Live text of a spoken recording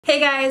Hey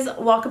guys,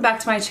 welcome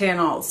back to my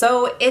channel.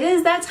 So it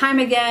is that time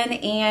again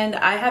and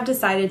I have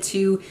decided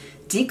to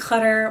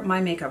declutter my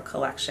makeup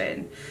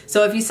collection.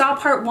 So if you saw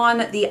part one,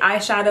 the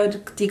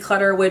eyeshadow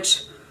declutter,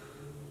 which,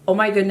 oh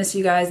my goodness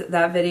you guys,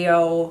 that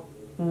video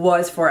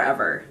was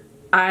forever.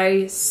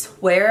 I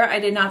swear I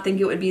did not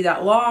think it would be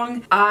that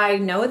long. I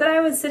know that I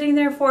was sitting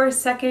there for a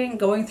second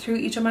going through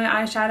each of my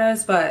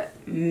eyeshadows, but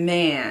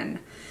man.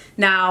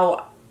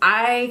 Now,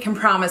 I can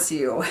promise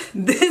you,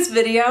 this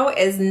video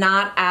is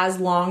not as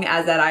long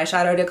as that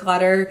eyeshadow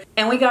declutter.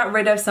 And we got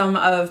rid of some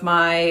of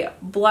my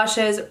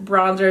blushes,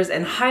 bronzers,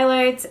 and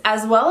highlights,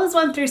 as well as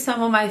went through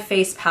some of my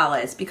face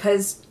palettes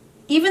because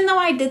even though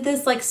I did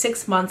this like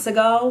 6 months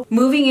ago,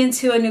 moving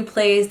into a new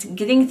place,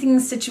 getting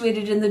things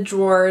situated in the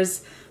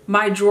drawers,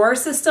 my drawer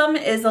system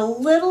is a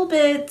little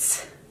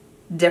bit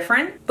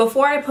different.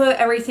 Before I put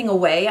everything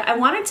away, I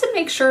wanted to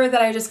make sure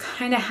that I just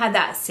kind of had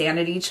that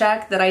sanity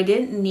check, that I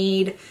didn't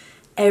need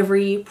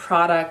every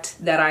product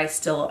that I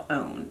still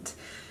owned.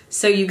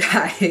 So you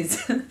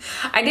guys,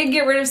 I did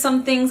get rid of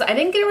some things. I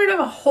didn't get rid of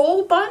a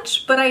whole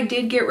bunch, but I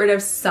did get rid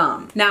of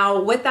some.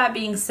 Now, with that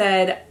being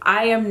said,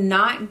 I am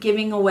not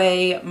giving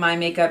away my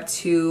makeup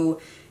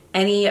to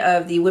any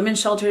of the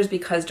women's shelters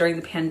because during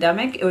the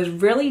pandemic, it was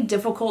really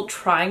difficult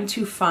trying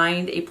to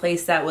find a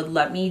place that would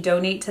let me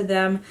donate to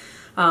them.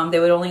 They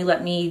would only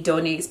let me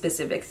donate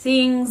specific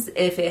things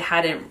if it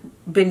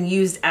hadn't been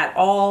used at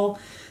all.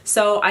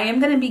 So I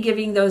am going to be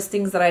giving those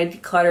things that I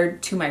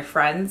decluttered to my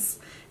friends,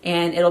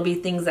 and it'll be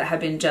things that have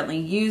been gently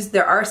used.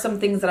 There are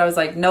some things that I was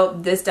like, nope,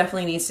 this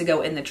definitely needs to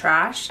go in the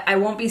trash. I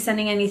won't be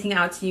sending anything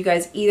out to you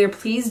guys either.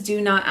 Please do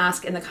not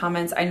ask in the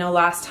comments. I know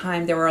last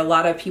time there were a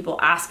lot of people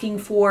asking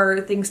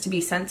for things to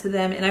be sent to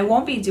them, and I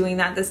won't be doing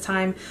that this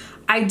time.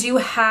 I do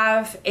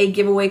have a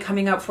giveaway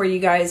coming up for you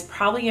guys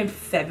probably in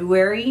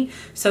February,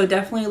 so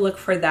definitely look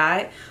for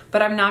that.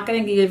 But I'm not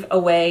going to give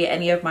away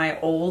any of my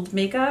old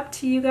makeup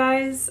to you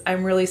guys.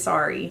 I'm really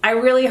sorry. I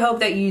really hope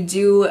that you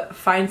do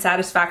find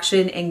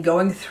satisfaction in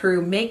going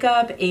through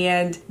makeup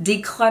and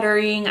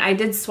decluttering. I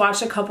did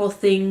swatch a couple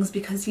things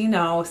because, you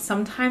know,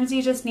 sometimes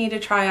you just need to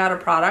try out a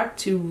product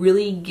to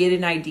really get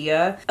an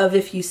idea of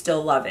if you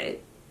still love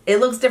it. It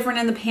looks different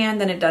in the pan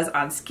than it does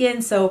on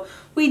skin, so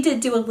we did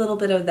do a little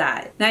bit of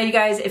that. Now you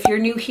guys, if you're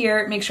new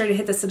here, make sure to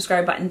hit the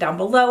subscribe button down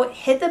below,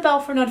 hit the bell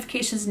for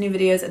notifications of new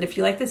videos, and if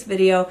you like this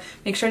video,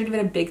 make sure to give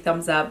it a big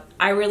thumbs up.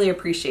 I really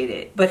appreciate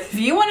it. But if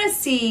you want to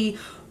see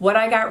what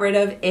I got rid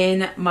of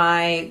in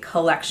my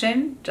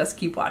collection, just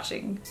keep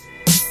watching.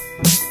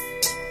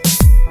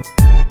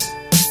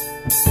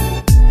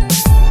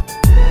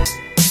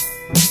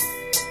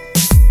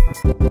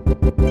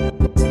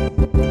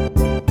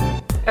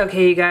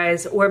 Okay, you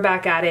guys, we're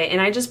back at it, and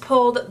I just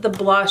pulled the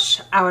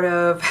blush out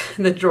of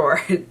the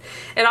drawer.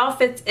 It all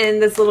fits in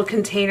this little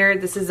container.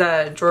 This is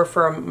a drawer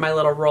for my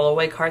little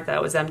rollaway cart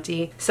that was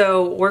empty.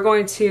 So we're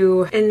going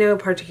to, in no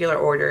particular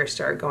order,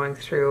 start going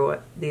through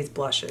these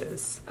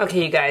blushes.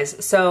 Okay, you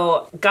guys,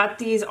 so got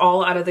these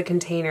all out of the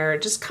container,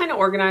 just kind of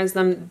organized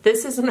them.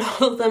 This isn't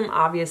all of them,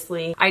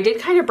 obviously. I did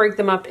kind of break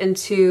them up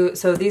into,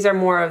 so these are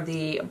more of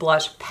the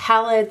blush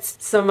palettes,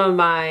 some of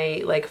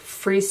my like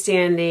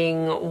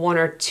freestanding one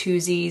or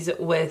twosies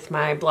with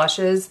my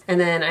blushes, and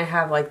then I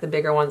have like the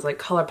bigger ones like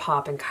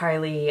ColourPop and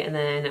Kylie, and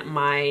then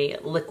my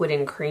liquid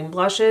and cream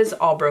blushes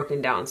all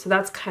broken down. So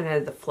that's kind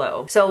of the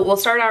flow. So we'll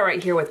start out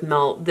right here with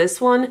Melt. This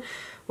one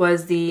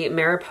was the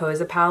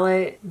Mariposa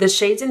palette. The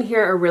shades in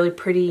here are really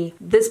pretty.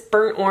 This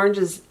burnt orange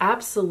is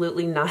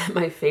absolutely not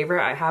my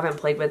favorite. I haven't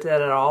played with it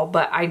at all,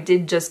 but I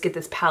did just get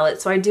this palette,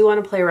 so I do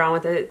want to play around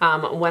with it.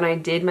 When I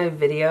did my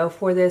video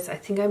for this, I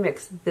think I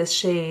mixed this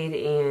shade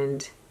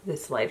and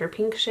this lighter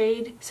pink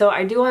shade. So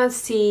I do want to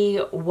see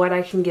what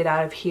I can get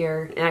out of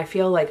here, and I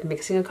feel like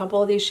mixing a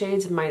couple of these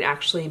shades might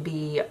actually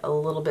be a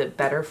little bit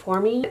better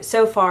for me.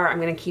 So far I'm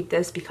going to keep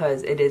this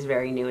because it is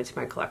very new into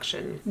my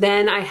collection.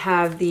 Then I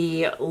have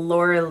the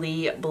Laura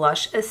Lee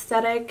blush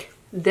aesthetic.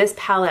 This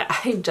palette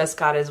I just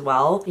got as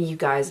well. You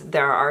guys,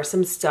 there are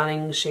some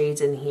stunning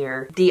shades in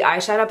here. The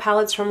eyeshadow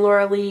palettes from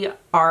Laura Lee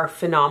are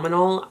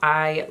phenomenal.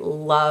 I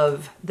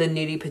love the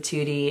Nudie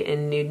Patootie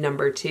in Nude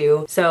Number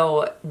 2.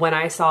 So when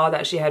I saw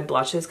that she had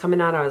blushes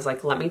coming out, I was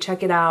like, let me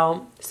check it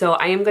out. So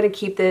I am gonna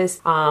keep this.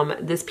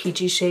 This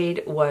peachy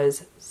shade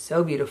was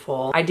so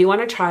beautiful. I do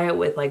want to try it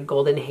with like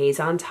golden haze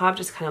on top,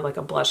 just kind of like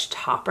a blush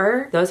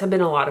topper. Those have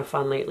been a lot of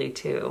fun lately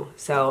too.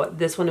 So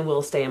this one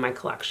will stay in my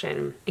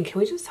collection. And can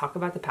we just talk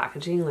about the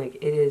packaging? Like,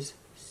 it is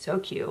so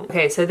cute.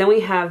 Okay, so then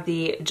we have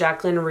the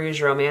Jacqueline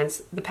Rouge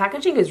Romance. The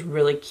packaging is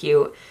really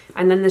cute.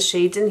 And then the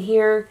shades in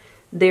here,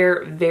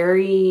 they're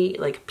very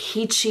like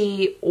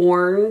peachy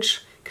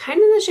orange, kind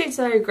of the shades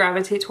that I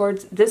gravitate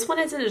towards. This one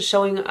isn't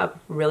showing up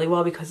really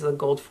well because of the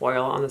gold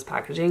foil on this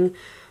packaging,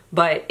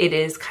 but it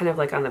is kind of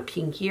like on the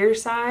pinkier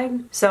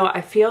side. So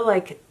I feel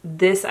like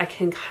this I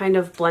can kind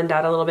of blend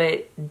out a little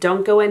bit.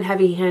 Don't go in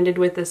heavy-handed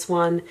with this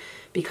one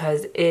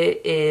because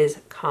it is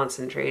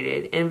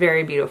concentrated and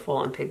very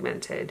beautiful and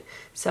pigmented.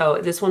 So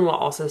this one will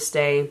also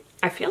stay.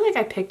 I feel like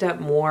I picked up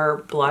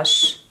more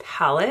blush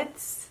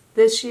palettes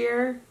this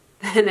year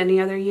than any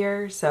other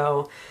year,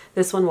 so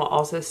this one will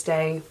also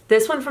stay.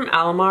 This one from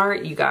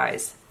Alamar, you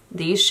guys,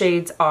 these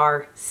shades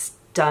are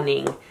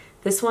stunning.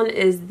 This one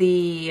is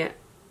the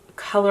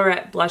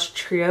Colorette Blush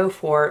Trio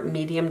for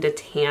medium to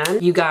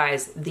tan. You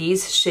guys,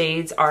 these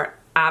shades are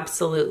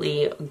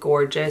absolutely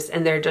gorgeous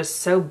and they're just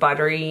so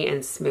buttery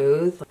and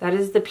smooth. That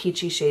is the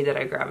peachy shade that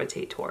I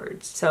gravitate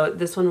towards. So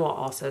this one will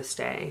also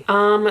stay.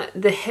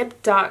 The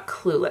Hip Dot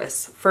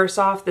Clueless. First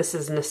off, this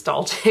is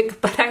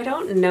nostalgic, but I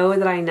don't know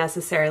that I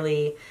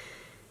necessarily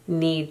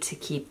need to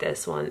keep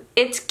this one.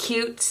 It's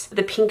cute.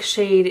 The pink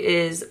shade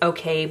is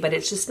okay, but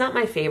it's just not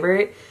my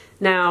favorite.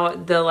 Now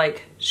the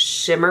like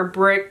shimmer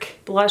brick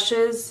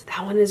blushes,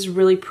 that one is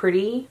really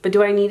pretty, but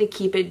do I need to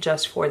keep it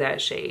just for that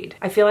shade?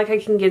 I feel like I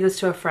can give this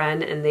to a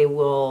friend and they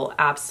will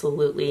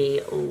absolutely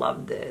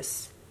love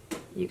this.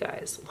 You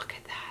guys, look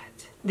at that.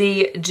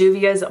 The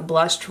Juvia's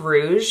Blushed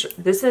Rouge.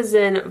 This is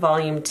in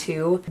volume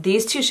 2.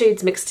 These two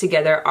shades mixed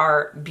together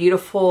are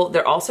beautiful.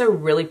 They're also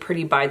really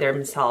pretty by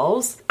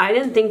themselves. I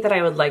didn't think that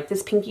I would like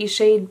this pinky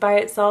shade by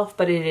itself,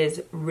 but it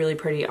is really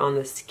pretty on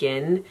the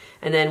skin.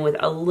 And then with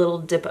a little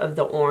dip of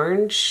the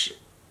orange,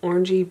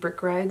 orangey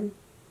brick red,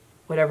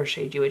 whatever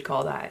shade you would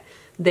call that.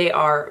 They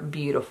are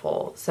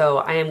beautiful. So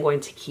I am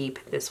going to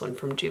keep this one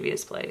from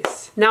Juvia's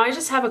Place. Now I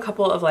just have a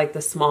couple of like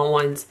the small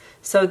ones.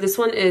 So this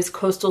one is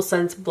Coastal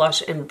Scents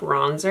Blush and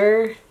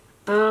Bronzer.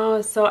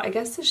 So I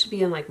guess this should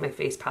be in like my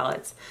face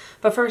palettes.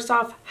 But first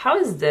off, how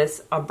is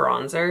this a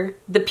bronzer?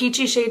 The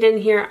peachy shade in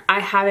here, I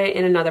have it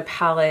in another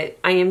palette.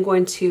 I am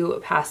going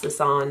to pass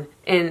this on.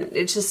 And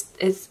it's just,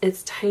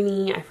 it's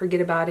tiny. I forget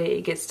about it.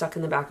 It gets stuck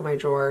in the back of my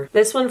drawer.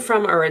 This one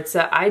from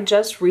Aritza, I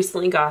just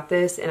recently got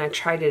this and I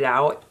tried it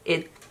out.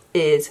 It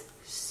is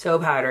so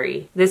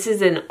powdery. This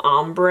is an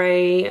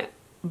ombre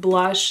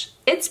blush.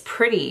 It's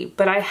pretty,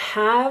 but I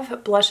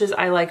have blushes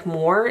I like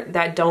more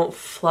that don't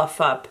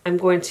fluff up. I'm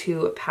going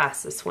to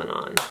pass this one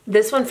on.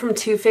 This one from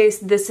Too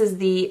Faced, this is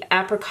the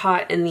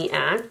Apricot in the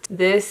Act.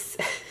 This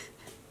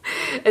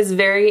is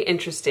very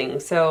interesting.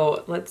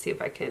 So let's see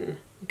if I can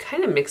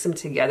kind of mix them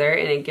together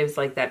and it gives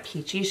like that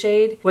peachy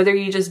shade. Whether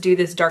you just do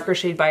this darker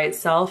shade by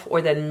itself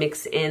or then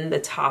mix in the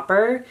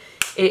topper,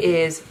 it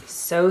is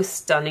so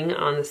stunning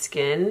on the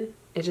skin.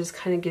 It just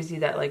kind of gives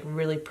you that like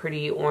really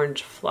pretty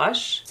orange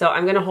flush. So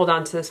I'm gonna hold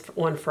on to this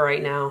one for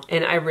right now.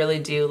 And I really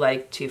do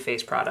like Too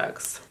Faced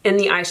products. In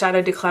the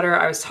eyeshadow declutter,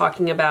 I was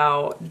talking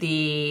about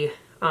the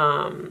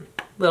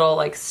little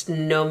like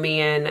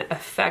snowman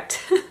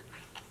effect.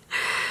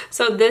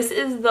 So this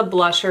is the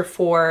blusher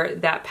for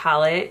that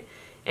palette.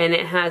 And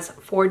it has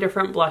 4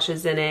 different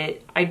blushes in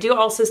it. I do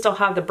also still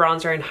have the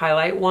bronzer and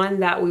highlight one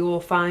that we will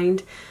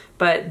find.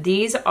 But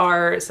these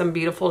are some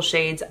beautiful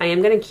shades. I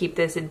am gonna keep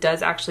this. It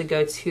does actually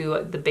go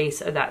to the base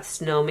of that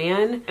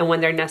snowman. And when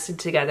they're nested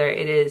together,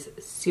 it is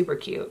super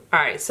cute. All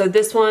right, so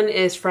this one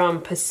is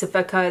from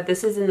Pacifica.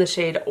 This is in the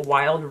shade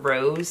Wild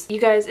Rose.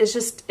 You guys,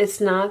 it's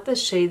not the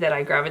shade that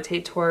I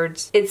gravitate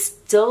towards. It's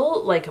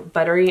still like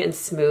buttery and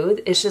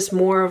smooth. It's just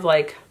more of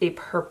like a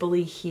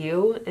purpley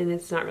hue and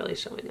it's not really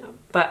showing up.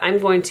 But I'm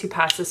going to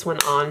pass this one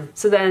on.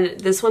 So then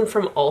this one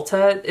from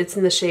Ulta, it's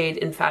in the shade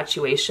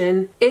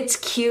Infatuation. It's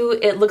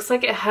cute. It looks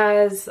like it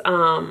has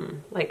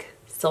like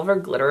silver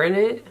glitter in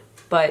it,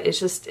 but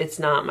it's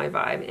not my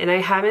vibe. And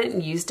I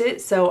haven't used it,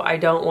 so I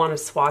don't want to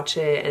swatch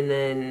it and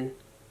then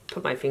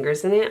put my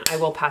fingers in it. I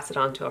will pass it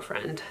on to a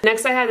friend.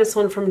 Next I had this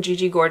one from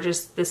Gigi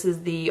Gorgeous. This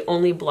is the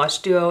Only Blush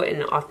Duo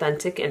in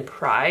Authentic and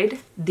Pride.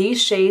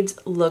 These shades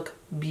look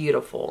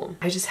beautiful.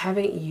 I just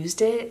haven't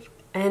used it.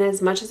 And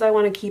as much as I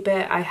want to keep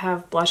it, I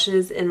have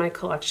blushes in my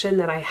collection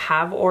that I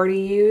have already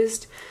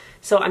used.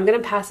 So I'm gonna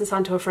pass this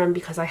on to a friend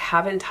because I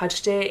haven't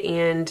touched it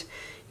and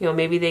you know,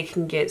 maybe they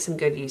can get some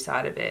good use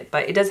out of it.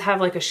 But it does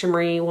have like a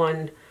shimmery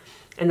one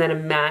and then a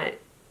matte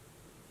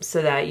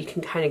so that you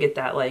can kind of get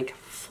that like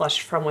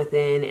flush from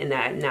within and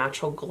that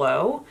natural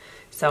glow.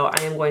 So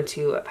I am going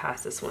to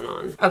pass this one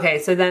on. Okay,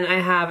 so then I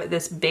have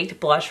this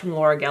baked blush from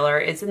Laura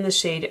Geller. It's in the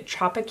shade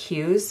Tropic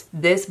Hues.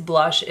 This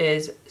blush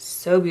is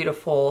so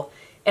beautiful.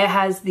 It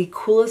has the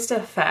coolest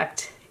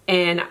effect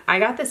and I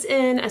got this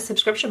in a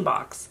subscription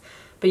box.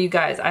 But you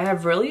guys, I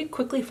have really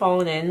quickly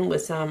fallen in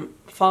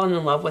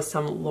love with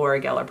some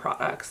Laura Geller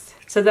products.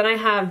 So then I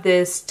have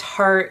this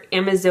Tarte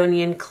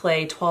Amazonian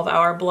Clay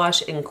 12-Hour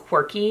Blush in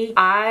Quirky.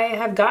 I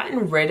have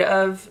gotten rid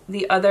of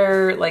the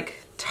other like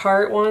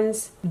Tarte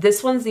ones.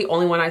 This one's the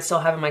only one I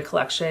still have in my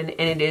collection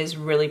and it is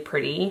really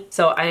pretty.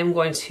 So I am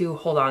going to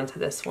hold on to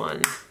this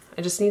one.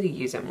 I just need to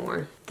use it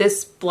more.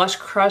 This Blush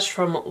Crush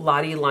from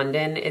Lottie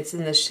London, it's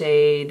in the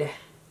shade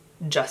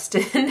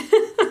Justin.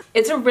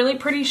 It's a really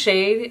pretty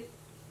shade.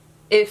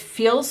 It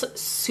feels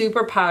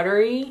super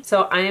powdery,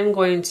 so I am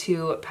going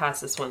to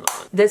pass this one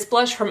on. This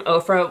blush from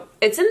Ofra,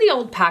 it's in the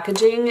old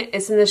packaging.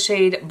 It's in the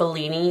shade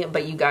Bellini,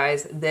 but you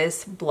guys,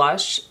 this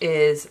blush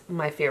is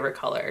my favorite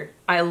color.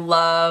 I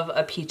love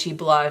a peachy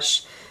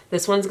blush.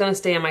 This one's gonna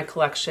stay in my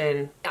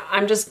collection.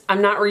 I'm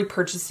not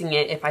repurchasing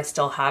it if I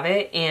still have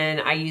it,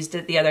 and I used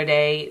it the other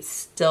day,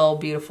 still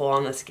beautiful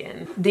on the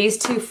skin. These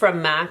two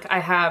from MAC, I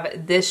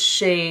have this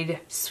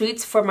shade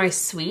Sweets for My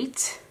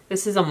Sweet.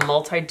 This is a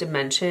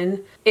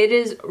multi-dimension. It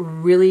is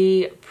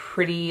really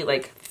pretty,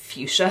 like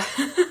fuchsia.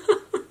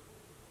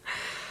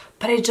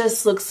 But it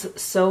just looks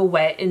so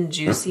wet and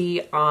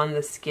juicy on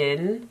the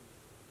skin.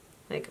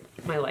 Like,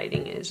 my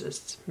lighting is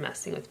just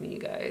messing with me, you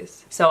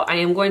guys. So I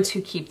am going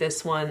to keep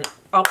this one.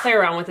 I'll play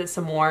around with it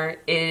some more.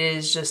 It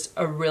is just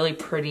a really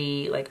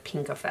pretty, like,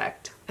 pink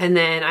effect. And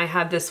then I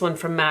have this one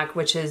from MAC,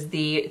 which is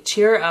the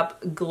Cheer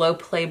Up Glow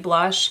Play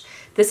Blush.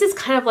 This is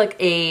kind of like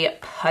a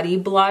putty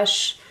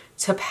blush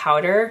to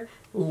powder.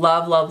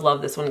 Love, love,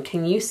 love this one.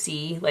 Can you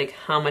see like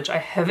how much I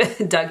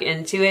have dug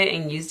into it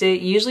and used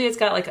it? Usually it's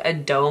got like a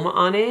dome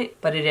on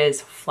it, but it is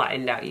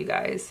flattened out, you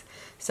guys.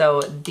 So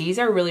these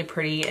are really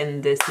pretty,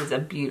 and this is a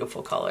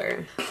beautiful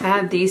color. I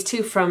have these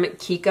two from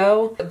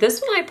Kiko.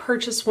 This one I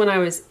purchased when I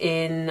was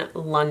in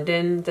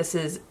London. This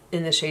is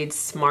in the shade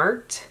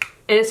Smart.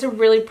 And it's a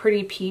really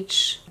pretty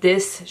peach.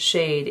 This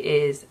shade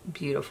is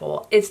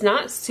beautiful. It's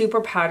not super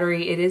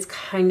powdery. It is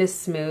kind of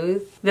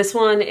smooth. This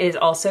one is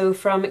also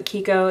from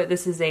Kiko.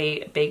 This is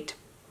a baked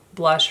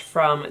blush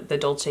from the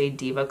Dolce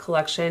Diva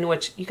collection,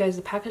 which, you guys,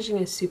 the packaging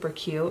is super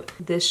cute.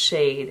 This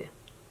shade,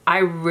 I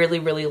really,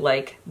 really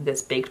like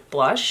this baked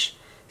blush.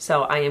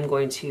 So I am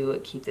going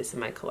to keep this in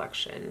my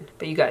collection.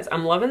 But you guys,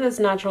 I'm loving this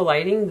natural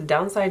lighting. The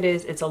downside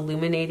is it's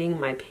illuminating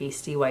my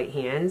pasty white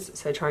hands.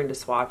 So trying to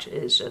swatch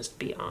is just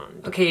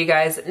beyond. Okay, you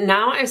guys,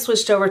 now I've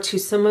switched over to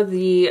some of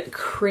the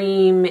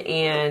cream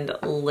and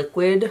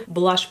liquid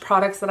blush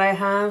products that I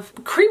have.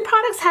 Cream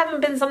products haven't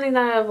been something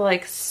that I've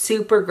like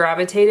super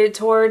gravitated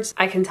towards.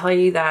 I can tell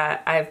you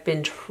that I've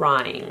been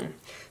trying.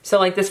 So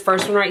like this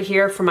first one right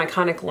here from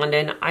Iconic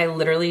London, I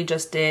literally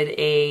just did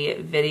a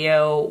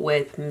video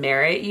with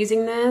Merit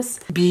using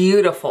this.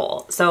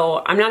 Beautiful.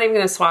 So I'm not even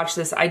gonna swatch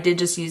this. I did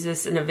just use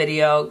this in a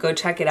video. Go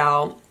check it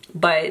out.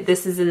 But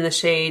this is in the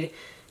shade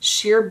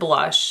Sheer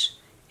Blush,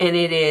 and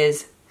it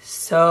is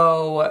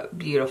so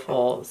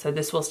beautiful. So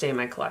this will stay in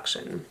my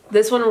collection.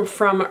 This one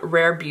from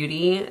Rare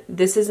Beauty.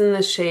 This is in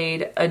the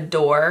shade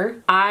Adore.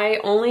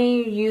 I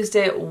only used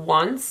it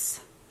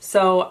once,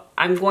 so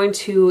I'm going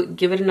to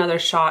give it another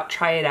shot,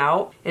 try it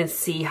out, and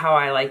see how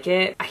I like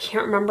it. I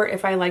can't remember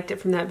if I liked it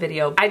from that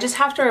video. I just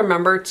have to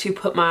remember to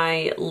put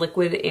my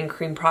liquid and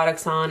cream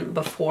products on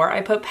before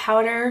I put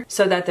powder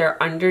so that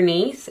they're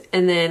underneath,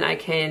 and then I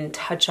can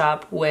touch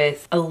up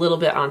with a little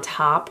bit on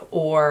top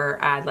or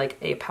add like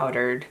a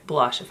powdered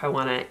blush if I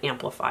want to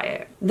amplify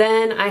it.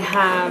 Then I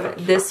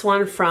have this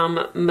one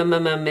from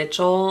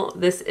Mitchell.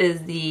 This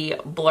is the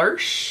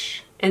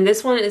Blush. And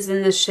this one is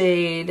in the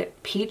shade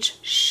Peach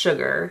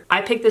Sugar. I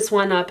picked this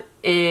one up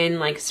in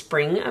like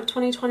spring of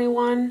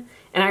 2021,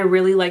 and I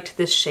really liked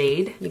this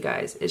shade. You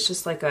guys, it's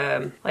just like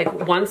a, like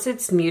once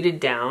it's muted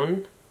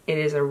down, it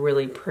is a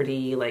really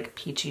pretty like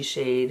peachy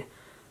shade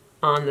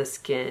on the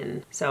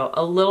skin. So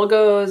a little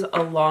goes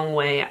a long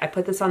way. I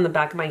put this on the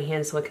back of my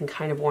hand so it can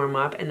kind of warm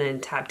up, and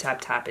then tap, tap,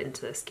 tap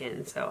into the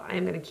skin. So I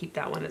am gonna keep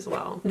that one as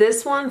well.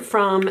 This one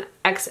from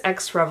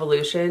XX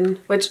Revolution,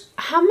 which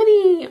how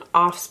many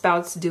off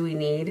spouts do we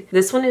need?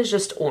 This one is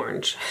just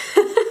orange.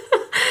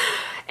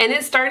 And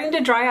it's starting to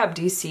dry up.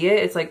 Do you see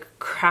it? It's like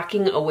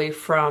cracking away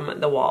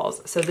from the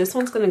walls. So this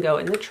one's gonna go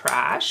in the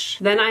trash.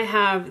 Then I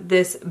have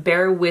this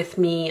Bear With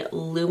Me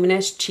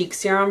Luminous Cheek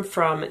Serum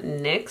from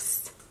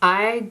NYX.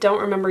 I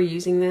don't remember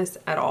using this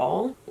at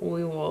all.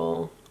 We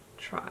will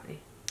try.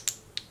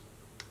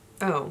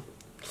 Oh,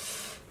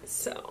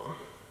 so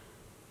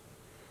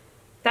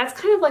that's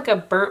kind of like a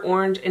burnt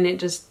orange, and it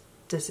just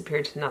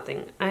disappeared to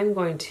nothing. I'm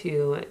going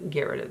to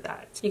get rid of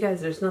that. You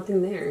guys, there's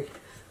nothing there.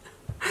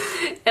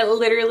 It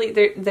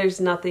literally,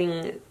 there's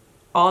nothing,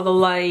 all the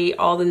light,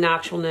 all the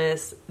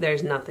naturalness,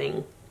 there's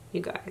nothing,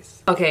 you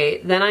guys. Okay,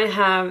 then I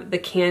have the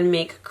Can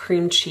Make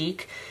Cream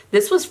Cheek.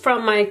 This was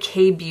from my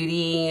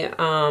K-Beauty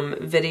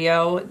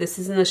video. This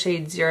is in the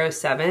shade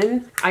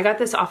 07. I got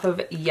this off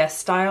of Yes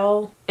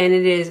Style, and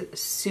it is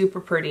super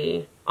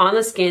pretty. On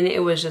the skin,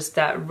 it was just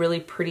that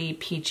really pretty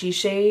peachy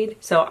shade.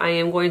 So I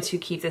am going to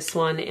keep this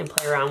one and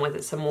play around with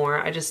it some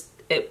more.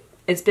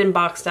 It's been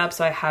boxed up,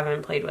 so I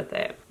haven't played with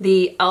it. The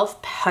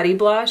e.l.f. Putty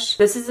Blush.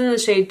 This is in the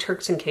shade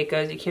Turks and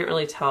Caicos. You can't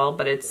really tell,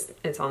 but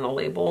it's on the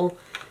label.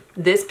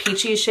 This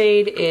peachy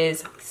shade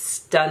is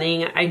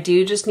stunning. I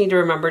do just need to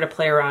remember to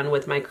play around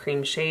with my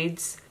cream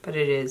shades, but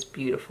it is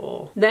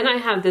beautiful. Then I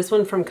have this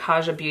one from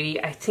Kaja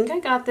Beauty. I think I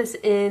got this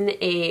in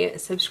a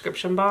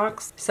subscription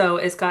box. So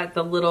it's got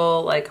the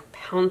little like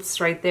pounce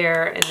right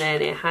there, and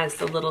then it has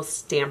the little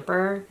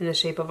stamper in the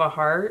shape of a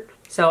heart.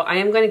 So I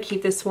am going to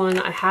keep this one.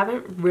 I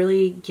haven't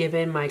really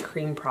given my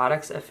cream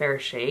products a fair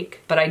shake,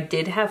 but I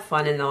did have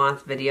fun in the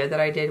last video that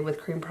I did with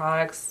cream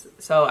products,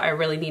 so I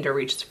really need to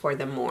reach for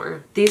them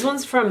more. These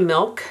ones from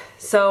Milk.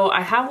 So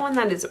I have one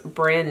that is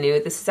brand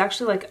new. This is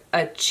actually like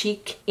a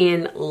cheek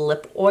and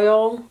lip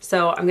oil.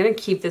 So I'm going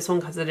to keep this one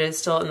because it is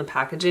still in the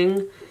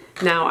packaging.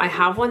 Now I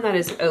have one that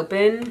is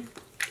open,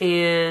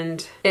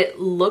 and it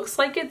looks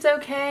like it's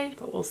okay,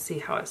 but we'll see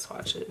how it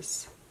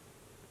swatches.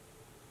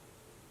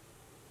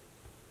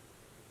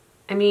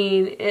 I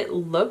mean, it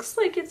looks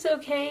like it's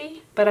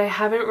okay, but I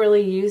haven't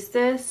really used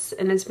this,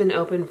 and it's been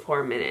open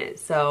for a minute.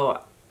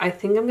 So I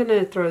think I'm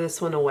gonna throw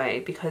this one away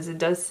because it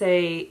does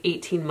say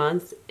 18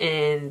 months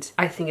and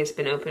I think it's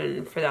been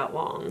open for that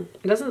long.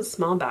 It doesn't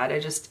smell bad,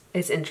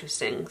 it's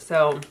interesting.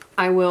 So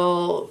I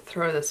will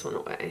throw this one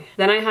away.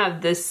 Then I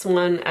have this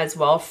one as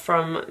well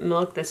from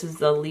Milk. This is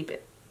the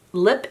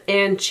Lip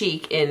and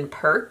Cheek in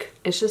Perk.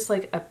 It's just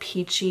like a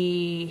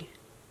peachy,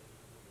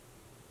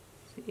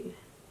 let's see.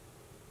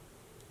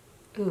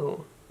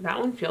 Ooh, that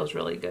one feels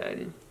really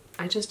good.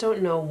 I just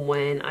don't know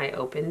when I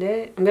opened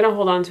it. I'm gonna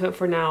hold on to it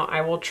for now.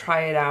 I will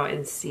try it out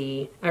and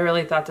see. I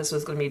really thought this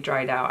was gonna be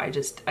dried out. I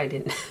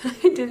didn't,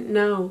 I didn't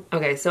know.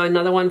 Okay, so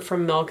another one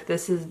from Milk.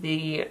 This is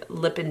the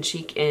Lip and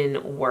Cheek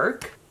in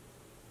Work.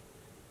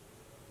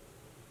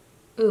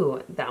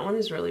 Ooh, that one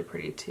is really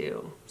pretty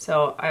too.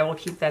 So I will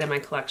keep that in my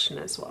collection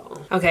as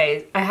well.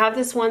 Okay, I have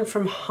this one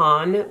from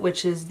Han,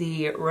 which is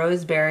the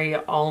Roseberry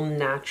All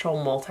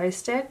Natural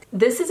Multi-Stick.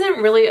 This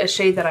isn't really a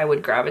shade that I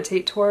would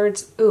gravitate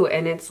towards. Ooh,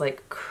 and it's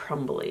like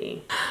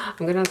crumbly.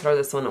 I'm gonna throw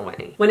this one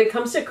away. When it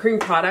comes to cream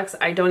products,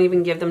 I don't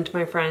even give them to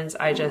my friends.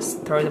 I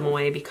just throw them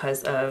away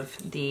because of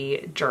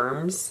the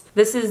germs.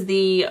 This is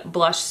the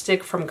blush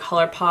stick from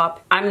ColourPop.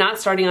 I'm not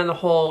starting on the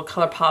whole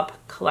ColourPop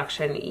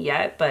collection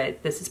yet,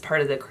 but this is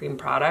part of the cream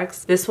products.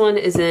 This one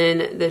is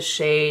in the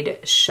shade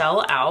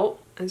Shell Out.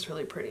 It's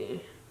really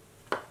pretty.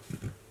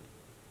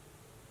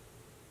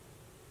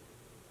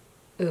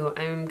 Ooh,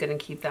 I'm gonna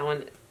keep that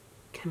one.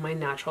 Can my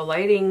natural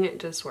lighting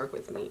just work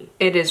with me?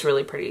 It is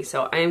really pretty,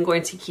 so I am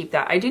going to keep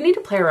that. I do need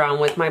to play around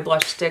with my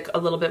blush stick a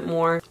little bit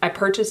more. I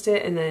purchased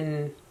it and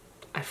then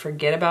I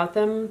forget about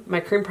them. My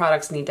cream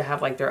products need to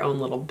have like their own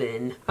little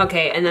bin.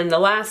 Okay, and then the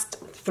last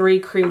three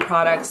cream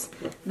products.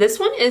 This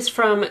one is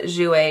from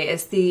Jouer.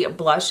 It's the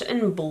Blush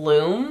and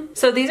Bloom.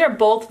 So these are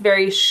both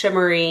very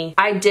shimmery.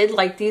 I did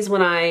like these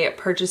when I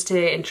purchased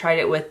it and tried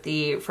it with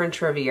the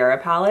French Riviera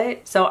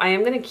palette. So I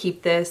am gonna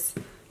keep this.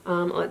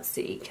 Let's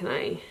see, can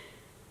I?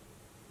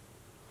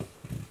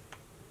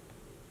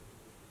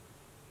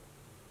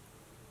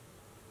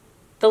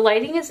 The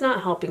lighting is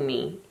not helping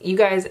me. You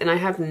guys, and I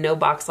have no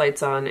box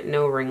lights on,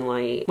 no ring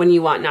light. When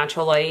you want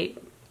natural light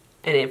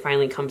and it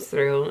finally comes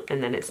through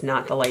and then it's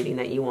not the lighting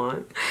that you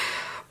want.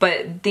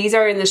 But these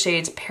are in the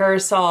shades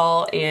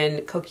Parasol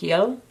and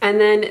Coquille. And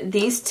then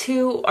these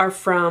two are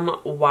from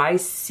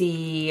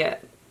YC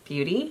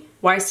Beauty,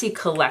 YC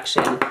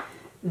Collection.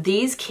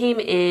 These came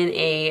in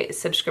a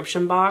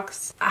subscription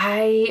box.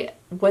 I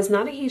was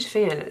not a huge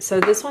fan. So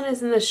this one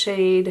is in the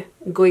shade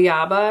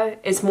Guayaba.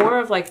 It's more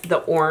of like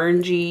the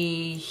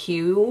orangey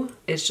hue.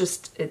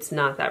 It's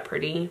not that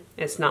pretty.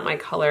 It's not my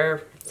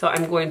color. So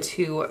I'm going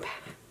to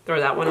throw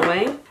that one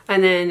away.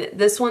 And then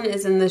this one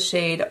is in the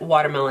shade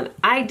Watermelon.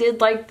 I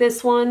did like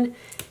this one.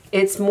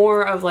 It's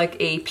more of like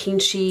a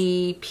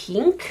pinchy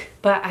pink,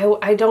 but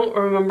I don't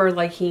remember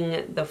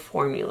liking the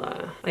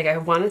formula. Like I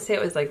want to say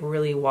it was like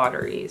really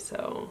watery,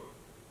 so.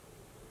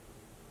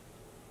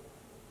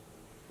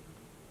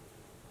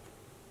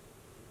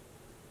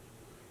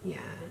 Yeah,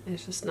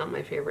 it's just not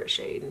my favorite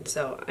shade.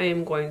 So I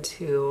am going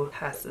to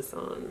pass this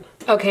on.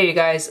 Okay, you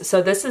guys,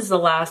 so this is the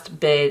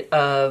last bit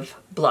of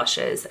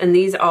blushes. And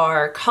these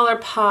are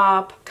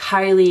ColourPop,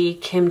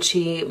 Kylie,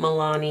 Kimchi,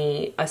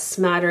 Milani, a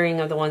smattering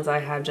of the ones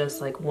I have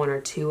just like one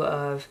or two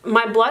of.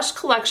 My blush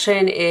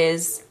collection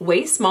is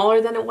way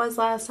smaller than it was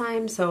last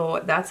time,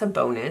 so that's a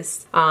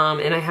bonus.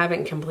 And I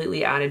haven't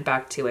completely added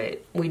back to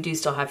it. We do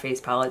still have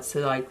face palettes, so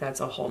like that's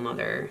a whole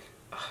nother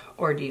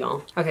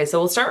ordeal. Okay, so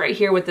we'll start right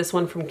here with this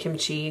one from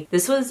Kimchi.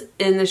 This was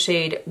in the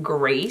shade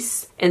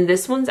Grace, and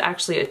this one's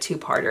actually a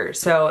two-parter.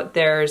 So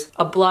there's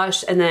a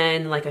blush and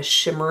then like a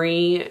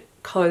shimmery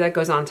color that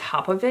goes on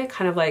top of it,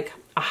 kind of like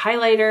a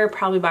highlighter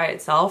probably by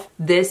itself.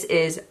 This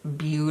is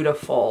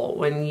beautiful.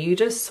 When you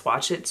just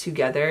swatch it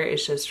together,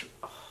 it's just,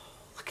 oh,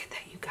 look at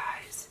that, you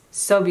guys.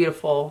 So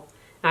beautiful.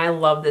 I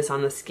love this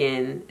on the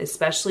skin,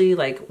 especially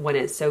like when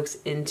it soaks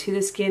into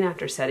the skin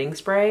after setting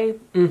spray.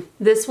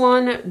 This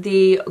one,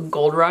 the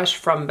Gold Rush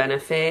from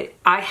Benefit,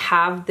 I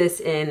have this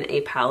in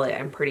a palette,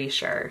 I'm pretty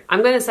sure.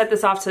 I'm gonna set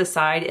this off to the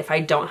side. If I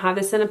don't have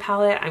this in a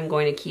palette, I'm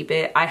going to keep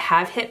it. I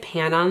have hit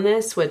pan on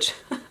this, which,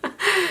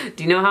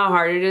 do you know how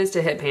hard it is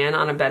to hit pan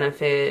on a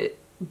Benefit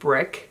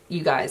brick?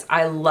 You guys,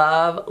 I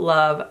love,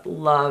 love,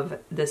 love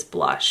this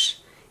blush.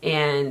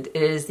 And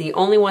it is the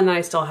only one that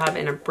I still have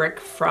in a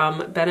brick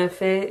from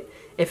Benefit.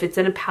 If it's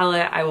in a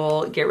palette, I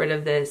will get rid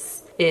of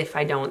this. If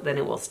I don't, then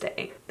it will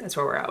stay. That's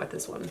where we're at with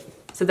this one.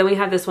 So then we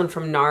have this one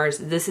from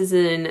NARS. This is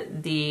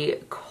in the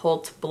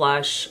Cult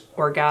Blush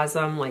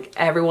Orgasm. Like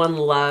everyone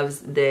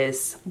loves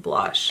this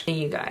blush. And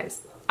you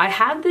guys, I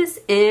had this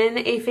in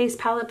a face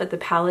palette, but the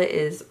palette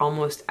is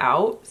almost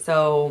out.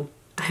 So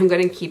I'm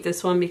gonna keep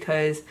this one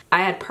because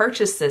I had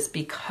purchased this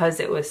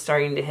because it was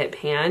starting to hit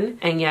pan,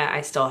 and yet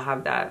I still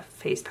have that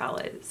face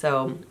palette.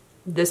 So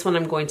this one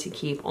I'm going to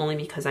keep only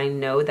because I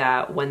know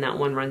that when that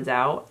one runs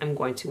out, I'm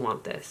going to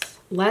want this.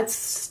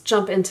 Let's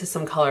jump into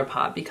some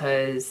ColourPop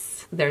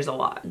because there's a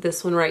lot.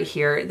 This one right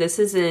here, this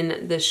is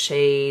in the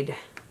shade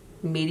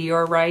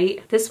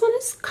Meteorite. This one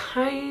is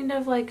kind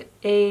of like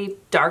a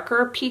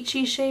darker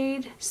peachy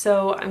shade,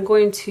 so I'm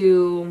going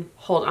to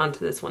hold on to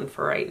this one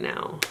for right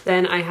now.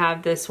 Then I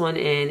have this one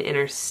in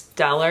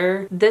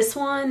Interstellar. This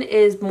one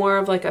is more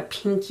of like a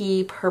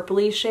pinky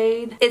purpley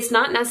shade. It's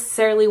not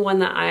necessarily one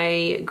that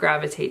I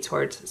gravitate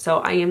towards, so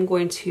I am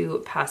going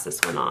to pass this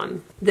one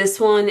on. This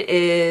one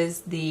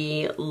is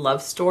the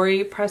Love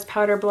Story pressed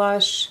powder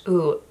blush.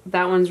 Ooh,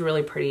 that one's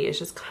really pretty. It's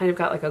just kind of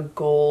got like a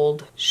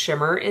gold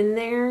shimmer in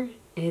there.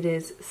 It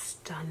is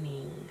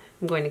stunning.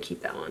 I'm going to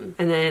keep that one.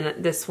 And then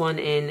this one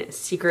in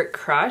Secret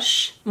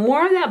Crush.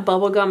 More of that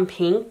bubblegum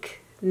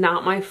pink,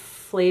 not my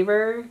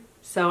flavor.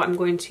 So I'm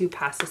going to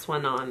pass this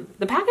one on.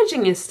 The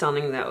packaging is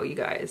stunning though, you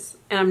guys.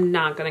 And I'm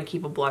not gonna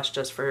keep a blush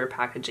just for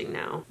packaging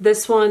now.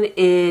 This one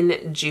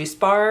in Juice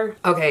Bar.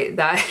 Okay,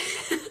 that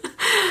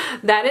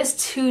that is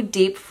too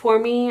deep for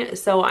me,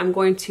 so I'm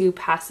going to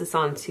pass this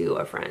on to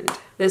a friend.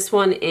 This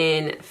one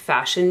in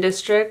Fashion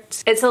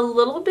District. It's a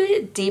little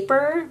bit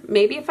deeper.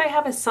 Maybe if I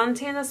have a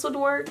suntan, this would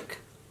work.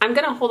 I'm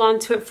gonna hold on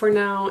to it for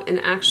now and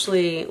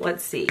actually,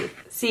 let's see.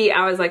 See,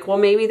 I was like, well,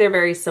 maybe they're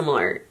very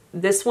similar.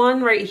 This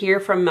one right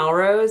here from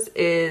Melrose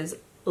is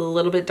a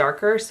little bit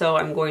darker, so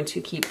I'm going to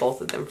keep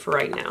both of them for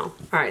right now. All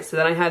right, so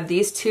then I have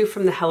these two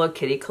from the Hello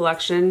Kitty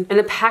collection, and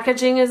the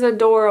packaging is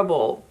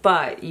adorable,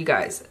 but you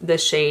guys, the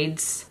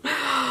shades,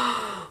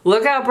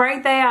 look how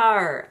bright they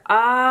are.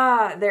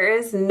 Ah, there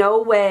is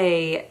no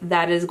way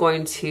that is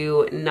going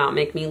to not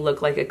make me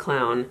look like a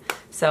clown.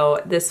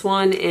 So this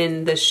one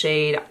in the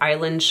shade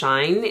Island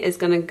Shine is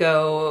gonna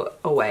go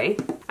away.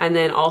 And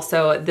then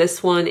also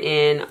this one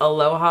in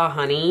Aloha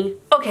Honey.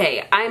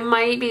 Okay, I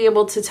might be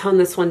able to tone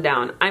this one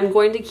down. I'm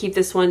going to keep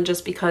this one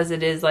just because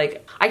it is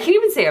like, I can't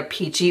even say a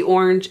peachy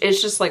orange. It's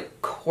just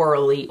like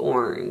corally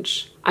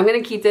orange. I'm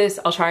gonna keep this,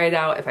 I'll try it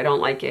out. If I don't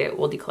like it,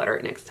 we'll declutter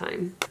it next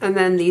time. And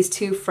then these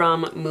two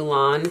from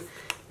Mulan.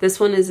 This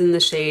one is in the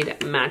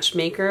shade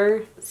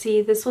Matchmaker.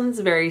 See, this one's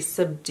very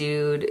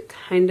subdued,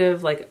 kind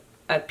of like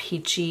a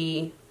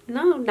peachy,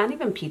 no, not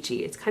even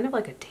peachy. It's kind of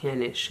like a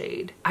tannish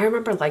shade. I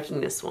remember liking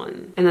this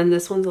one. And then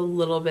this one's a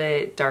little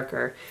bit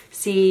darker.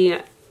 See,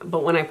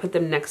 but when I put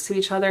them next to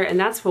each other, and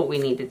that's what we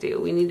need to do.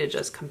 We need to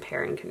just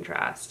compare and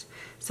contrast.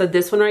 So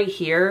this one right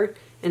here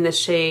in the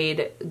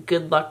shade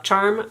Good Luck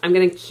Charm, I'm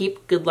gonna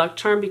keep Good Luck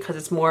Charm because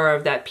it's more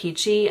of that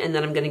peachy, and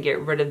then I'm gonna get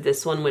rid of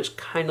this one, which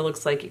kind of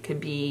looks like it could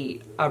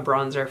be a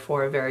bronzer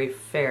for a very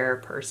fair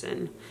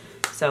person.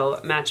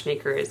 So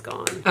Matchmaker is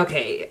gone.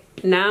 Okay,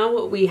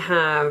 now we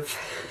have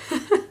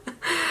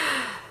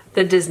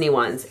the Disney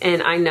ones.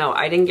 And I know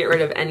I didn't get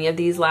rid of any of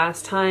these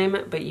last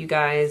time, but you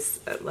guys,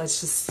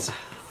 let's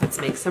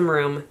make some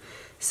room.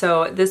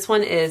 So this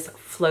one is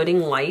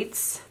Floating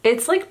Lights.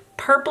 It's like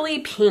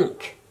purpley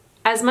pink.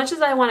 As much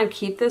as I want to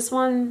keep this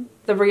one,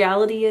 the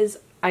reality is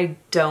I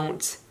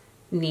don't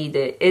need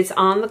it. It's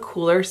on the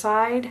cooler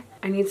side.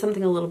 I need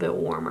something a little bit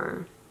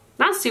warmer.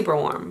 Not super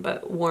warm,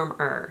 but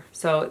warmer.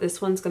 So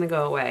this one's gonna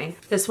go away.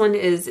 This one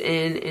is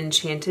in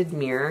Enchanted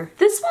Mirror.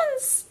 This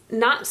one's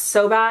not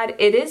so bad.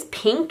 It is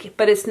pink,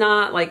 but it's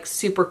not like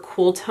super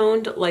cool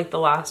toned like the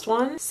last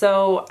one.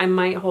 So I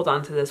might hold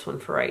on to this one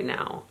for right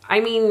now.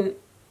 I mean,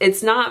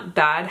 it's not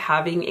bad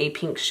having a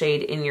pink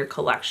shade in your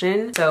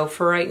collection. So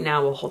for right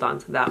now, we'll hold on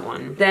to that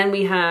one. Then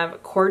we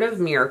have Court of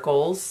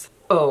Miracles.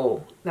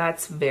 Oh,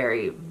 that's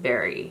very,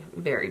 very,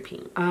 very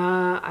pink.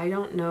 I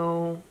don't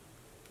know.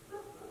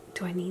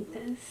 Do I need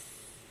this?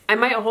 I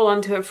might hold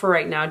on to it for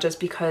right now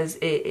just because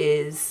it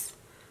is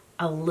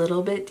a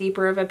little bit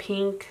deeper of a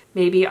pink.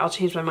 Maybe I'll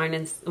change my mind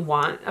and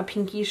want a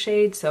pinky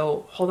shade,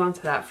 so hold on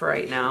to that for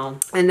right now.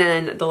 And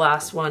then the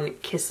last one,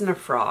 Kissin' a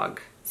Frog.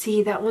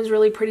 See, that one's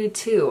really pretty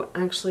too.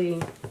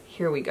 Actually,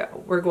 here we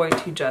go. We're going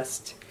to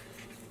just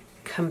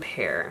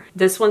compare.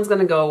 This one's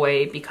gonna go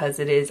away because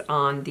it is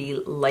on the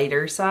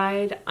lighter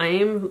side.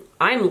 I'm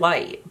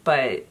light,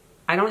 but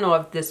I don't know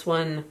if this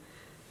one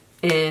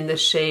in the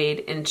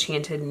shade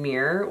Enchanted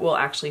Mirror will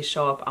actually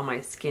show up on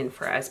my skin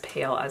for as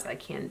pale as I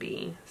can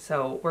be.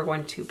 So we're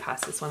going to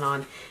pass this one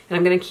on, and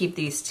I'm gonna keep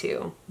these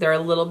two. They're a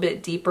little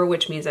bit deeper,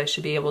 which means I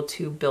should be able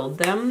to build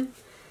them.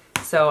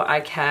 So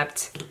I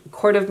kept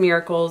Court of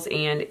Miracles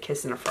and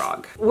Kissin' a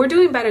Frog. We're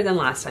doing better than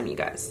last time, you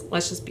guys.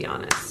 Let's just be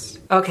honest.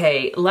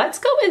 Okay, let's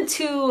go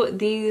into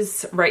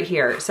these right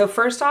here. So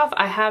first off,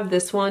 I have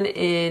this one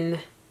in,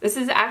 this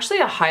is actually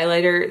a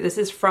highlighter. This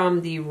is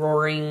from the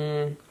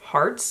Roaring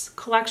Hearts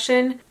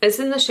collection. It's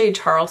in the shade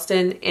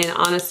Charleston, and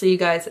honestly, you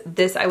guys,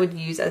 this I would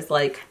use as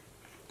like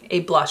a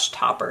blush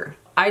topper.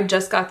 I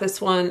just got this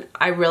one.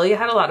 I really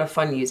had a lot of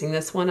fun using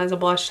this one as a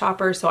blush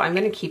topper, so I'm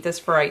gonna keep this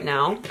for right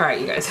now. All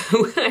right, you guys,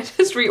 I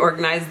just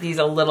reorganized these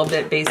a little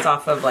bit based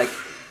off of like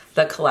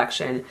the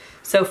collection.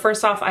 So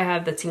first off, I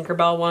have the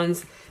Tinkerbell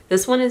ones.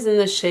 This one is in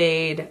the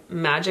shade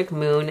Magic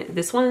Moon.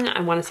 This one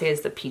I wanna say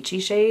is the peachy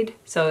shade.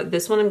 So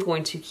this one I'm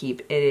going to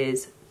keep. It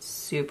is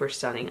super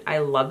stunning. I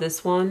love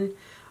this one.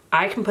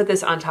 I can put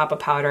this on top of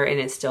powder and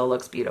it still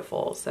looks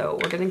beautiful. So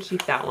we're gonna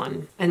keep that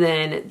one. And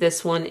then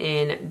this one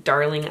in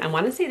Darling, I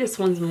wanna say this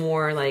one's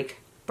more like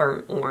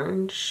burnt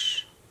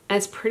orange.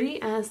 As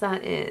pretty as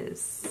that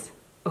is,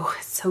 oh,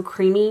 it's so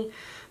creamy.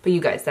 But you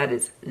guys, that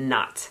is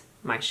not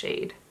my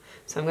shade.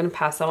 So I'm gonna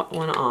pass that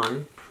one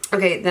on.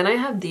 Okay, then I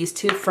have these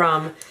two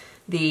from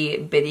the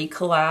Biddy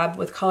collab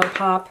with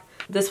ColourPop.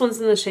 This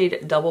one's in the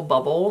shade Double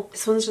Bubble.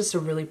 This one's just a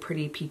really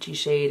pretty peachy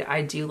shade.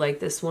 I do like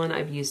this one.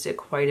 I've used it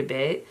quite a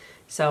bit.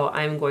 So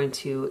I'm going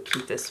to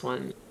keep this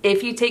one.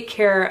 If you take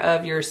care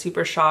of your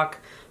Super Shock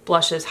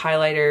blushes,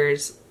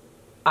 highlighters,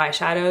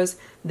 eyeshadows,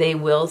 they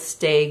will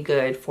stay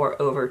good for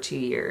over 2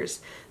 years.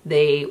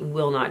 They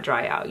will not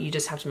dry out. You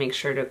just have to make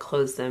sure to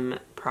close them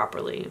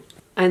properly.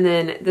 And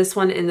then this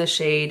one in the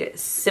shade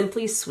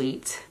Simply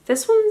Sweet.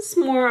 This one's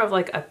more of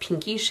like a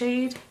pinky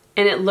shade,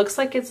 and it looks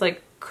like it's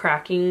like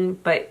cracking,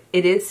 but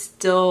it is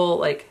still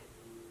like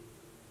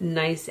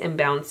nice and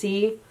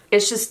bouncy.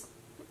 It's just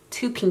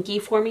too pinky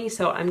for me,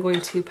 so I'm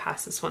going to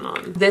pass this one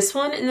on. This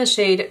one in the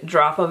shade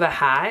Drop of a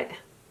Hat.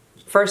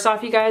 First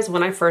off, you guys,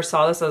 when I first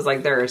saw this, I was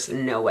like, there's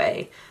no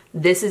way.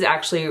 This is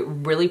actually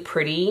really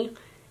pretty.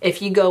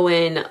 If you go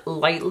in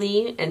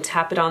lightly and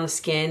tap it on the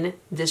skin,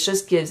 this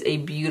just gives a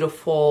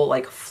beautiful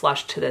like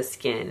flush to the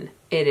skin.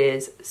 It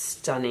is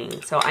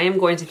stunning. So I am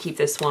going to keep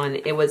this one.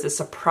 It was a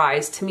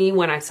surprise to me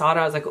when I saw it.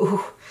 I was like,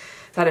 ooh,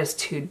 that is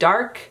too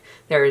dark.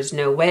 There is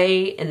no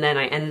way. And then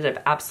I ended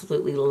up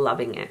absolutely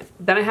loving it.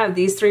 Then I have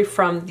these three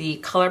from the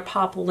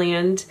ColourPop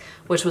Land,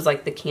 which was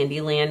like the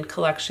Candyland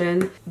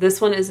collection.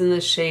 This one is in the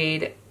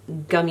shade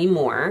Gummy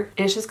More,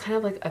 and it's just kind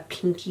of like a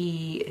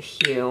pinky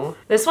hue.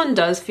 This one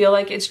does feel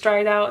like it's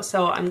dried out,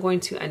 so I'm going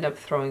to end up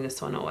throwing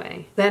this one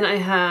away. Then I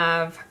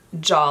have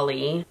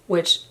Jolly,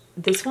 which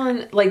this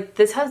one, like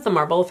this has the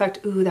marble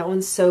effect. Ooh, that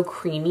one's so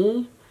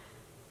creamy,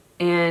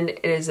 and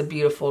it is a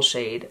beautiful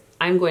shade.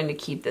 I'm going to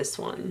keep this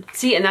one.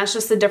 See, and that's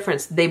just the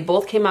difference. They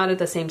both came out at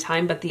the same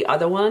time, but the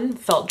other one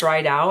felt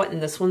dried out,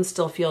 and this one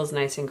still feels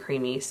nice and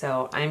creamy,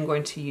 so I'm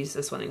going to use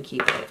this one and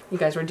keep it. You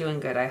guys, we're doing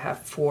good. I have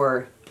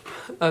 4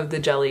 of the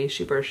Jelly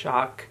Super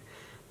Shock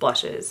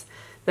blushes.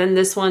 Then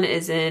this one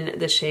is in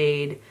the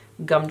shade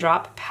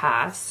Gumdrop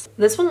Pass.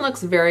 This one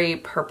looks very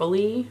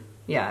purpley.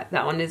 Yeah,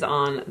 that one is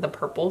on the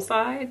purple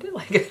side.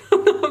 Like, I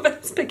don't know if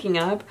it's picking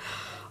up.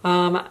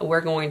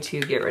 We're going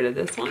to get rid of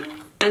this one.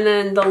 And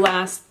then the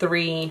last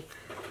 3,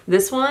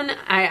 this one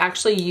I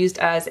actually used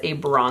as a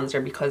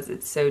bronzer because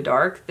it's so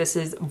dark. This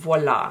is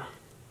Voila.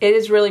 It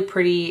is really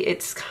pretty.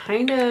 It's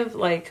kind of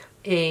like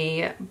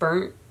a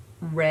burnt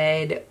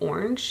red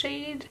orange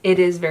shade. It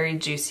is very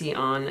juicy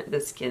on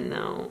the skin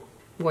though.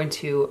 I'm going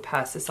to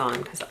pass this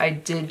on because I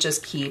did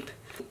just keep,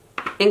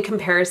 in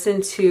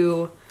comparison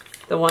to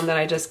the one that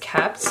I just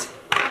kept,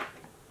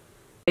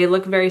 they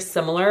look very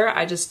similar.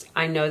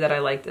 I know that I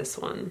like this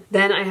one.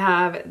 Then I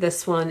have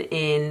this one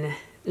in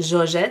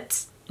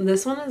Georgette.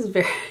 This one is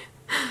very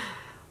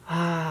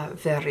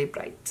very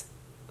bright,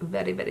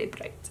 very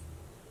bright.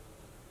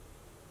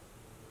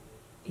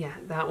 Yeah,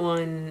 that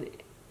one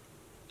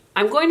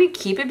I'm going to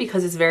keep it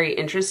because it's very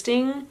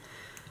interesting.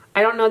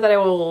 I don't know that I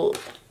will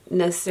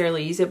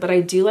necessarily use it, but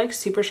I do like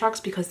Super Shocks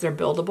because they're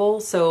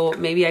buildable. So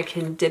maybe I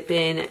can dip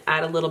in,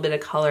 add a little bit of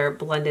color,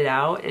 blend it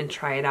out, and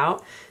try it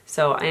out.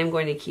 So I am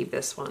going to keep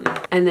this one.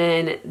 And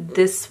then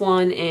this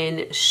one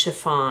in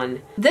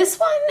Chiffon. This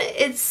one,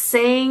 it's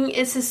saying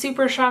it's a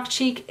Super Shock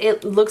cheek.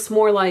 It looks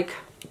more like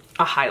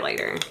a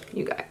highlighter,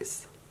 you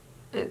guys.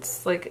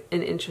 It's like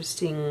an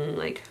interesting,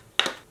 like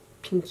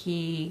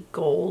pinky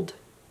gold.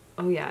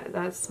 Oh yeah,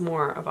 that's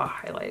more of a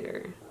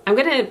highlighter. I'm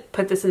gonna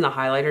put this in the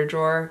highlighter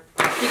drawer.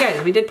 You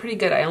guys, we did pretty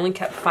good. I only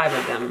kept 5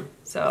 of them,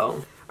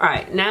 so. All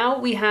right, now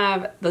we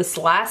have this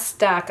last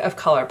stack of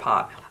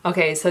ColourPop.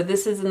 Okay, so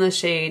this is in the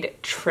shade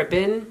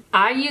Trippin'.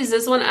 I use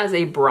this one as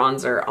a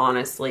bronzer,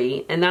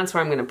 honestly, and that's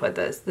where I'm gonna put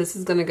this. This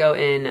is gonna go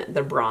in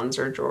the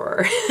bronzer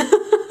drawer.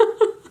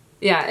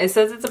 Yeah, it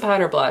says it's a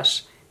powder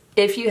blush.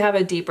 If you have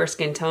a deeper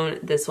skin tone,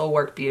 this will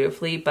work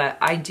beautifully, but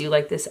I do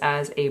like this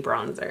as a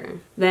bronzer.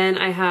 Then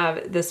I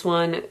have this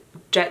one,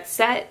 Jet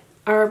Set,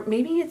 or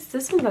maybe it's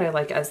this one that I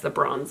like as the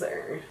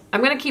bronzer.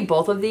 I'm gonna keep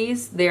both of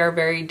these. They are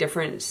very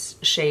different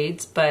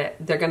shades, but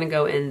they're gonna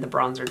go in the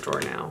bronzer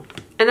drawer now.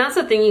 And that's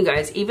the thing, you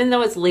guys, even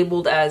though it's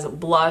labeled as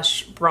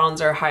blush,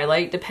 bronzer,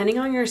 highlight, depending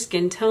on your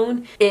skin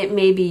tone, it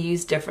may be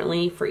used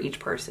differently for each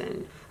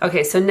person.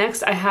 Okay, so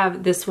next I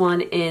have this one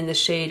in the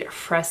shade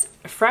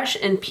Fresh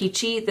and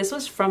Peachy. This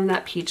was from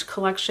that Peach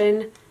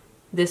collection.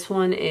 This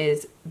one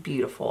is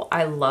beautiful.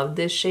 I love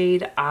this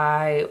shade.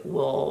 I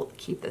will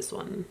keep this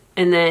one.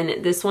 And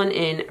then this one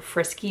in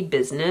Frisky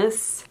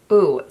Business.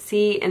 Ooh,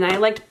 see, and I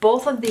liked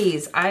both of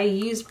these. I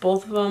used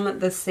both of them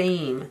the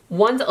same.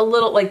 One's a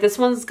little, like this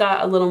one's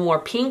got a little more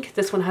pink.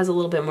 This one has a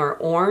little bit more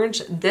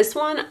orange. This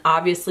one,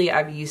 obviously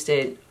I've used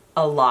it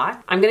a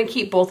lot. I'm gonna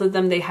keep both of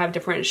them. They have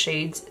different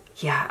shades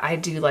yeah, I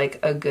do like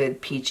a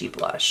good peachy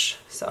blush.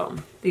 So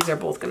these are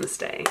both gonna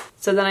stay.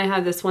 So then I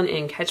have this one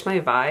in Catch My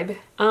Vibe.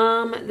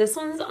 This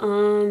one's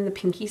on the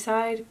pinky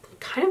side,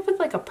 kind of with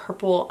like a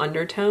purple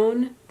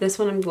undertone. This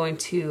one I'm going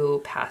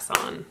to pass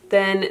on.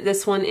 Then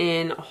this one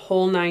in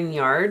Whole 9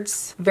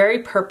 Yards.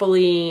 Very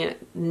purpley,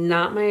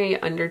 not my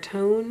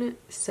undertone,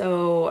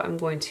 so I'm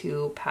going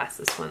to pass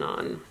this one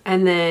on.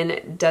 And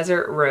then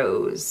Desert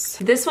Rose.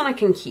 This one I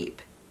can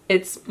keep.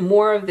 It's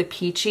more of the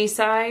peachy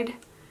side,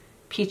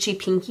 peachy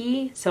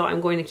pinky, so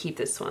I'm going to keep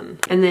this one.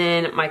 And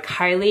then my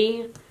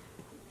Kylie,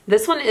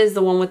 this one is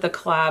the one with the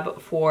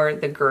collab for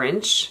the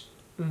Grinch.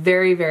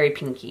 Very, very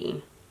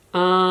pinky.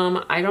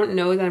 I don't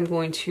know that I'm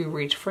going to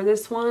reach for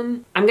this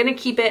one. I'm gonna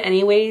keep it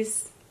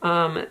anyways.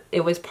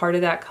 It was part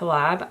of that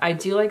collab. I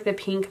do like the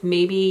pink.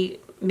 Maybe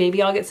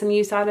I'll get some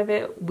use out of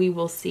it. We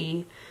will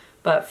see.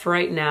 But for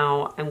right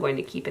now, I'm going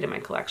to keep it in my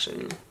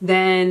collection.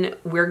 Then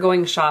we're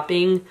going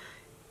shopping.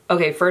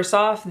 Okay, first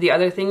off, the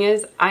other thing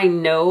is I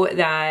know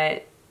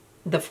that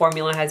the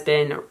formula has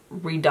been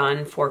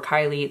redone for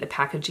Kylie. The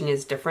packaging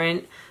is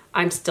different.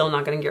 I'm still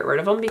not gonna get rid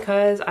of them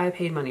because I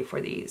paid money for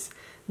these.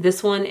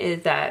 This one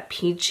is that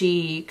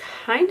peachy,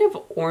 kind of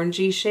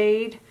orangey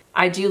shade.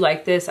 I do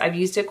like this. I've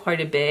used it quite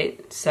a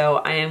bit, so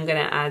I am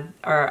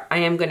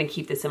gonna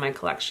keep this in my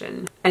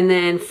collection. And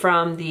then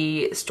from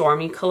the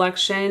Stormy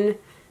collection,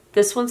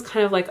 this one's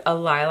kind of like a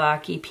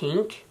lilac-y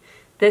pink.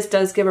 This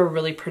does give a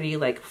really pretty,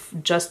 like,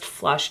 just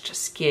flushed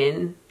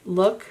skin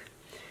look.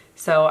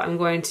 So I'm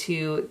going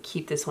to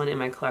keep this one in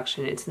my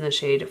collection. It's in the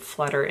shade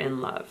Flutter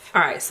in Love.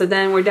 All right, so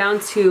then we're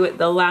down to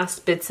the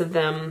last bits of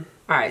them.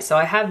 All right, so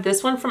I have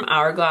this one from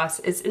Hourglass.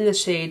 It's in the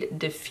shade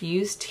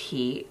Diffused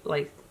Heat.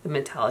 Like, the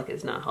metallic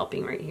is not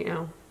helping right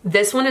now.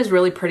 This one is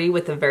really pretty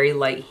with a very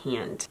light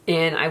hand,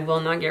 and I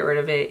will not get rid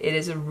of it. It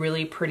is a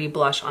really pretty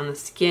blush on the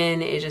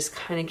skin. It just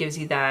kind of gives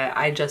you that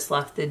I just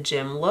left the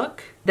gym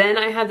look. Then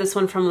I have this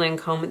one from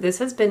Lancome. This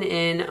has been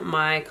in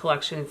my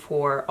collection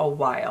for a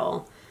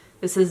while.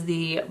 This is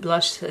the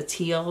Blush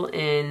Teal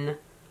in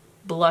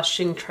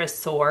Blushing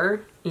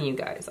Tresor. And you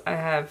guys, I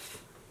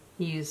have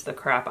used the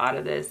crap out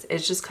of this.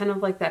 It's just kind of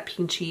like that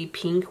peachy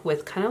pink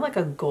with kind of like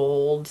a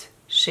gold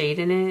shade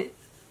in it.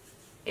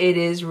 It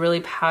is really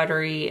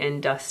powdery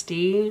and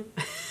dusty.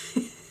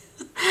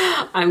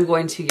 I'm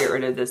going to get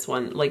rid of this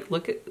one. Like,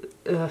 look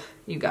at,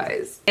 you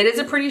guys. It is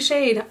a pretty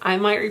shade. I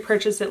might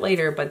repurchase it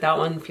later, but that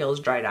one feels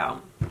dried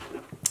out.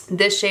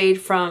 This shade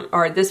from,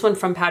 or this one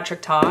from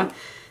Patrick Ta.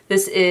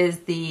 This is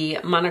the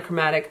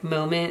Monochromatic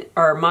Moment,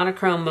 or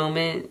Monochrome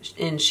Moment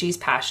in She's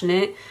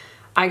Passionate.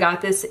 I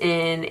got this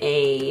in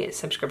a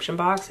subscription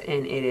box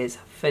and it is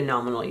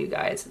phenomenal, you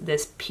guys.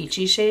 This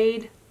peachy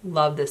shade,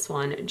 love this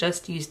one.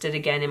 Just used it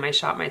again in my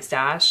Shop My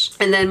Stash.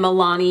 And then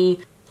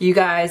Milani, you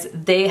guys,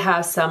 they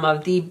have some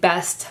of the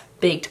best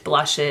baked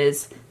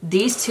blushes.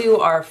 These two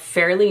are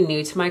fairly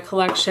new to my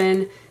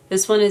collection.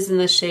 This one is in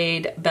the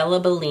shade Bella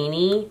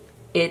Bellini.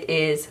 It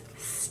is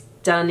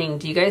stunning.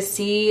 Do you guys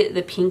see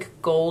the pink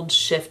gold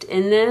shift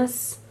in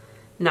this?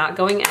 Not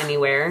going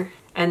anywhere.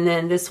 And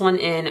then this one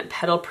in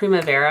Petal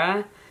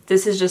Primavera.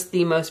 This is just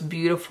the most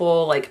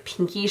beautiful, like,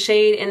 pinky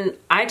shade. And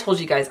I told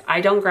you guys, I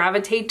don't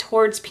gravitate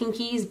towards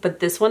pinkies, but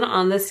this one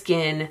on the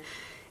skin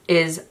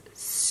is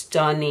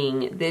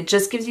stunning. It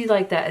just gives you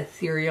like that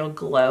ethereal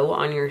glow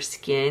on your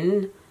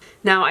skin.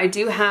 Now I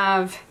do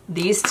have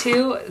these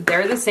two.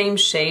 They're the same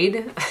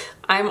shade.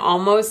 I'm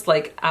almost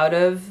like out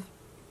of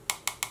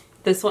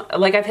this one.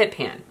 Like, I've hit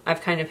pan.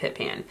 I've kind of hit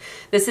pan.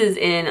 This is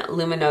in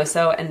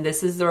Luminoso, and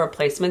this is the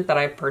replacement that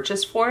I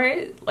purchased for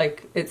it.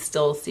 Like, it's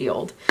still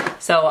sealed.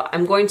 So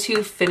I'm going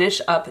to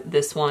finish up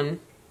this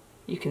one.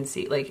 You can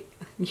see, like,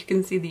 you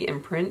can see the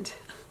imprint.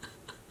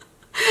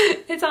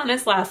 It's on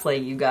its last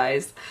leg, you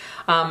guys.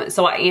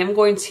 So I am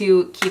going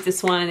to keep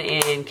this one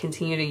and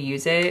continue to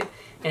use it.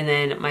 And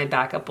then my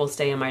backup will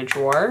stay in my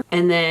drawer.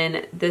 And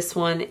then this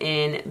one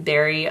in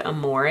Berry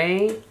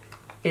Amore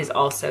is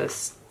also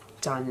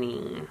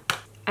stunning.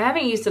 I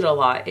haven't used it a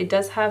lot. It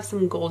does have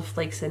some gold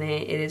flakes in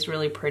it. It is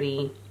really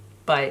pretty,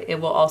 but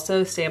it will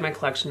also stay in my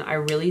collection. I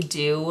really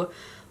do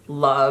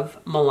love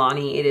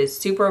Milani. It is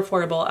super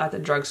affordable at the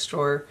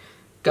drugstore.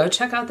 Go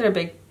check out their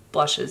big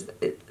blushes.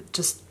 It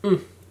just,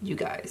 you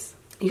guys,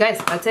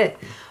 that's it.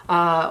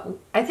 I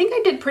think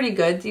I did pretty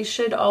good. These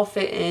should all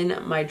fit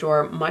in my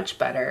drawer much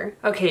better.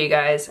 Okay, you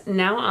guys,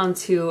 now on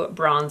to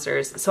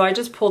bronzers. So I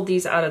just pulled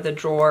these out of the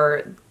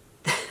drawer.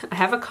 I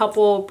have a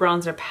couple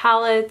bronzer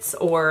palettes,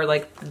 or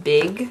like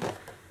big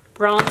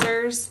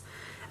bronzers.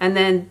 And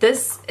then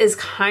this is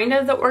kind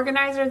of the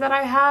organizer that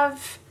I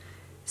have.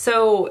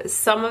 So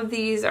some of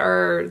these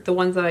are the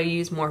ones that I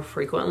use more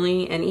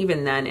frequently. And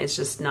even then, it's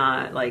just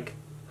not like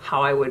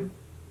how I would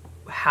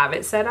have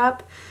it set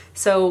up.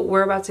 So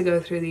we're about to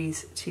go through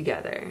these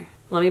together.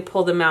 Let me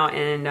pull them out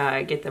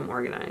and get them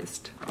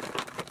organized.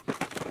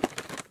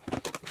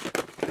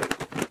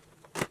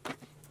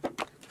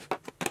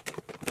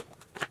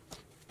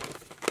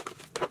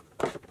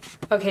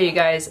 Okay, you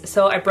guys,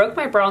 so I broke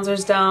my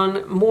bronzers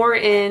down more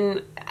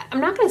in,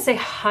 I'm not gonna say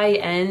high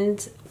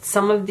end.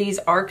 Some of these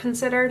are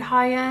considered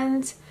high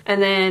end.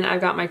 And then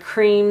I've got my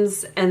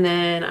creams, and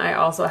then I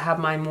also have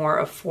my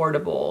more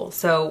affordable.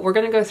 So we're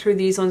gonna go through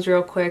these ones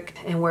real quick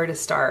and where to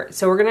start.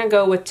 So we're gonna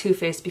go with Too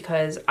Faced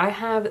because I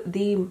have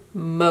the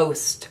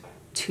most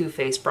Too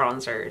Faced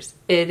bronzers.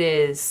 It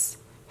is,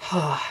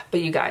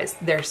 but you guys,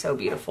 they're so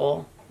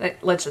beautiful.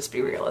 Let's just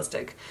be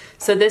realistic.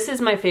 So this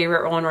is my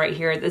favorite one right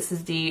here. This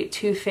is the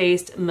Too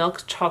Faced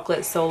Milk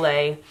Chocolate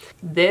Soleil.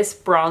 This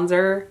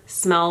bronzer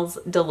smells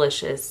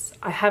delicious.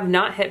 I have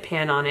not hit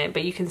pan on it,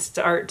 but you can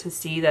start to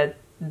see that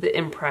the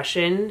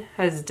impression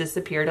has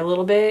disappeared a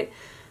little bit.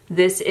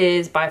 This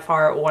is by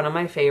far one of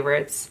my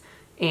favorites,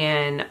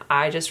 and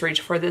I just reach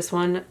for this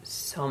one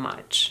so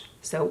much.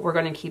 So we're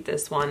gonna keep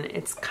this one.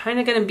 It's kind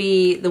of gonna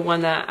be the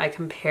one that I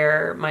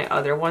compare my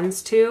other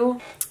ones to.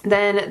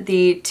 Then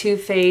the Too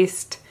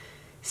Faced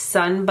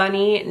Sun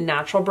Bunny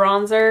Natural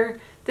Bronzer.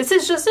 This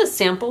is just a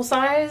sample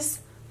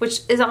size,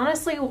 which is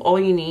honestly all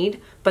you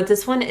need, but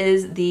this one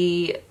is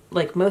the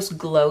like most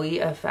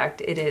glowy effect.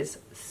 It is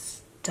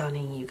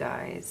stunning, you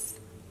guys.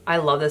 I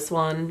love this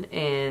one,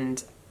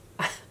 and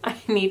I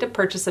need to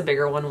purchase a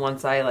bigger one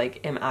once I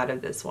like am out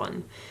of this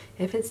one,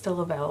 if it's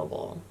still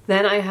available.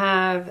 Then I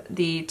have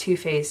the Too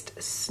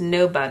Faced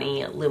Snow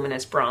Bunny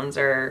Luminous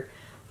Bronzer.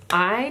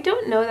 I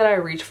don't know that I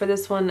reach for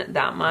this one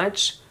that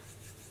much.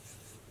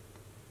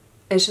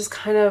 It's just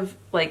kind of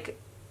like,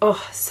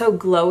 oh, so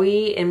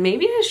glowy, and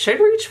maybe I should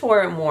reach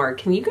for it more.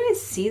 Can you guys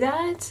see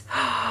that?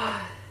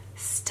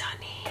 Stunning.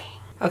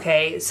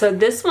 Okay, so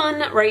this one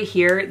right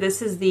here,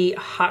 this is the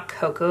Hot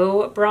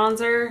Cocoa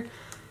Bronzer.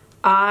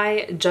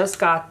 I just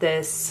got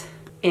this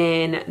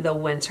in the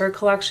winter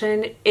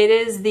collection. It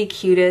is the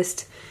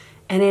cutest,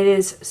 and it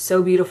is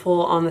so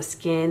beautiful on the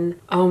skin.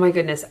 Oh my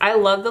goodness. I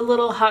love the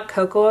little hot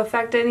cocoa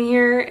effect in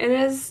here. It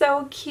is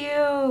so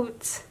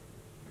cute.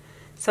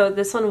 So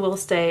this one will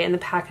stay, and the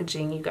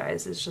packaging, you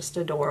guys, is just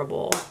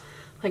adorable.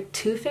 Like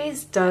Too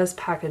Faced does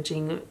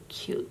packaging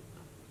cute.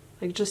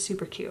 Like just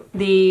super cute.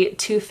 The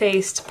Too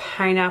Faced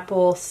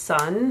Pineapple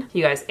Sun,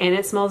 you guys, and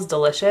it smells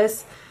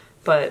delicious,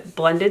 but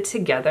blended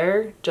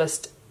together,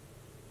 just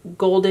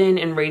golden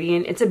and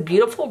radiant. It's a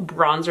beautiful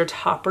bronzer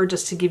topper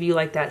just to give you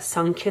like that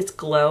sun-kissed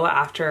glow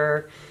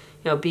after,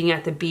 you know, being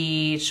at the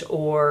beach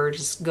or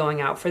just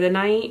going out for the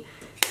night.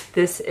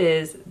 This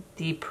is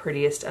the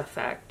prettiest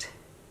effect.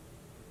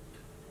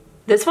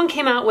 This one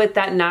came out with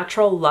that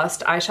Natural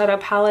Lust eyeshadow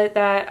palette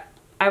that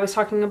I was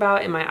talking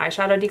about in my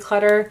eyeshadow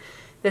declutter.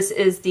 This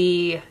is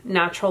the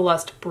Natural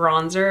Lust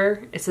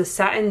bronzer. It's a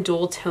satin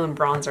dual tone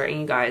bronzer,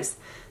 and you guys,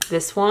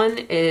 this one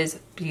is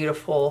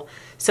beautiful.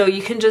 So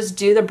you can just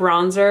do the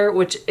bronzer,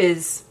 which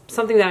is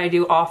something that I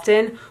do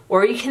often,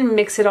 or you can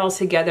mix it all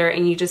together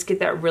and you just get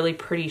that really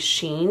pretty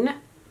sheen.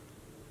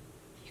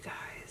 You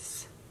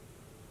guys,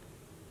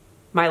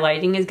 my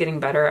lighting is getting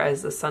better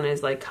as the sun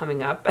is like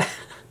coming up.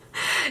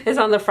 It's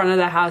on the front of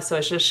the house, so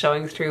it's just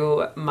showing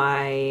through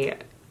my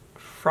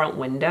front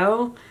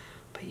window.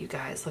 But you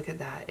guys, look at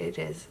that. It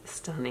is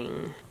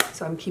stunning.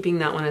 So I'm keeping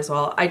that one as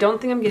well. I don't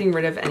think I'm getting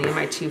rid of any of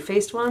my Too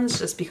Faced ones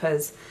just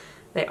because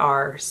they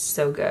are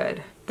so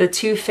good. The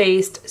Too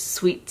Faced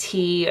Sweet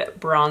Tea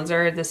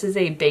Bronzer. This is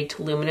a Baked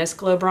Luminous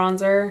Glow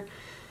Bronzer.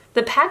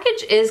 The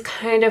package is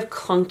kind of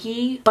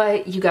clunky,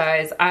 but you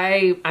guys,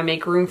 I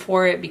make room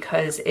for it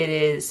because it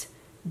is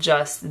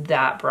just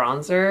that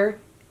bronzer.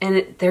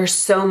 And there's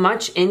so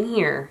much in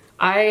here.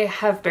 I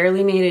have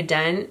barely made a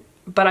dent,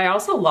 but I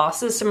also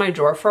lost this in my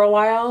drawer for a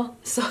while,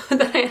 so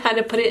that I had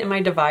to put it in my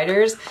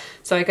dividers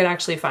so I could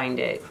actually find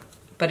it.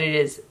 But it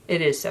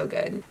is so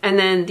good. And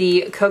then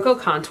the Cocoa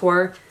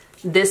Contour.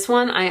 This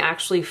one I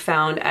actually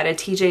found at a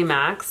TJ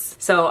Maxx.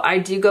 So I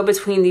do go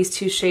between these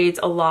two shades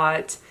a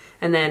lot.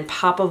 And then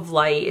Pop of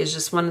Light is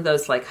just one of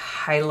those like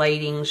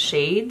highlighting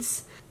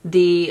shades.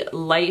 The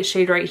light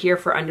shade right here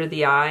for under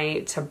the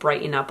eye to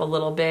brighten up a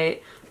little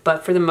bit.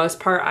 But for the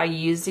most part, I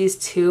use these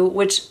two,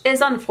 which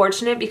is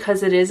unfortunate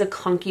because it is a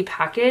clunky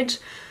package.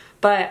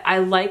 But I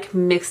like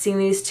mixing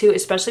these two,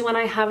 especially when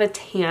I have a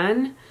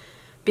tan,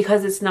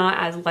 because it's not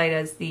as light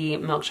as the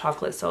Milk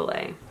Chocolate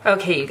Soleil.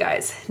 Okay, you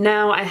guys,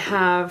 now I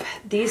have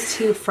these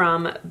two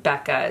from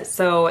Becca.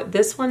 So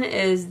this one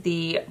is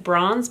the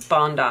Bronze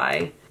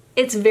Bondi.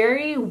 It's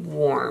very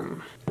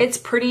warm. It's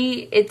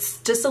pretty,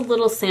 it's just a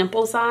little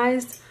sample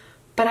size,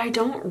 but I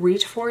don't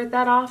reach for it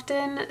that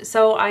often.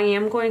 So I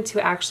am going to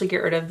actually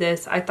get rid of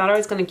this. I thought I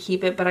was going to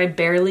keep it, but I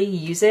barely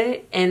use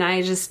it. And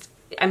I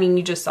mean,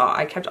 you just saw,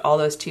 I kept all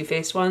those Too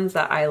Faced ones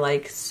that I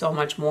like so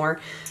much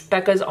more.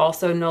 Becca's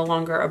also no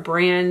longer a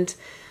brand.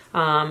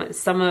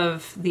 Some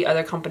of the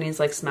other companies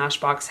like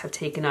Smashbox have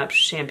taken up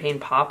Champagne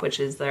Pop, which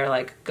is their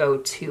like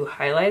go-to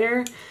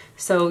highlighter.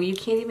 So you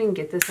can't even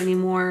get this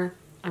anymore.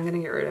 I'm gonna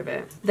get rid of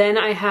it. Then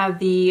I have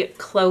the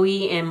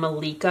Chloe and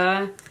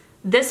Malika.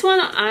 This one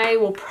I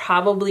will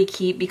probably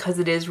keep because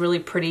it is really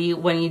pretty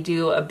when you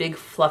do a big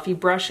fluffy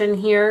brush in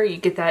here. You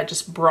get that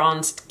just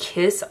bronzed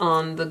kiss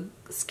on the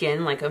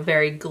skin, like a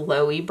very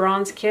glowy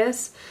bronze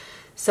kiss.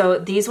 So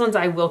these ones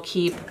I will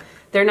keep.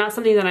 They're not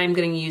something that I'm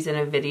going to use in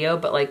a video,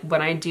 but like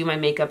when I do my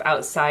makeup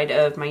outside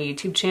of my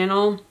YouTube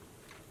channel,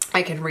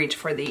 I can reach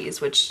for these,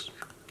 which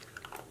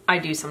I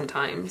do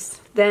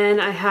sometimes. Then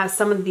I have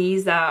some of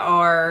these that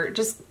are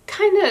just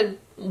kind of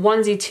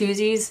onesie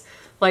twosies,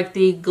 like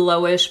the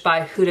Glowish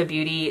by Huda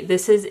Beauty.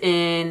 This is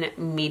in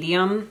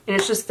medium, and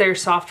it's just their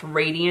soft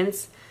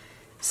radiance.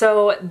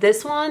 So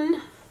this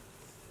one,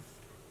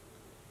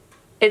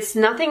 it's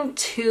nothing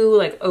too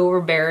like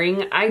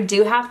overbearing. I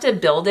do have to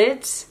build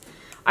it.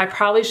 I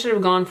probably should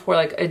have gone for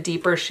like a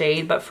deeper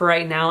shade, but for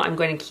right now I'm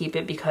going to keep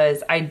it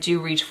because I do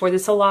reach for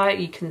this a lot.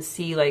 You can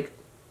see like,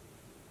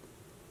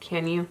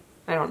 can you?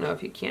 I don't know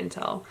if you can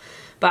tell,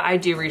 but I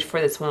do reach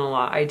for this one a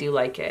lot. I do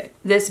like it.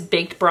 This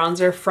baked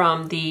bronzer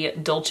from the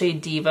Dolce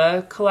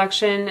Diva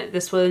collection.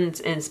 This one's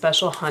in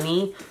Special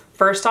Honey.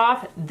 First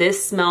off,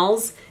 this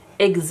smells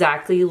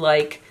exactly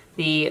like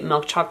the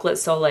Milk Chocolate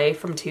Soleil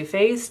from Too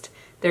Faced.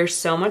 There's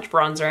so much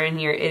bronzer in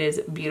here. It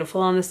is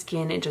beautiful on the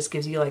skin. It just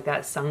gives you like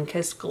that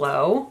sun-kissed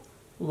glow.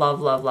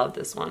 Love, love, love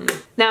this one.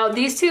 Now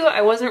these two,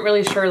 I wasn't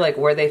really sure like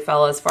where they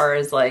fell as far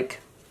as like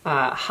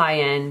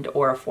high-end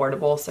or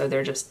affordable, so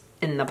they're just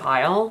in the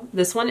pile.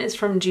 This one is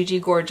from Gigi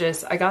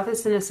Gorgeous. I got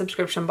this in a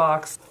subscription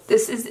box.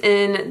 This is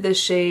in the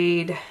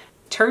shade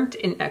Turned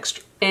in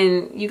Extra.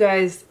 And you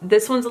guys,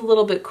 this one's a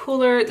little bit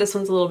cooler. This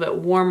one's a little bit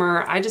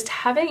warmer. I just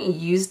haven't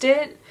used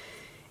it.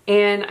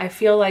 And I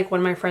feel like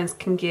one of my friends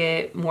can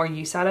get more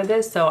use out of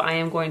this, so I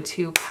am going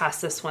to pass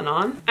this one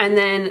on. And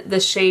then the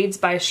Shades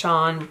by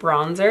Sean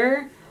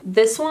bronzer.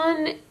 This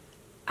one,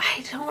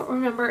 I don't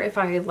remember if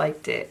I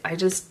liked it.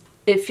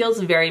 It feels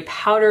very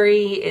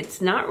powdery.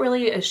 It's not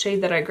really a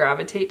shade that I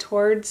gravitate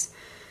towards.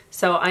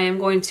 So I am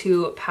going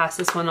to pass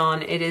this one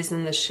on. It is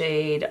in the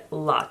shade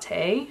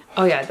Latte.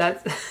 Oh yeah,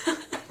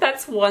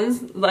 that's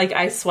one, like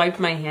I swiped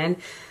my hand.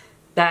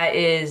 That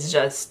is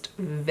just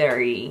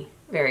very,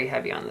 very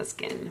heavy on the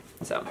skin.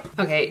 So,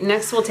 okay,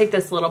 next we'll take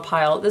this little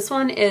pile. This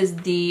one is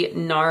the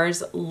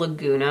NARS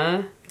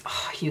Laguna.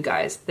 Oh, you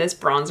guys, this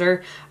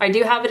bronzer, I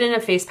do have it in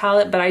a face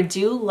palette, but I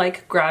do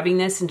like grabbing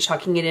this and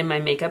chucking it in my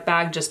makeup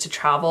bag just to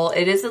travel.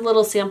 It is a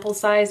little sample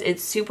size.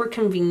 It's super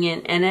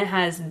convenient, and it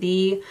has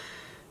the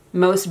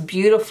most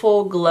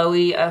beautiful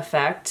glowy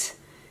effect.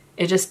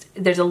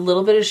 There's a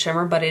little bit of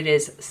shimmer, but it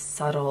is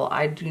subtle.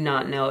 I do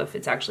not know if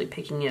it's actually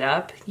picking it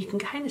up. You can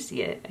kind of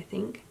see it, I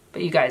think.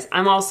 But you guys,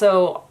 I'm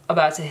also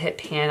about to hit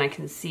pan. I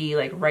can see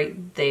like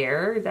right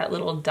there, that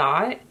little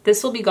dot.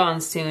 This will be gone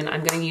soon.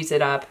 I'm gonna use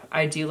it up.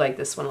 I do like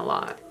this one a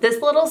lot.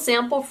 This little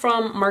sample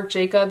from Marc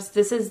Jacobs,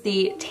 this is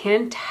the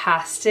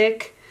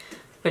Tantastic,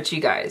 but you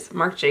guys,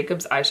 Marc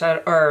Jacobs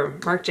eyeshadow, or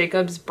Marc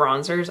Jacobs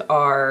bronzers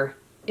are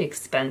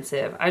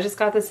expensive. I just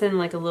got this in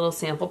like a little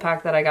sample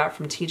pack that I got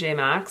from TJ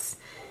Maxx,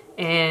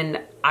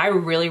 and I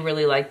really,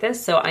 really like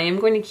this, so I am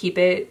going to keep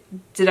it.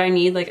 Did I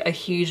need like a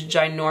huge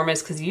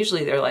ginormous, because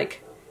usually they're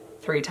like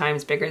 3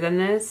 times bigger than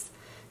this,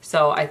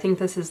 so I think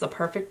this is the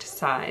perfect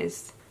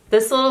size.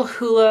 This little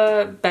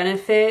Hoola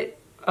Benefit,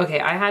 okay,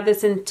 I had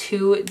this in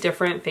 2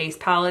 different face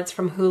palettes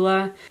from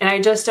Hoola, and I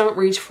just don't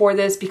reach for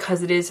this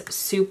because it is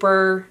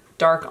super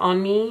dark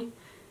on me.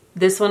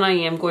 This one I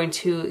am going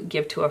to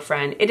give to a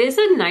friend. It is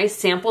a nice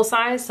sample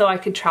size, so I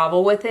could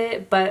travel with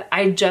it, but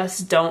I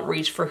just don't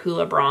reach for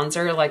Hoola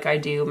bronzer like I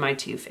do my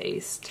Too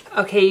Faced.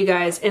 Okay, you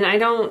guys, and I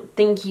don't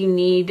think you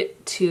need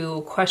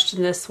to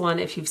question this one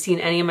if you've seen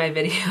any of my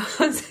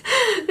videos.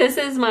 This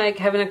is my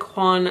Kevyn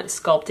Aucoin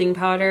sculpting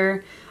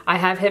powder. I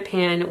have hit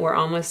pan. We're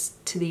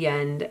almost to the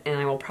end, and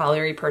I will probably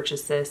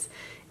repurchase this.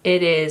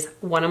 It is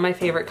one of my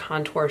favorite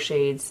contour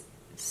shades.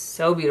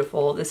 So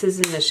beautiful. This is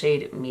in the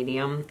shade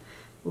Medium.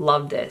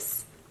 Love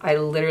this. I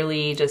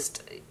literally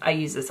I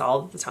use this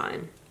all the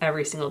time,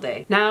 every single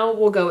day. Now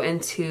we'll go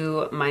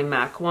into my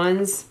MAC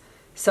ones.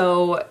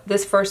 So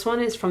this first one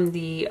is from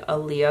the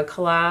Aaliyah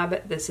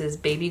collab. This is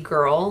Baby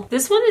Girl.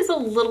 This one is a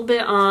little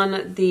bit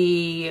on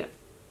the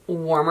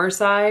warmer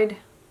side,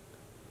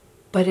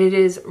 but it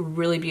is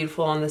really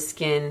beautiful on the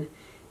skin.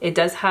 It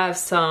does have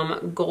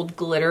some gold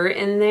glitter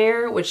in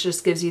there, which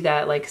just gives you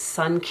that like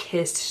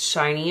sun-kissed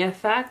shiny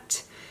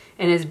effect.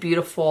 And is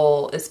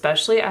beautiful,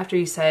 especially after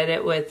you set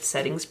it with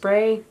setting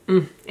spray.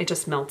 It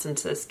just melts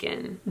into the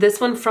skin.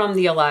 This one from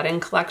the Aladdin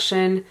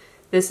collection.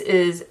 This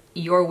is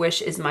Your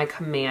Wish Is My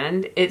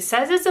Command. It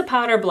says it's a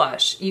powder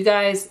blush. You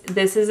guys,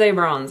 this is a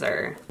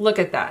bronzer. Look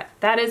at that.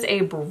 That is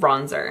a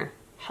bronzer.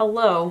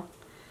 Hello.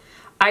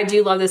 I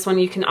do love this one.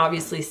 You can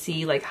obviously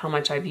see like how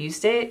much I've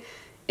used it.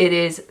 It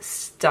is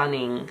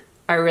stunning.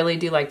 I really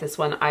do like this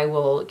one. I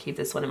will keep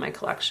this one in my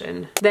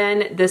collection.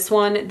 Then this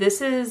one,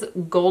 this is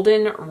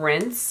Golden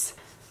Rinse.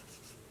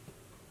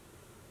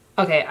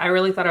 Okay, I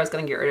really thought I was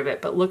gonna get rid of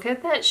it, but look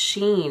at that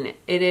sheen.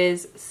 It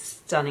is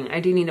stunning. I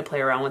do need to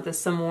play around with this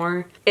some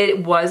more.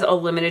 It was a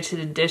limited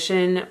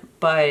edition,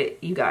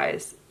 but you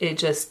guys, it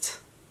just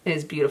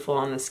is beautiful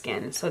on the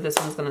skin. So this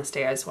one's gonna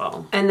stay as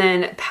well. And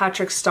then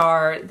Patrick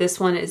Starr, this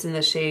one is in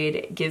the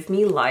shade Give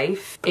Me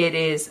Life. It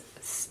is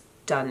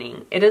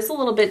stunning. It is a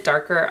little bit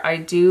darker. I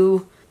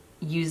do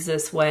use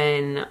this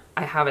when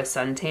I have a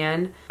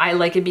suntan. I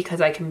like it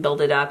because I can build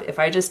it up. If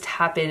I just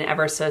tap in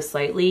ever so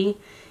slightly,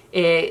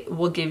 it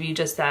will give you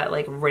just that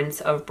like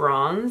rinse of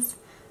bronze.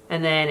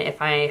 And then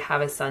if I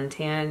have a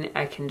suntan,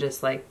 I can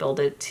just like build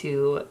it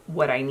to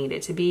what I need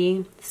it to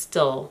be.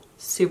 Still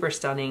super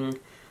stunning.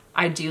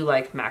 I do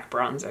like MAC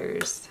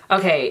bronzers.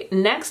 Okay,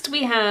 next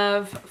we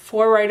have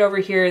 4 right over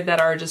here that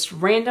are just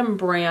random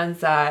brands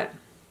that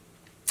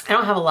I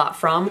don't have a lot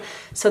from.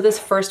 So this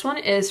first one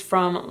is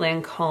from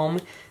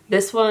Lancome.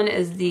 This one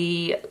is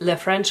the Le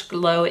French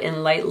Glow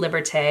in Light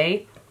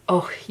Liberté.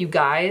 Oh, you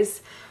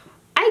guys,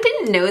 I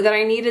didn't know that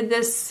I needed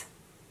this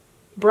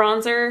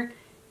bronzer.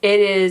 It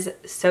is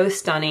so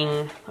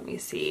stunning. Let me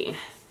see.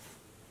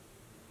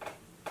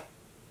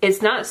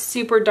 It's not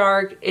super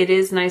dark. It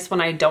is nice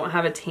when I don't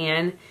have a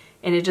tan,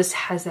 and it just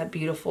has that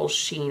beautiful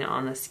sheen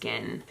on the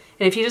skin.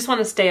 And if you just want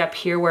to stay up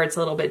here where it's a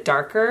little bit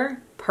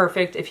darker,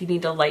 perfect. If you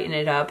need to lighten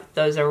it up,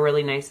 those are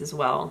really nice as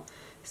well.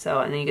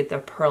 So, and then you get the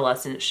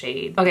pearlescent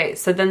shade. Okay,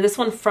 so then this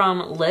one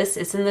from Liss,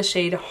 it's in the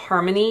shade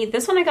Harmony.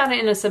 This one I got it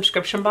in a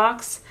subscription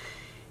box,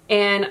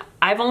 and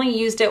I've only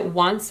used it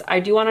once. I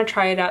do want to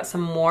try it out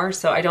some more,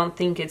 so I don't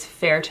think it's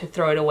fair to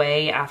throw it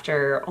away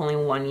after only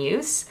one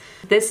use.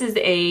 This is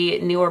a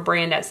newer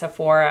brand at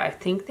Sephora. I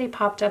think they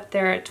popped up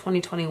there at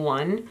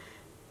 2021,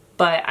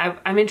 but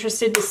I'm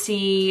interested to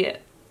see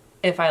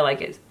if I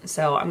like it.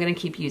 So I'm gonna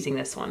keep using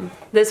this one.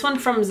 This one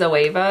from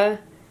Zoeva,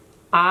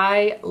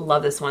 I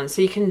love this one.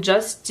 So you can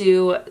just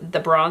do the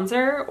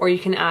bronzer, or you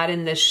can add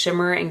in this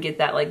shimmer and get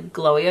that like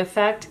glowy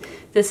effect.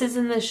 This is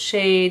in the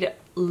shade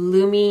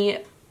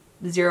Lumi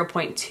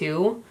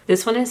 0.2.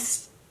 This one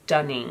is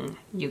stunning,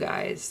 you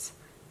guys.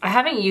 I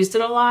haven't used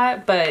it a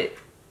lot, but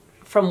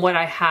from what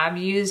I have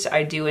used,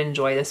 I do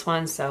enjoy this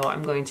one, so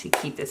I'm going to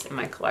keep this in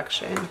my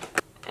collection.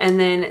 And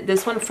then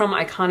this one from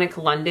Iconic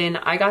London,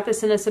 I got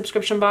this in a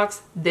subscription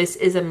box. This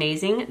is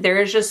amazing.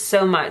 There is just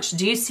so much.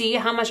 Do you see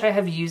how much I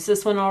have used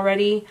this one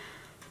already?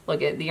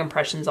 Look at the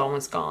impression's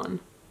almost gone.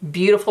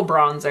 Beautiful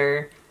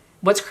bronzer.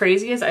 What's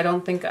crazy is I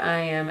don't think I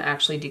am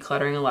actually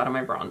decluttering a lot of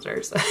my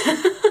bronzers.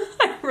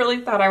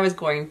 Really thought I was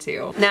going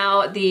to.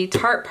 Now, the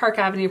Tarte Park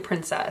Avenue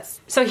Princess.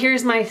 So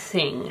here's my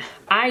thing.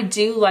 I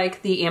do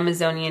like the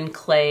Amazonian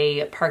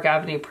Clay Park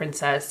Avenue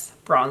Princess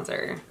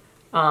bronzer.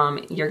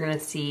 You're gonna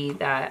see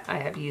that I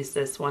have used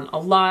this one a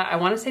lot. I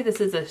want to say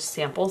this is a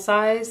sample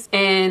size,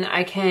 and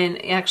I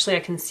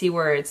can see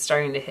where it's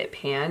starting to hit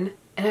pan,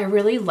 and I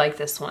really like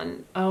this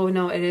one. Oh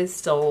no, it is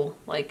still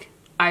like,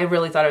 I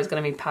really thought it was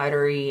gonna be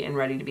powdery and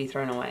ready to be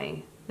thrown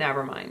away.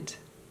 Never mind.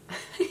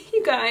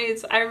 You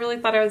guys, I really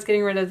thought I was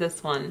getting rid of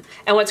this one.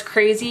 And what's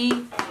crazy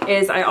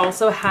is I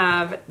also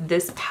have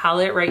this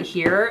palette right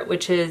here,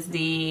 which is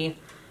the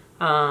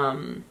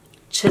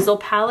Chisel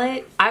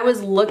palette. I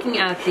was looking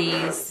at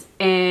these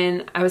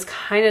and I was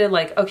kind of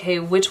like, okay,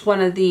 which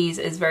one of these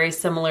is very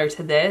similar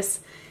to this?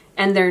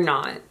 And they're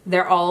not.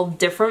 They're all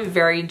different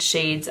varied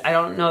shades. I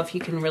don't know if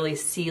you can really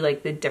see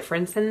like the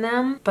difference in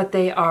them, but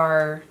they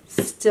are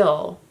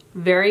still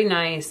very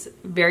nice,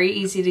 very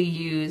easy to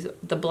use.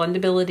 The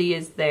blendability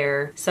is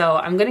there. So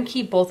I'm gonna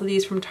keep both of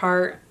these from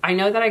Tarte. I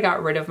know that I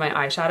got rid of my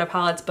eyeshadow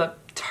palettes, but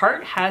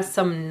Tarte has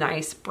some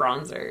nice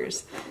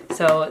bronzers.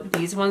 So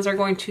these ones are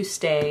going to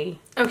stay.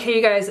 Okay,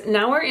 you guys,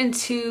 now we're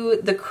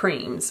into the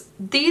creams.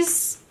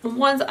 These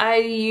ones I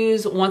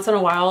use once in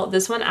a while.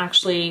 This one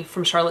actually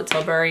from Charlotte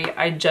Tilbury,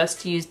 I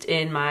just used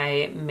in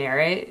my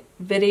Merit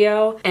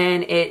video,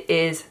 and it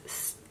is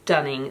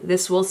stunning.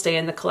 This will stay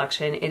in the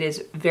collection. It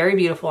is very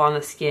beautiful on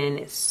the skin.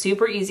 It's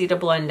super easy to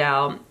blend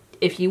out.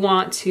 If you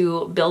want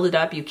to build it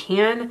up, you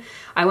can.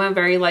 I went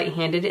very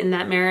light-handed in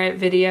that Merit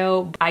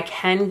video. I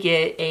can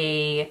get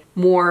a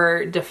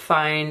more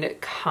defined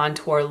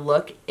contour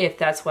look if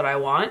that's what I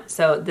want.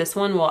 So this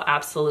one will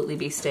absolutely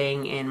be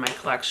staying in my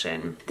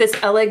collection. This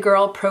LA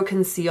Girl Pro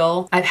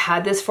Conceal, I've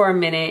had this for a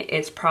minute.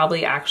 It's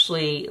probably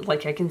actually,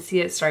 like, I can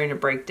see it starting to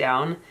break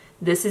down.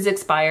 This is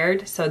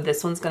expired, so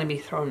this one's gonna be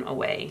thrown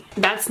away.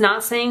 That's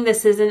not saying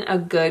this isn't a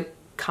good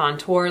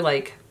contour,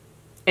 like,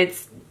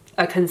 it's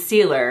a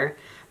concealer,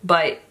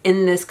 but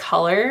in this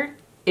color,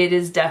 it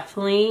is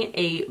definitely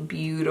a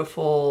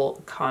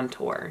beautiful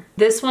contour.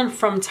 This one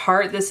from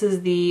Tarte, this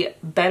is the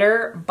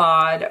Better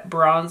Bod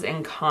Bronze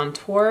and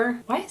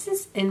Contour. Why is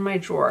this in my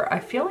drawer? I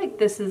feel like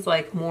this is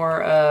like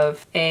more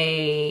of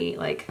a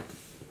like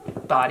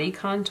body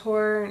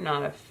contour,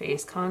 not a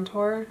face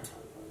contour.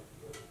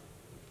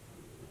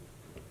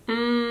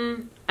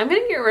 I'm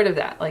gonna get rid of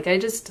that. Like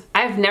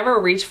I've never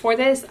reached for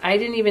this. I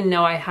didn't even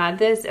know I had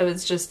this. It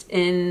was just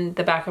in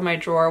the back of my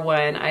drawer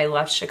when I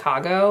left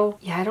Chicago.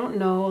 Yeah, I don't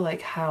know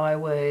like how I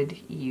would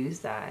use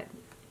that.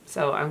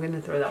 So I'm gonna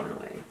throw that one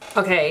away.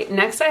 Okay,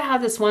 next I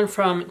have this one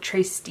from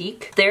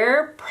Trestique.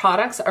 Their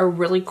products are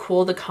really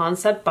cool, the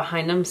concept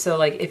behind them. So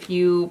like if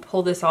you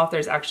pull this off,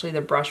 there's actually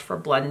the brush for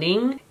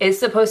blending. It's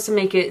supposed to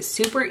make it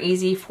super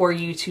easy for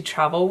you to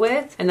travel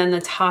with. And then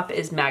the top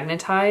is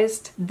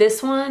magnetized.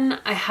 This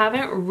one, I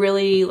haven't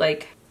really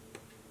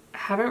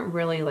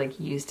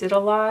used it a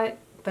lot,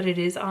 but it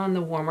is on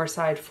the warmer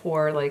side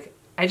for like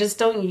I just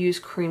don't use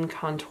cream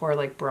contour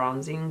like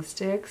bronzing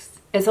sticks.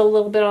 It's a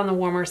little bit on the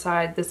warmer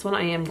side. This one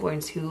I am going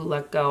to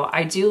let go.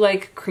 I do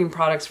like cream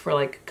products for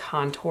like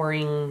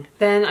contouring.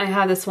 Then I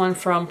have this one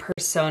from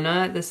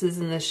Persona. This is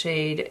in the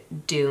shade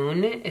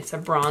Dune. It's a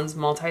bronze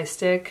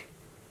multi-stick.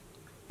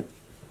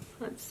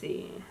 Let's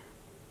see.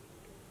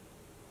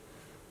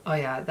 Oh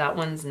yeah, that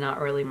one's not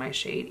really my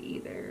shade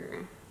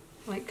either.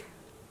 Like,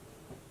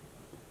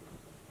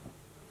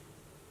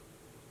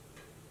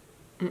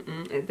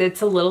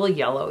 it's a little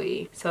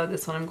yellowy. So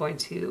this one I'm going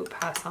to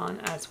pass on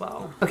as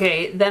well.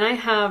 Okay, then I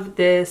have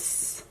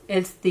this.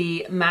 It's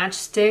the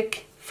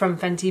Matchstick from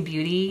Fenty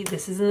Beauty.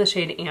 This is in the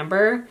shade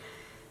Amber.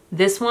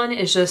 This one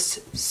is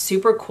just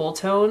super cool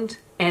toned,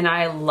 and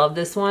I love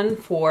this one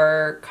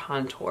for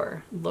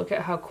contour. Look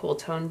at how cool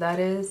toned that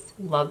is.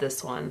 Love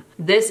this one.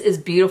 This is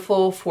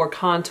beautiful for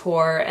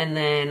contour, and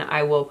then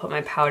I will put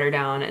my powder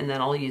down and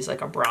then I'll use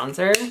like a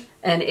bronzer.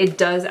 And it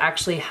does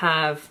actually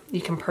have,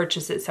 you can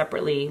purchase it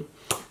separately.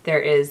 There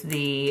is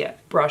the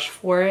brush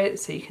for it,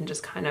 so you can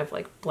just kind of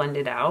like blend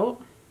it out.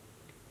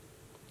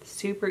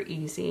 Super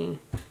easy.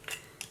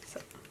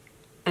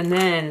 And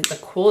then the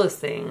coolest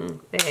thing,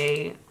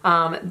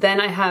 then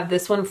I have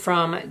this one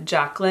from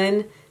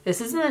Jacqueline. This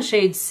is in the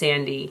shade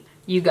Sandy.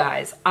 You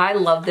guys, I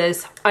love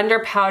this. Under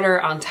powder,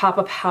 on top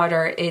of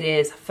powder, it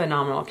is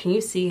phenomenal. Can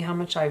you see how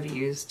much I've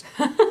used?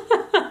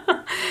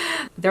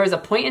 There was a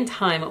point in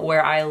time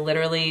where I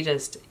literally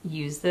just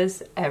use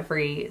this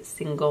every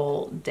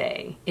single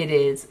day. It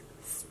is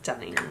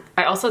stunning.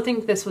 I also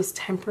think this was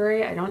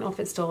temporary. I don't know if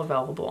it's still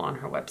available on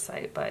her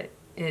website, but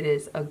it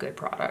is a good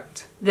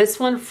product. This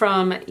one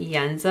from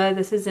Yenza.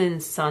 This is in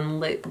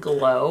Sunlit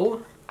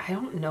Glow. I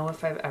don't know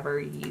if I've ever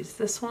used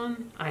this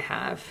one. I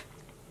have.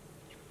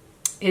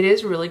 It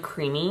is really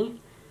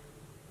creamy.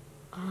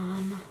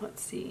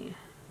 Let's see.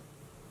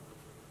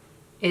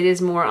 It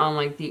is more on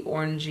like the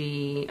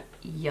orangey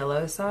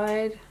yellow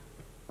side.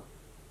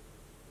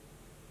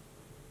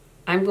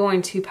 I'm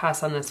going to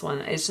pass on this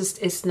one. It's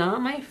just, it's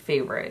not my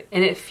favorite.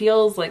 And it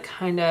feels like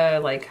kind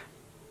of like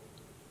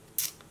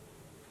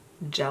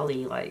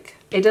jelly like.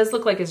 It does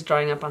look like it's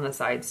drying up on the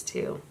sides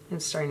too.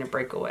 It's starting to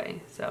break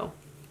away. So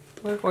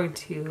we're going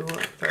to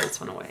throw this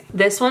one away.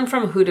 This one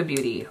from Huda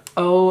Beauty.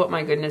 Oh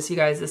my goodness, you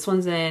guys. This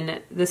one's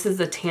in, this is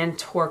the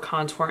Tantour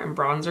Contour and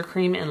Bronzer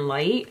Cream in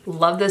Light.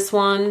 Love this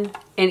one.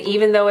 And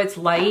even though it's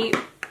light,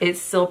 it's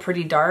still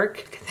pretty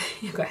dark.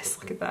 You guys,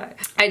 look at that.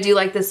 I do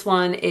like this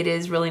one. It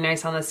is really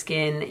nice on the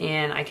skin,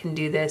 and I can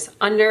do this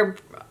under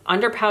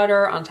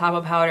powder, on top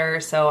of powder,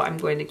 so I'm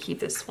going to keep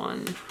this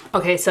one.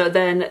 Okay, so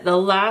then the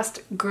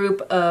last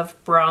group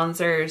of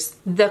bronzers,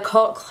 the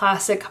Cult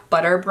Classic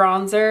Butter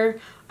Bronzer.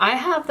 I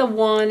have the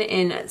one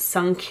in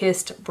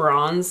Sun-Kissed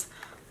Bronze,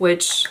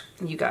 which,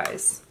 you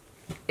guys,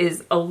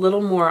 is a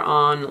little more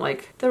on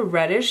like the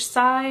reddish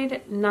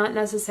side, not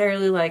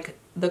necessarily like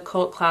the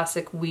Cult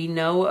Classic we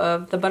know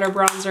of the butter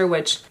bronzer,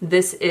 which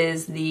this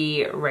is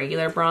the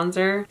regular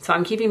bronzer. So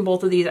I'm keeping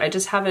both of these. I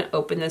just haven't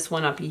opened this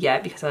one up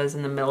yet because I was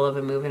in the middle of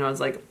a move and I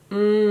was like,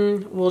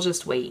 we'll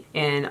just wait.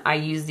 And I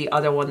used the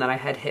other one that I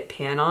had hit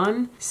pan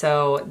on.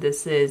 So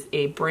this is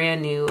a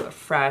brand new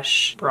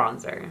fresh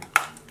bronzer.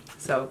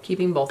 So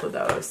keeping both of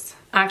those.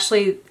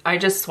 Actually, I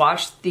just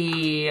swatched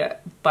the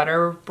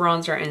butter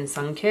bronzer in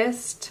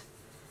Sun-Kissed.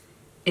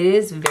 It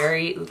is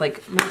very,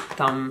 like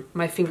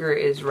my finger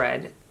is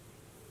red.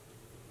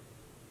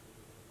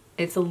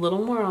 It's a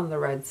little more on the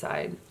red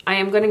side. I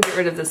am going to get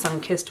rid of the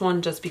Sun-Kissed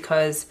one just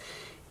because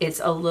it's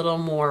a little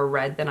more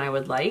red than I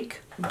would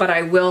like. But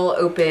I will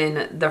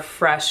open the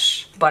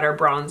fresh butter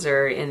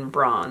bronzer in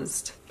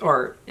bronzed,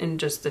 or in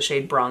just the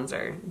shade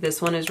bronzer.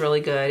 This one is really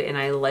good, and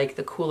I like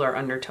the cooler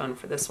undertone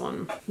for this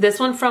one. This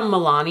one from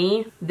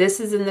Milani. This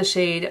is in the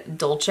shade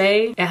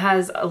Dolce. It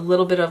has a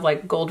little bit of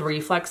like gold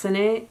reflex in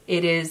it.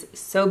 It is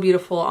so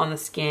beautiful on the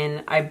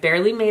skin. I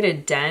barely made a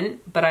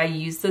dent, but I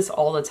use this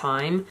all the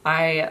time.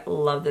 I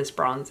love this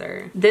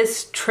bronzer.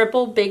 This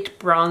triple baked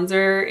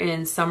bronzer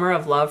in Summer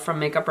of Love from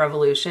Makeup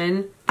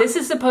Revolution. This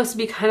is supposed to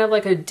be kind of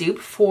like a dupe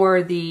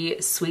for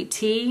the Sweet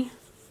Tea.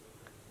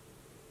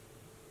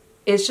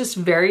 It's just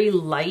very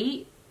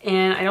light,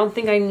 and I don't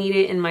think I need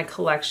it in my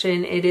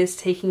collection. It is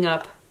taking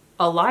up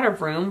a lot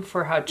of room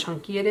for how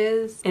chunky it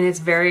is, and it's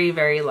very,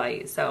 very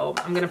light. So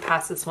I'm gonna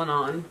pass this one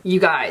on.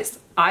 You guys,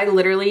 I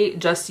literally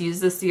just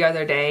used this the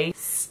other day.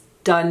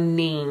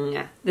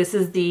 Stunning. This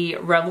is the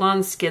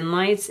Revlon Skin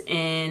Lights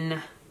in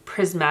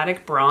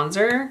Prismatic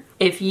Bronzer.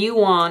 If you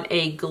want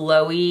a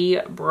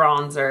glowy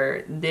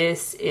bronzer,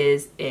 this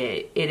is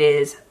it. It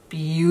is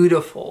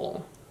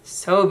beautiful.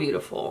 So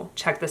beautiful.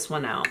 Check this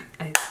one out.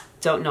 I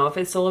don't know if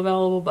it's still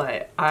available,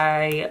 but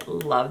I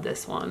love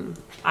this one.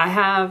 I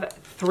have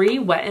 3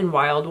 Wet n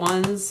Wild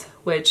ones,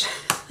 which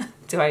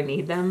do I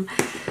need them?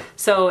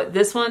 So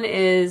this one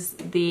is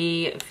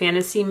the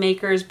Fantasy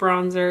Makers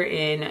bronzer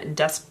in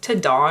Dusk to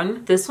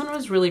Dawn. This one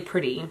was really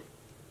pretty.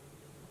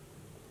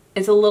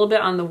 It's a little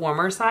bit on the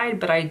warmer side,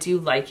 but I do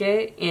like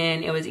it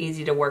and it was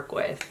easy to work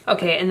with.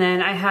 Okay, and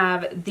then I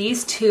have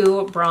these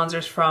two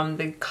bronzers from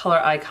the Color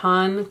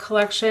Icon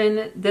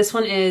collection. This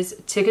one is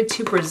Ticket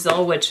to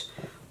Brazil, which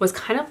was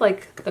kind of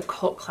like the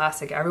cult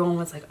classic. Everyone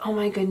was like, oh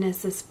my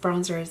goodness, this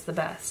bronzer is the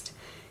best.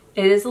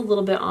 It is a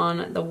little bit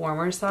on the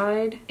warmer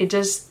side. It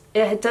does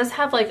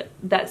have like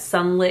that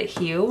sunlit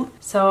hue.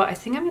 So I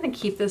think I'm gonna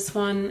keep this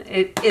one.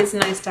 It is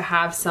nice to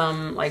have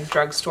some like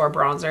drugstore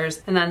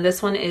bronzers. And then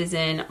this one is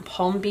in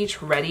Palm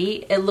Beach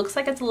Ready. It looks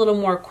like it's a little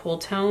more cool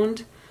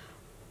toned.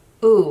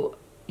 Ooh,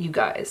 you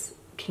guys,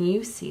 can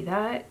you see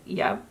that?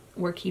 Yep.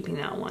 We're keeping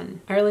that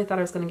one. I really thought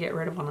I was gonna get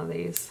rid of one of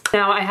these.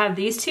 Now I have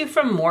these two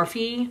from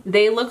Morphe.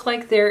 They look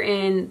like they're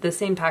in the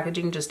same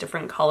packaging, just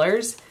different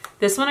colors.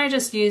 This one I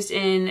just used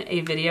in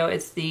a video.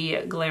 It's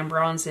the Glam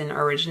Bronze in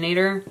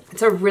Originator.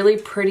 It's a really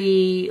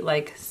pretty,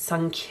 like,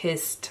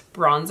 sun-kissed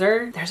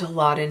bronzer. There's a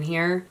lot in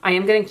here. I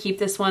am gonna keep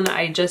this one.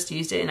 I just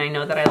used it and I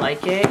know that I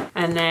like it.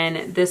 And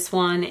then this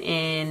one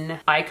in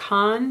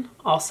Icon,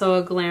 also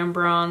a Glam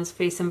Bronze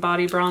face and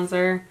body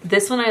bronzer.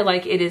 This one I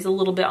like. It is a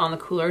little bit on the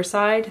cooler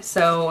side,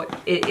 so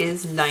it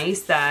is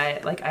nice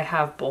that like I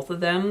have both of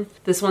them.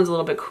 This one's a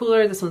little bit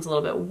cooler, this one's a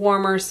little bit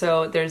warmer,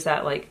 so there's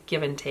that like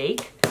give and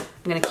take.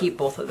 I'm gonna keep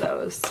both of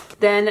those.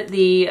 Then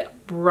the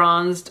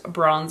bronzed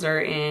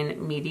bronzer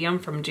in Medium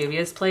from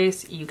Juvia's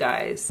Place. You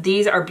guys,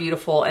 these are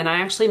beautiful, and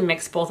I actually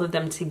mixed both of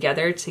them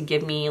together to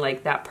give me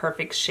like that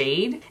perfect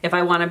shade. If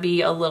I wanna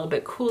be a little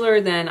bit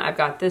cooler, then I've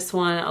got this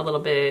one, a little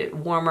bit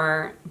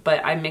warmer,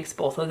 but I mixed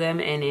both of them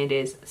and it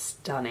is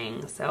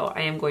stunning. So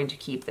I am going to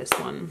keep this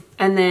one.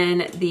 And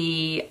then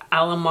the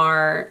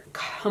Alamar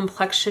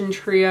Complexion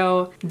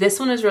Trio. This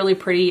one is really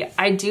pretty.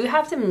 I do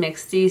have to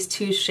mix these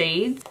two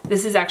shades.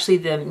 This is actually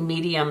the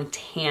medium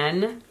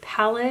tan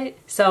palette.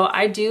 So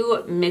I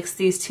do mix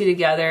these two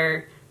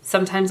together.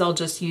 Sometimes I'll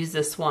just use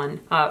this one.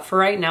 For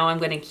right now, I'm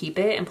gonna keep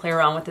it and play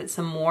around with it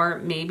some more.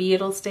 Maybe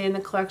it'll stay in the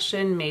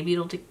collection. Maybe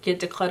it'll get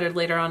decluttered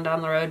later on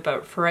down the road.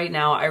 But for right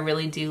now, I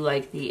really do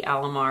like the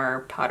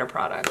Alamar powder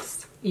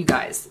products. You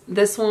guys,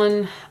 this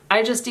one,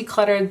 I just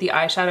decluttered the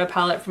eyeshadow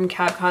palette from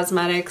Cab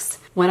Cosmetics.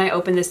 When I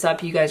open this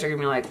up, you guys are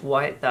gonna be like,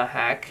 what the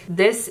heck?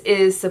 This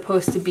is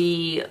supposed to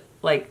be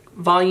like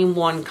volume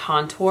 1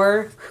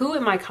 contour. Who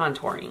am I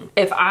contouring?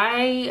 If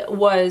I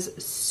was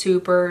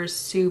super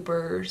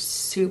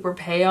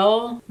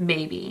pale,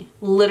 maybe.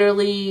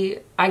 Literally,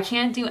 I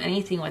can't do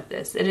anything with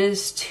this. It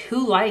is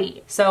too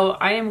light. So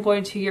I am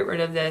going to get rid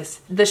of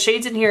this. The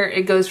shades in here,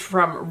 it goes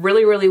from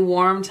really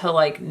warm to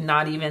like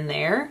not even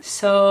there.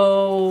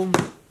 So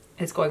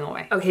it's going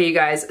away. Okay, you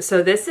guys,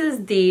 so this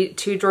is the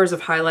 2 drawers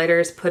of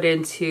highlighters put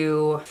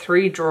into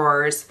 3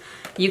 drawers.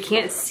 You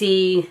can't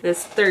see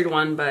this third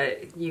one,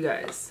 but you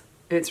guys,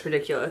 it's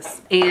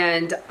ridiculous.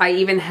 And I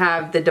even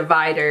have the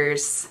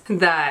dividers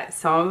that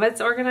some of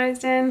it's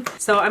organized in.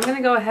 So I'm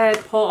gonna go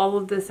ahead, pull all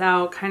of this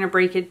out, kind of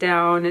break it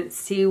down and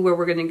see where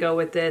we're gonna go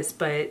with this.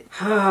 But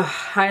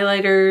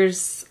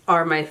highlighters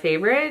are my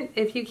favorite,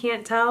 if you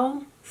can't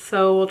tell.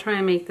 So we'll try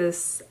and make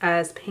this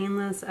as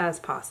painless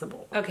as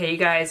possible. Okay, you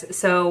guys,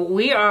 so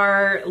we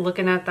are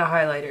looking at the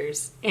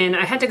highlighters, and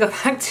I had to go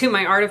back to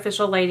my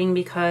artificial lighting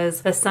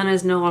because the sun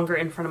is no longer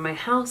in front of my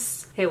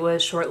house. It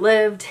was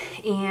short-lived,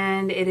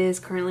 and it is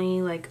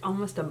currently like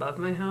almost above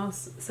my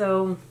house.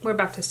 So we're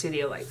back to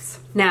studio lights.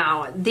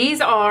 Now,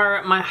 these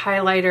are my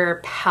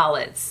highlighter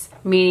palettes,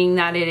 meaning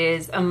that it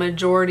is a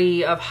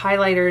majority of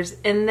highlighters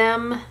in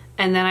them.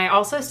 And then I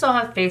also still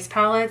have face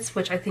palettes,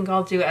 which I think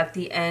I'll do at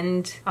the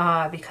end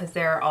because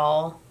they're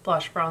all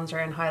blush,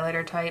 bronzer, and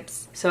highlighter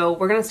types. So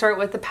we're gonna start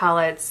with the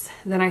palettes.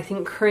 Then I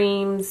think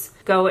creams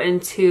go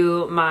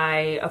into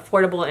my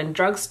affordable and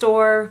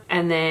drugstore,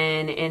 and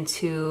then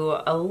into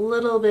a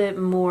little bit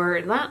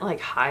more, not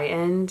like high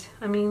end.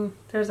 I mean,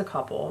 there's a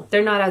couple.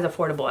 They're not as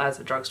affordable as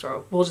a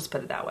drugstore. We'll just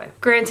put it that way.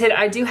 Granted,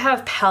 I do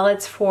have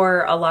palettes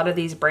for a lot of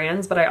these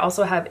brands, but I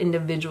also have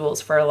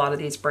individuals for a lot of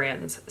these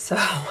brands. So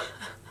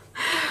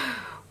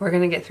we're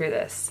gonna get through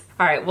this.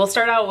 All right, we'll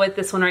start out with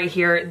this one right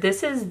here.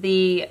 This is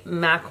the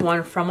MAC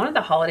one from one of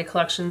the holiday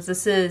collections.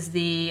 This is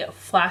the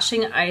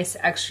Flashing Ice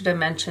Extra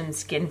Dimension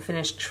Skin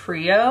Finish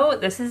Trio.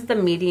 This is the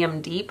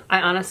medium deep.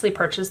 I honestly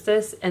purchased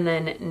this and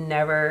then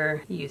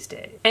never used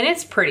it. And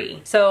it's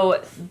pretty.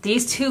 So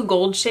these 2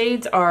 gold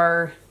shades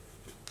are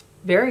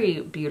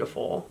very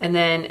beautiful. And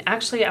then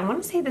actually, I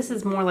want to say this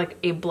is more like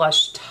a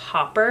blush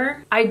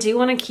topper. I do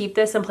want to keep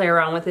this and play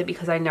around with it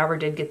because I never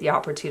did get the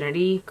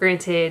opportunity.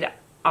 Granted,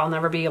 I'll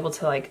never be able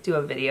to like do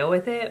a video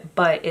with it,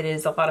 but it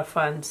is a lot of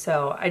fun,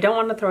 so I don't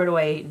want to throw it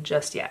away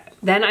just yet.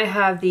 Then I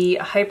have the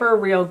Hyper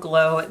Real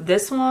Glow.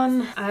 This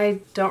one, I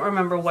don't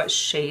remember what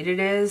shade it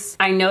is.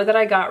 I know that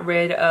I got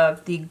rid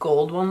of the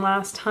gold one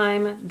last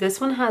time.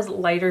 This one has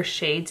lighter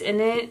shades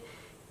in it,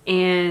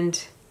 and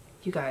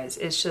you guys,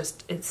 it's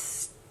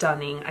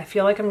stunning. I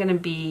feel like I'm gonna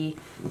be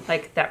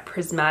like that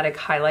prismatic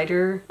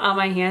highlighter on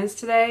my hands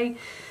today.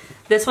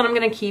 This one I'm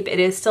gonna keep. It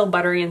is still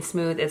buttery and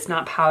smooth. It's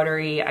not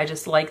powdery. I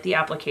just like the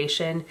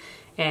application.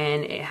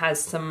 and it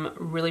has some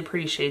really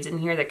pretty shades in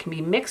here that can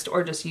be mixed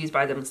or just used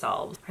by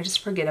themselves. I just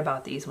forget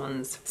about these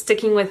ones.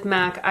 Sticking with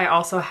MAC, I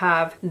also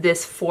have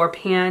this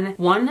 4-pan.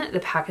 The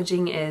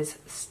packaging is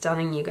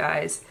stunning, you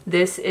guys.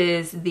 This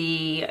is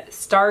the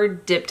Star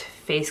Dipped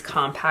Face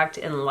Compact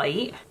in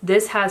Light.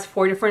 This has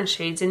 4 different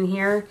shades in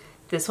here.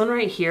 This one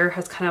right here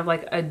has kind of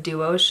like a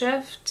duo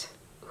shift.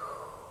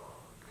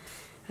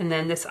 And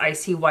then this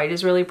icy white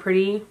is really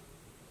pretty.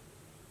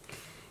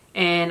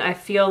 And I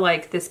feel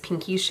like this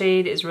pinky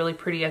shade is really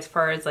pretty as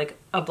far as like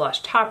a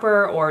blush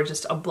topper or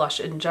just a blush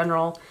in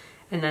general.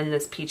 And then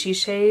this peachy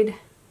shade.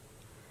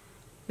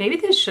 Maybe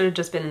this should have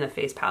just been in the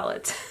face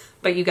palette.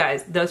 But you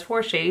guys, those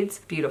 4 shades,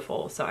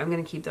 beautiful. So I'm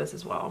gonna keep those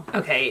as well.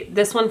 Okay,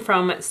 this one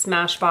from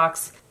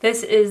Smashbox.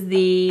 This is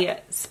the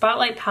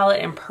Spotlight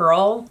Palette in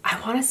Pearl. I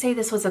wanna say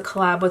this was a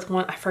collab with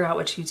one, I forgot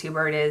which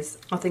YouTuber it is.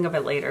 I'll think of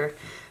it later.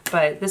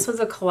 But this was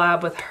a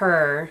collab with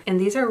her. And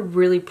these are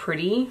really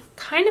pretty,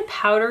 kind of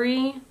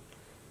powdery.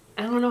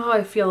 I don't know how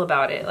I feel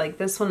about it. Like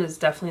this one is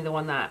definitely the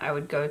one that I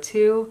would go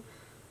to.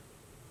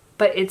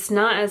 But it's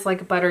not as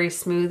like buttery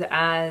smooth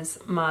as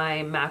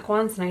my MAC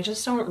ones, and I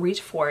just don't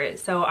reach for it.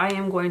 So I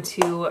am going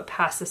to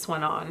pass this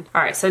one on.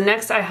 All right, so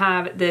next I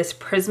have this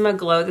Prisma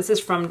Glow. This is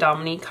from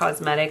Dominique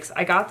Cosmetics.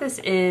 I got this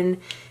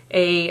in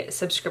a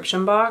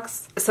subscription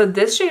box. So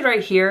this shade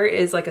right here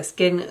is like a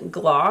skin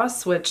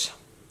gloss, which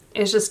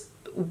is just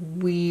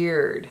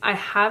weird. I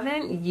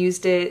haven't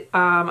used it.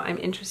 I'm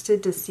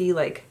interested to see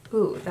like,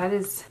 ooh, that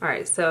is, all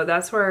right, so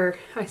that's where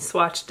I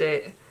swatched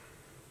it.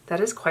 That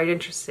is quite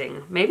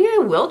interesting. Maybe I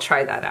will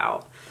try that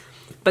out.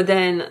 But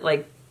then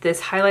like this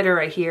highlighter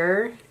right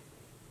here,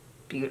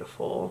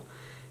 beautiful.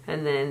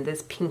 And then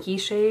this pinky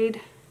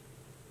shade,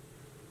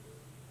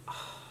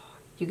 oh,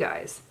 you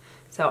guys.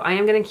 So I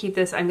am gonna keep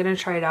this, I'm gonna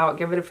try it out,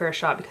 give it a fair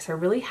shot because I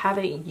really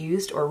haven't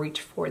used or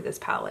reached for this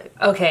palette.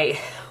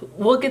 Okay,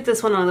 we'll get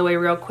this one out of the way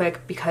real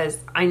quick because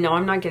I know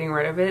I'm not getting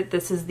rid of it.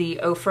 This is the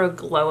Ofra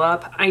Glow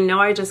Up. I know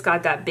I just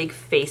got that big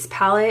face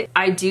palette.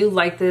 I do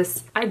like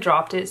this. I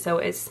dropped it, so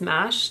it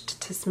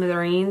smashed to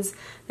smithereens.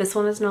 This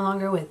one is no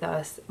longer with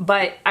us,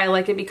 but I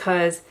like it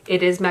because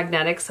it is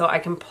magnetic, so I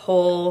can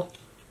pull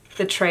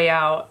the tray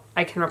out.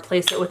 I can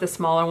replace it with a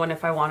smaller one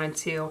if I wanted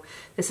to.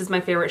 This is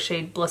my favorite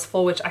shade,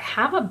 Blissful, which I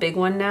have a big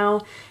one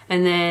now.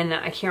 And then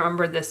I can't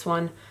remember this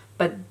one,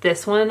 but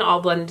this one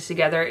all blended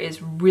together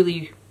is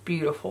really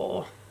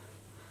beautiful.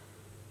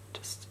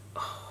 Just,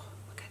 oh,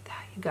 look at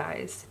that, you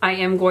guys. I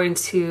am going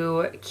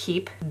to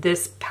keep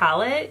this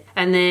palette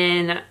and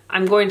then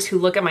I'm going to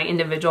look at my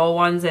individual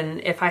ones,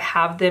 and if I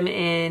have them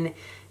in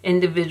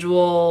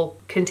individual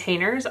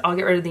containers, I'll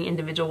get rid of the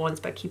individual ones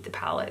but keep the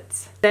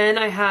palettes. Then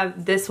I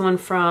have this one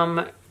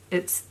from,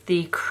 it's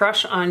the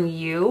Crush on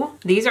You.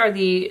 These are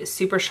the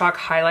Super Shock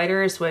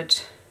highlighters,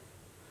 which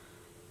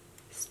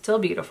still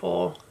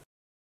beautiful.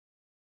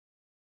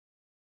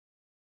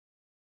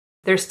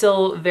 They're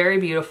still very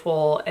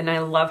beautiful and I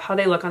love how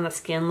they look on the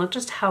skin. Look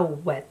just how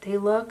wet they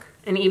look.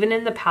 And even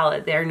in the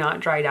palette, they're not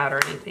dried out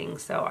or anything.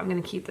 So I'm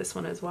gonna keep this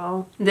one as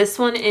well. This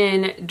one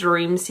in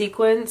Dream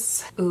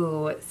Sequence.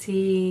 Ooh,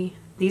 see,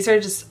 these are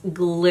just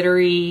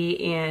glittery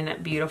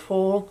and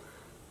beautiful.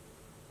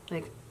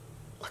 Like,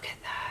 look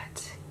at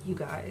that, you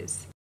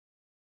guys.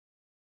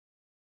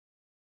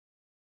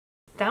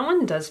 That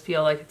one does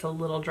feel like it's a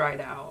little dried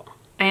out.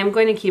 I am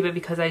going to keep it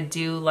because I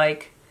do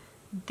like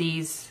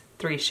these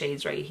 3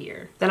 shades right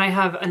here. Then I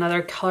have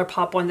another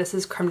ColourPop one. This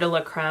is Creme de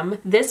la Creme.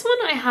 This one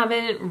I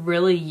haven't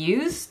really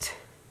used.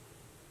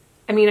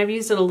 I mean, I've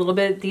used it a little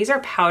bit. These are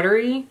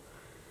powdery,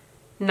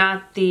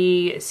 not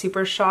the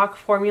Super Shock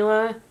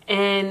formula.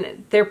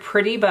 And they're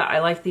pretty, but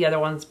I like the other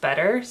ones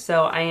better.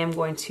 So I am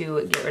going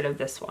to get rid of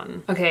this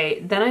one.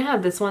 Okay, then I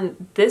have this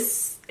one.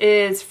 This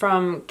is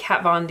from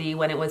Kat Von D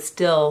when it was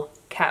still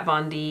Kat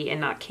Von D and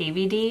not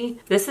KVD.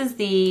 This is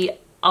the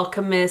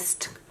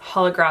Alchemist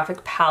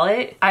holographic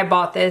palette. I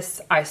bought this,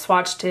 I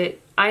swatched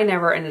it. I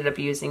never ended up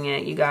using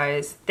it, you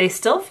guys. They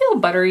still feel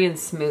buttery and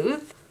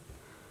smooth.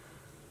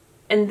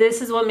 And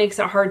this is what makes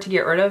it hard to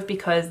get rid of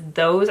because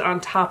those on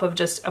top of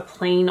just a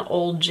plain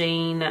old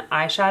Jane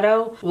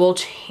eyeshadow will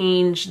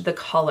change the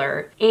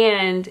color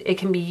and it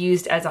can be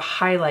used as a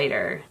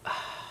highlighter.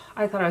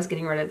 I thought I was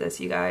getting rid of this,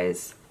 you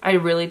guys. I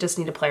really just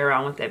need to play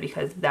around with it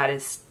because that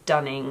is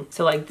stunning.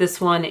 So like this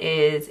one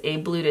is a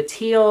blue to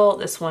teal,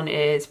 this one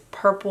is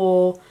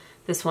purple,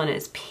 this one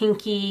is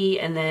pinky,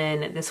 and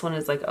then this one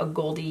is like a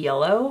goldy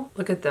yellow.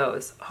 Look at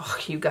those. Oh,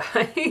 you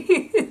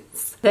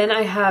guys. Then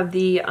I have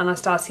the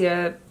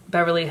Anastasia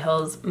Beverly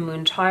Hills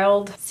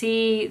Moonchild.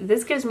 See,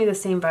 this gives me the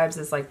same vibes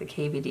as like the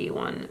KVD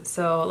one.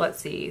 So let's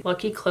see.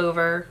 Lucky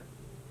Clover.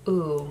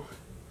 Ooh.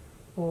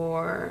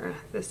 Or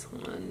this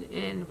one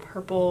in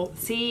purple.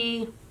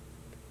 See?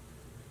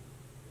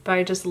 But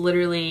I just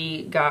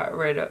literally got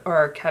rid of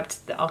or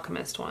kept the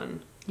Alchemist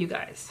one. You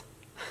guys.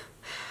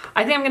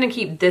 I think I'm gonna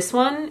keep this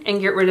one and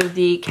get rid of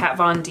the Kat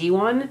Von D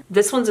one.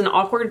 This one's an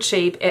awkward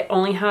shape. It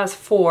only has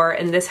 4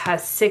 and this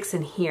has 6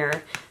 in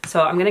here.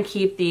 So I'm gonna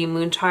keep the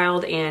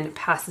Moonchild and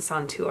pass this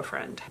on to a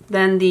friend.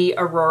 Then the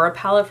Aurora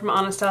palette from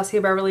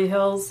Anastasia Beverly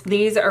Hills.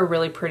 These are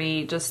really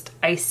pretty, just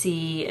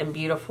icy and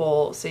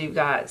beautiful. So you've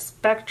got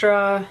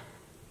Spectra.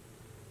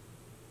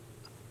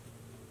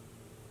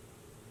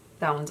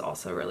 That one's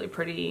also really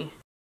pretty.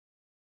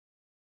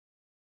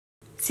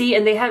 See,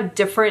 and they have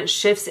different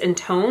shifts in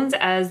tones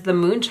as the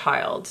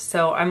Moonchild.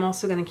 So I'm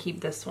also gonna keep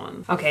this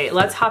one. Okay,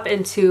 let's hop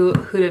into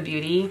Huda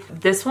Beauty.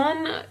 This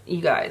one, you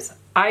guys,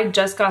 I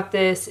just got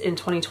this in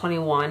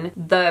 2021.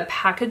 The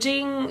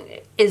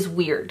packaging is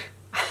weird.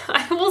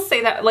 I will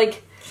say that,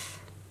 like,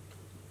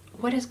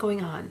 what is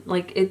going on?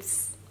 Like,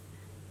 it's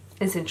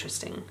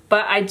interesting.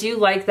 But I do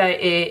like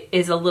that it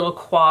is a little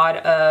quad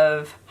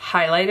of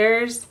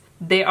highlighters.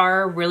 They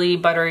are really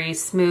buttery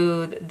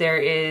smooth. There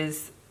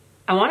is,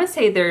 I want to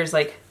say there's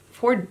like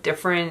 4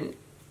 different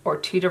or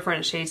 2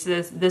 different shades to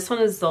this. This one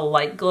is the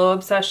Light Glow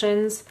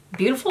Obsessions.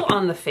 Beautiful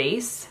on the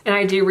face. And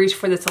I do reach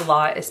for this a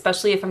lot,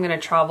 especially if I'm going to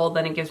travel.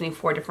 Then it gives me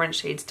 4 different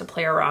shades to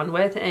play around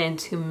with and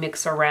to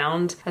mix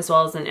around, as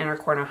well as an inner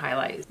corner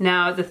highlight.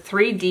 Now the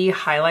 3D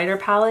highlighter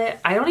palette,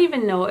 I don't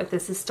even know if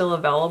this is still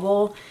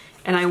available.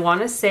 And I want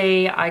to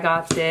say I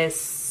got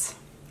this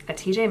at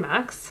TJ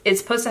Maxx.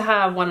 It's supposed to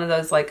have one of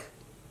those like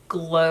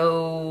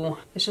glow,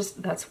 it's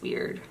just, that's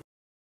weird.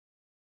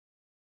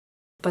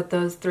 But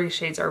those 3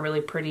 shades are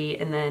really pretty.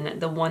 And then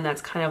the one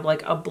that's kind of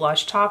like a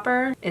blush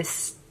topper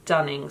is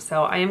stunning.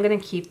 So I am gonna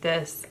keep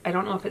this. I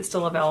don't know if it's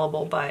still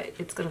available, but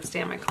it's gonna stay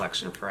in my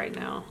collection for right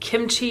now.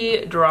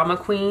 Kimchi Drama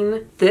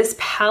Queen. This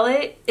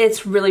palette,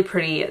 it's really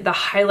pretty. The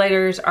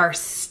highlighters are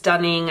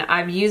stunning.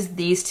 I've used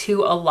these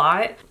 2 a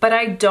lot, but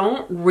I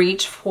don't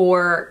reach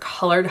for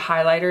colored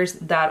highlighters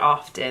that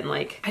often.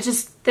 Like,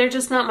 they're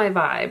just not my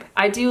vibe.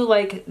 I do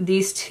like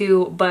these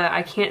 2, but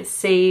I can't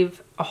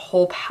save a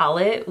whole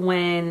palette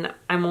when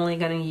I'm only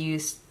gonna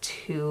use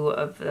 2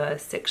 of the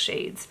 6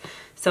 shades.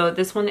 So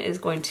this one is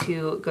going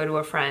to go to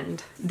a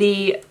friend.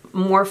 The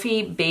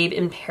Morphe Babe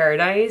in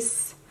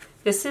Paradise.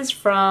 This is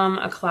from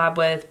a collab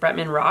with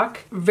Bretman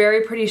Rock.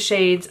 Very pretty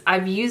shades.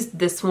 I've used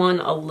this one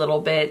a little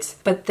bit,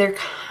 but they're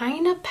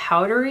kind of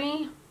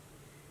powdery.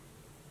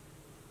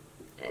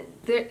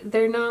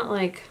 They're not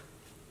like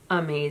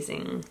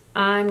amazing.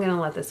 I'm gonna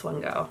let this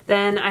one go.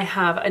 Then I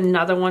have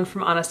another one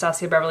from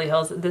Anastasia Beverly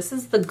Hills. This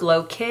is the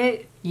Glow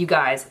Kit. You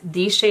guys,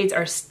 these shades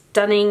are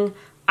stunning.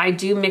 I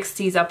do mix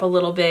these up a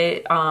little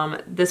bit.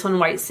 This one,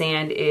 White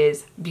Sand,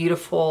 is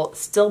beautiful,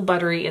 still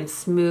buttery and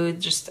smooth,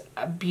 just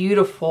a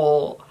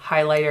beautiful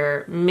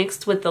highlighter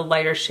mixed with the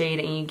lighter shade,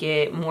 and you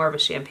get more of a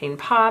champagne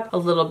pop, a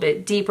little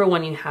bit deeper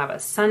when you have a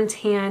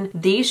suntan.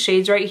 These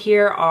shades right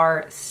here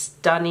are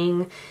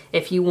stunning.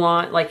 If you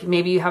want, like,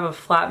 maybe you have a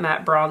flat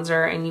matte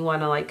bronzer and you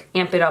want to like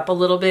amp it up a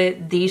little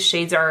bit, these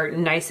shades are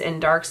nice and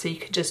dark, so you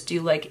could just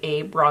do like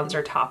a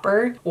bronzer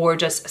topper or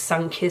just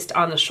sun-kissed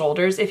on the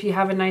shoulders if you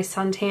have a nice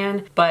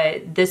suntan.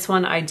 But this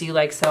one I do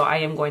like, so I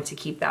am going to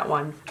keep that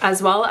one.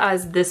 As well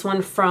as this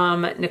one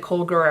from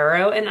Nicole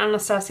Guerrero and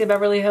Anastasia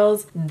Beverly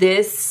Hills.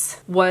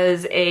 This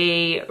was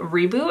a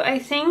reboot, I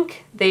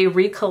think. They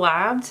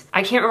re-collabed.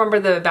 I can't remember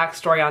the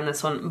backstory on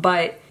this one,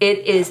 but it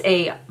is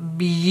a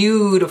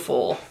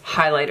beautiful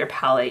highlighter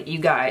palette. You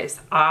guys,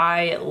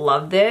 I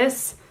love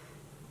this.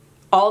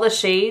 All the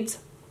shades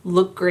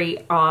look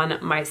great on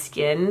my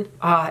skin.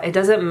 It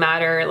doesn't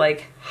matter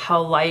like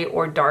how light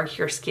or dark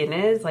your skin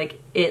is, like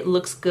it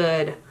looks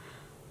good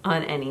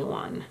on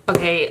anyone.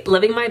 Okay,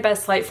 Living My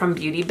Best Light from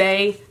Beauty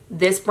Bay.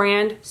 This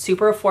brand,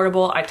 super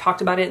affordable. I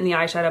talked about it in the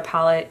eyeshadow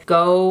palette.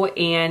 Go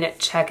and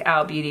check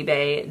out Beauty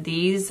Bay.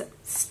 These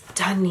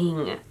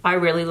stunning. I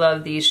really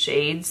love these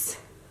shades.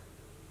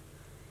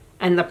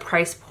 And the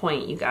price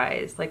point, you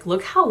guys. Like,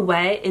 look how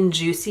wet and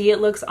juicy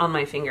it looks on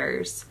my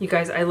fingers. You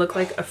guys, I look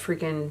like a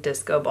freaking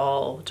disco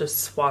ball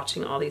just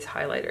swatching all these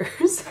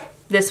highlighters.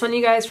 This one,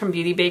 you guys, from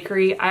Beauty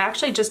Bakery. I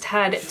actually just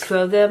had 2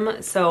 of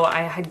them, so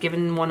I had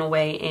given one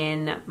away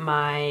in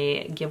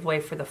my giveaway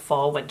for the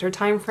fall winter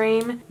time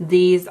frame.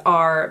 These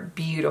are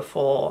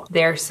beautiful.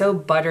 They're so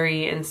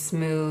buttery and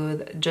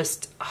smooth.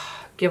 Just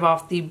give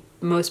off the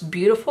most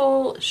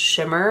beautiful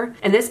shimmer.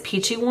 And this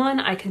peachy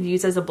one I could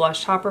use as a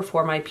blush topper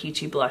for my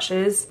peachy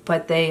blushes,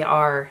 but they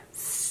are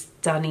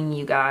stunning,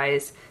 you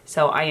guys.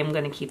 So I am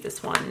gonna keep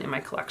this one in my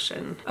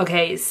collection.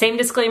 Okay, same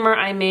disclaimer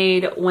I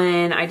made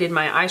when I did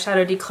my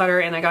eyeshadow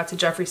declutter and I got to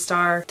Jeffree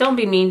Star. Don't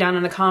be mean down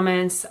in the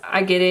comments.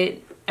 I get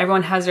it.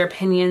 Everyone has their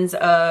opinions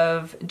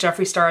of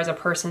Jeffree Star as a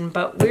person,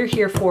 but we're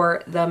here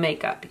for the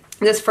makeup.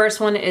 This first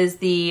one is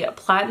the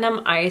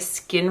Platinum Ice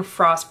Skin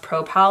Frost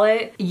Pro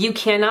Palette. You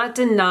cannot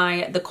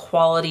deny the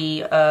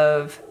quality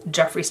of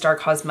Jeffree Star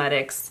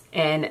Cosmetics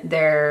and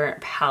their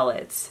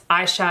palettes,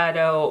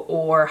 eyeshadow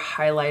or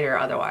highlighter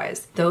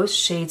otherwise. Those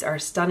shades are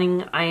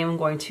stunning. I am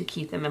going to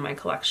keep them in my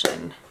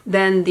collection.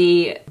 Then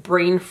the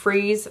Brain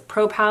Freeze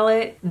Pro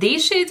Palette.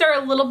 These shades are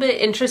a little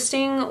bit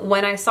interesting.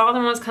 When I saw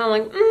them, I was kind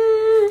of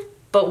like,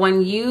 But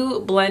when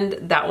you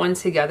blend that one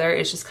together,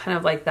 it's just kind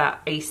of like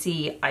that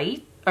icy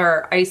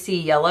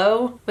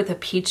yellow with a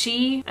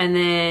peachy. And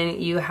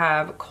then you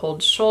have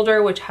Cold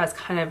Shoulder, which has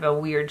kind of a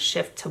weird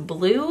shift to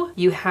blue.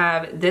 You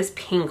have this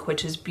pink,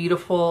 which is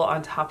beautiful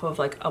on top of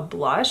like a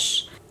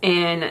blush,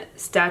 and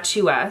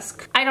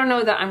Statuesque. I don't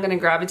know that I'm gonna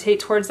gravitate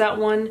towards that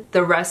one.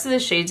 The rest of the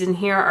shades in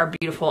here are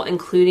beautiful,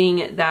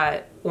 including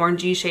that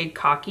orangey shade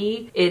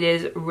Cocky. It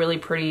is really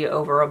pretty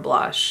over a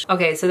blush.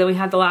 Okay, so then we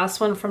have the last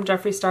one from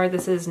Jeffree Star.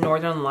 This is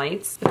Northern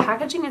Lights. The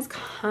packaging is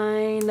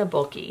kind of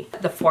bulky.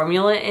 The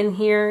formula in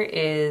here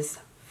is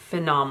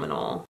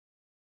phenomenal.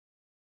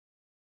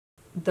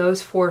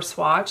 Those 4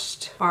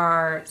 swatched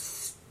are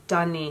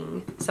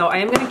stunning. So I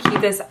am gonna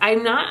keep this.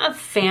 I'm not a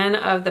fan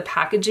of the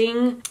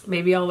packaging.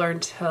 Maybe I'll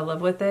learn to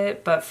live with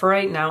it, but for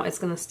right now, it's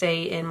gonna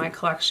stay in my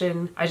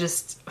collection.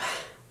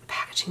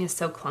 Packaging is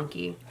so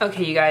clunky.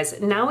 Okay, you guys,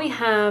 now we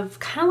have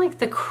kind of like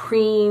the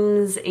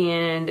creams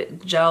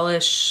and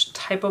gelish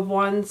type of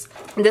ones.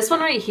 This one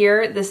right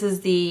here, this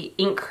is the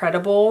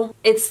Incredible.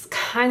 It's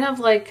kind of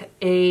like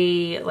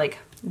a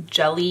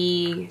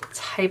jelly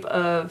type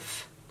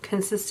of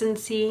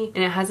consistency,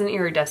 and it has an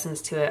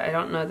iridescence to it. I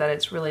don't know that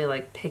it's really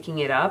like picking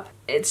it up.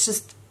 It's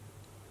just,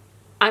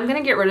 I'm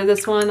gonna get rid of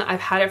this one. I've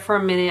had it for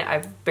a minute.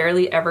 I've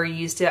barely ever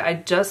used it. I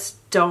just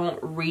don't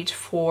reach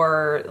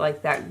for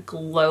like that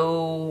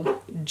glow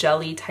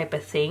jelly type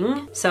of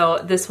thing. So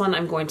this one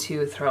I'm going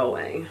to throw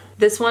away.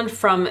 This one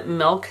from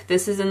Milk,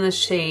 this is in the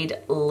shade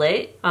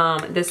Lit.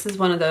 This is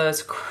one of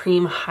those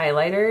cream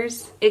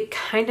highlighters. It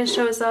kind of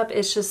shows up.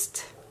 It's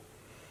just,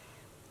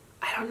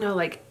 I don't know,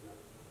 like,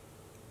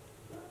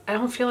 I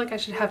don't feel like I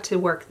should have to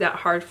work that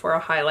hard for a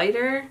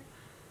highlighter.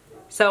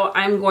 So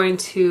I'm going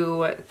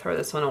to throw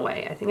this one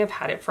away. I think I've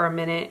had it for a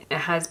minute. It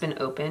has been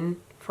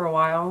open for a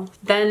while.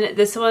 Then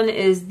this one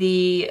is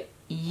the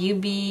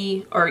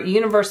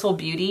Universal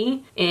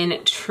Beauty in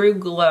True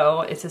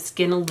Glow. It's a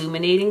skin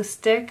illuminating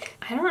stick.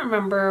 I don't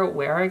remember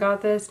where I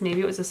got this.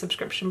 Maybe it was a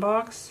subscription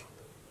box.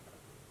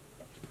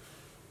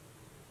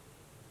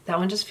 That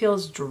one just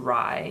feels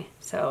dry,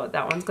 so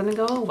that one's gonna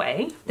go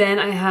away. Then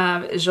I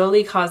have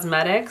Jolie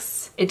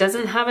Cosmetics. It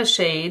doesn't have a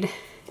shade.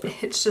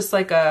 It's just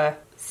like a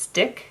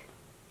stick.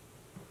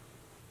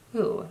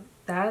 Ooh,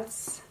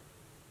 that's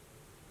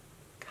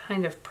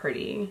kind of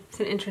pretty. It's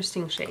an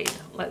interesting shade.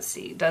 Let's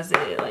see, does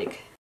it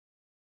like,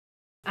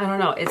 I don't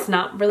know. It's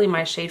not really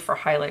my shade for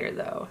highlighter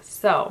though,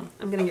 so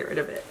I'm gonna get rid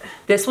of it.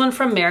 This one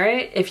from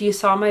Merit, if you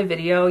saw my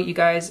video, you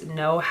guys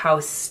know how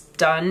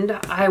stunned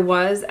I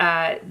was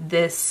at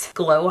this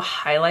glow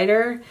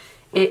highlighter.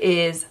 It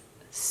is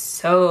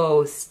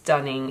so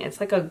stunning. It's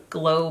like a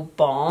glow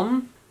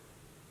balm.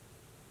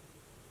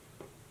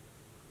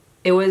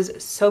 It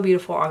was so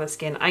beautiful on the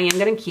skin. I am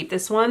gonna keep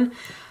this one.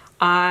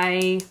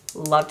 I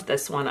loved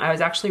this one. I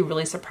was actually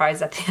really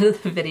surprised at the end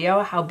of the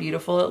video how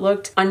beautiful it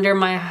looked under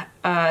my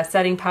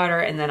setting powder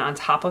and then on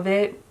top of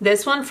it.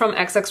 This one from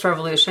XX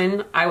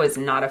Revolution, I was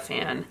not a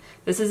fan.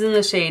 This is in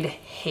the shade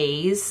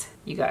Haze,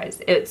 you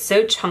guys. It's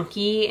so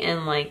chunky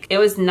and like, it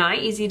was not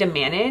easy to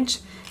manage.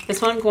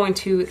 This one I'm going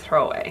to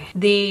throw away.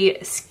 The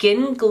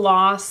Skin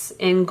Gloss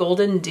in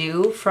Golden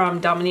Dew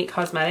from Dominique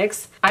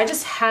Cosmetics. I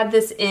just had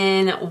this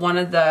in one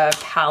of the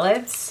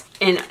palettes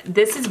and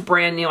this is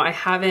brand new. I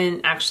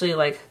haven't actually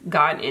like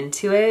gotten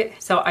into it,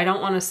 so I don't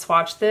want to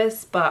swatch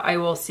this, but I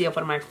will see if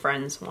one of my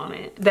friends want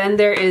it. Then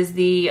there is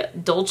the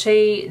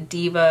Dolce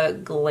Diva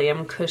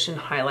Glam Cushion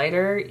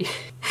Highlighter.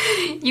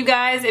 You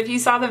guys, if you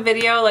saw the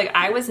video, like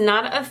I was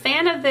not a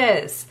fan of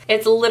this.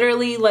 It's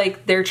literally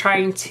like they're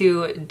trying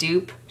to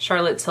dupe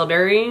Charlotte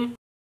Tilbury.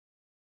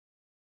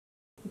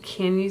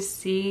 Can you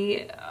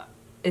see?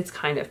 It's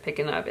kind of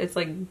picking up. It's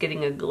like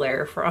getting a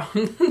glare from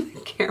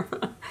the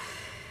camera.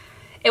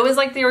 It was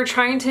like they were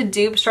trying to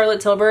dupe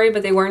Charlotte Tilbury,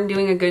 but they weren't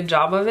doing a good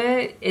job of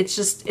it. It's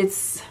just,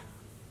 it's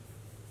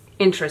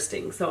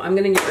interesting. So I'm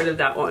gonna get rid of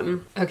that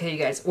one. Okay, you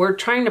guys, we're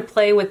trying to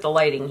play with the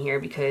lighting here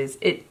because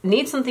it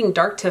needs something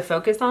dark to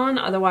focus on.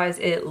 Otherwise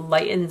it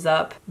lightens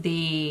up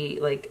the,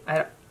 like,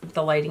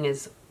 the lighting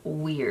is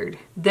weird.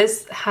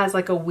 This has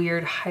like a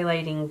weird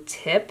highlighting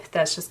tip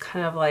that's just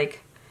kind of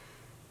like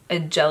a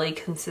jelly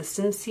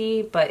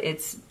consistency, but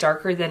it's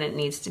darker than it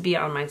needs to be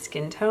on my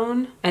skin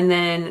tone. And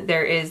then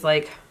there is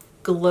like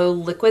glow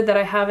liquid that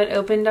I haven't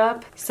opened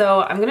up.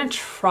 So I'm gonna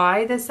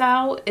try this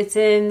out. It's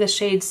in the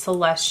shade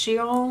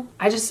Celestial.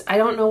 I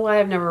don't know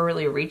why I've never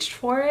really reached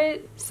for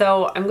it.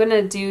 So I'm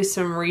gonna do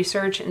some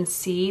research and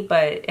see,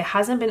 but it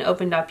hasn't been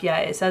opened up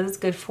yet. It says it's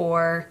good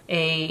for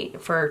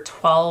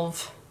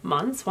 12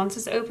 months once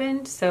it's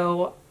opened.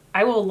 So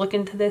I will look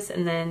into this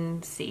and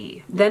then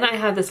see. Then I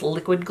have this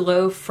Liquid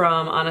Glow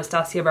from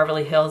Anastasia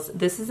Beverly Hills.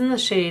 This is in the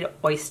shade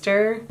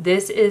Oyster.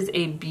 This is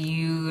a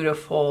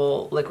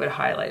beautiful liquid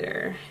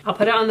highlighter. I'll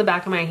put it on the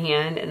back of my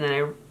hand and then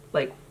I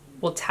like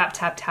will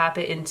tap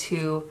it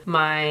into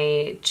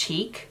my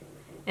cheek,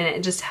 and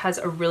it just has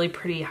a really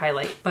pretty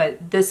highlight.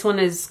 But this one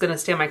is gonna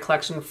stay in my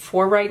collection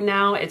for right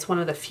now. It's one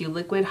of the few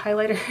liquid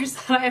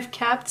highlighters that I have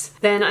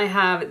kept. Then I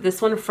have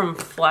this one from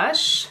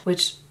Flush,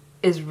 which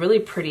is really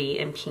pretty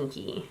and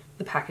pinky.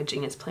 the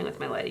packaging is playing with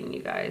my lighting,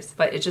 you guys.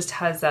 But it just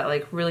has that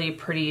like really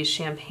pretty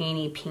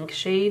champagne-y pink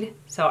shade.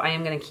 So I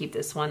am gonna keep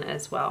this one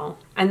as well.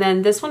 And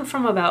then this one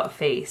from About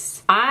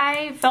Face.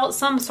 I felt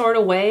some sort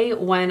of way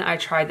when I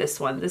tried this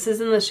one. This is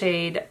in the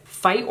shade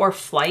Fight or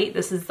Flight.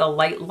 This is the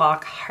Light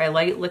Lock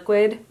Highlight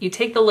Liquid. You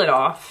take the lid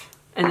off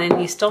and then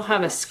you still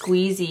have a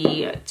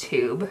squeezy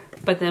tube.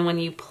 But then when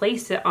you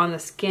place it on the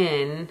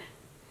skin,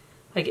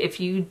 like if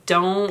you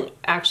don't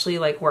actually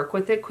like work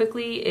with it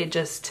quickly, it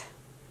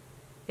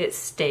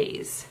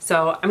stays.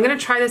 So I'm gonna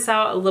try this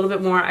out a little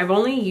bit more. I've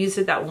only used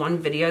it that one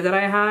video that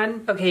I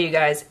had. Okay, you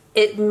guys,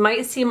 it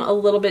might seem a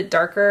little bit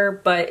darker,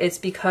 but it's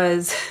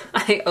because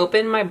I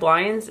opened my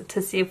blinds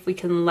to see if we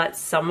can let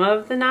some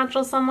of the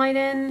natural sunlight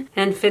in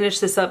and finish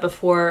this up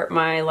before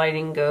my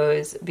lighting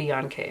goes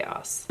beyond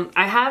chaos.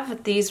 I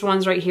have these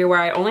ones right here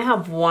where I only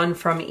have one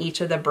from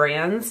each of the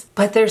brands,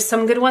 but there's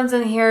some good ones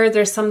in here.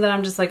 There's some that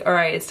I'm just like, all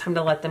right, it's time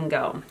to let them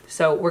go.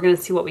 So we're gonna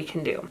see what we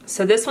can do.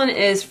 So this one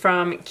is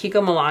from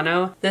Kiko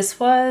Milano. This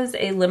was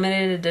a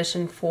limited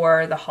edition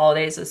for the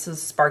holidays. This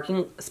is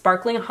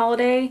sparkling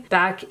holiday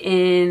back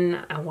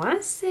in, I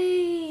want to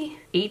say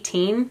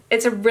 18.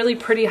 It's a really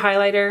pretty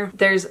highlighter.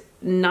 There's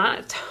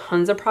not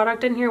tons of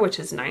product in here, which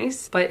is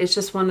nice, but it's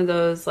just one of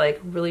those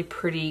like really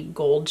pretty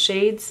gold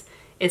shades.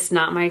 It's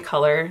not my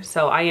color,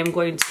 so I am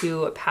going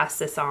to pass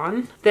this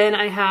on. Then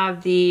I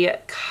have the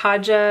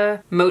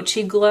Kaja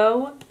Mochi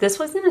Glow. This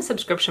was in a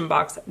subscription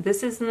box.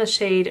 This is in the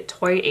shade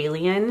Toy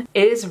Alien.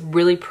 It is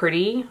really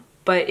pretty,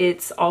 but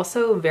it's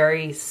also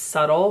very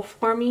subtle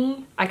for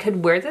me. I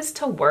could wear this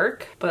to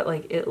work, but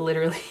like it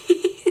literally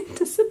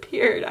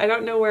disappeared. I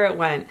don't know where it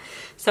went.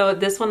 So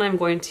this one I'm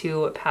going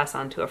to pass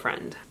on to a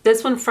friend.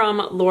 This one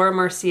from Laura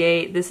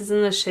Mercier. This is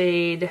in the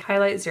shade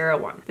Highlight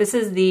 01. This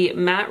is the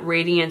Matte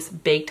Radiance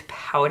Baked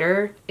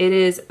Powder. It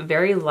is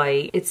very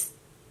light. It's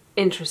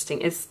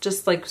interesting. It's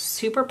just like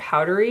super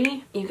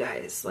powdery. You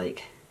guys,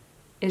 like,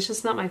 it's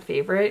just not my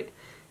favorite.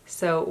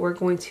 So we're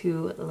going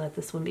to let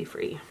this one be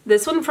free.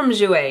 This one from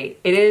Jouer.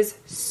 It is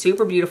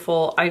super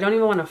beautiful. I don't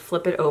even want to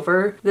flip it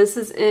over. This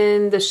is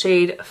in the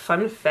shade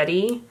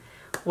Funfetti.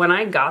 When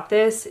I got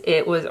this,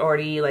 it was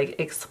already like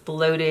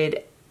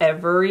exploded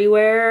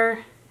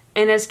everywhere.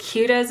 And as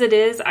cute as it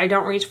is, I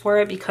don't reach for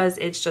it because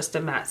it's just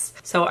a mess.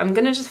 So I'm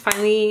gonna just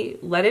finally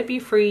let it be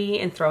free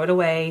and throw it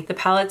away. The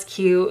palette's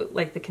cute,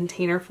 like the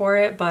container for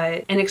it,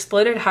 but an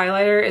exploded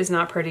highlighter is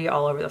not pretty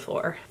all over the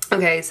floor.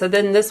 Okay, so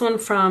then this one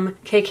from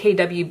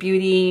KKW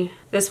Beauty.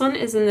 This one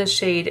is in the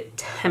shade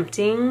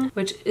Tempting,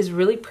 which is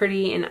really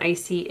pretty and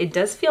icy. It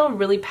does feel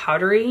really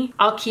powdery.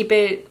 I'll keep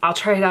it, I'll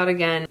try it out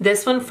again.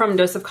 This one from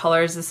Dose of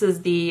Colors. This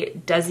is the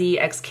Desi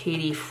X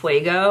Katy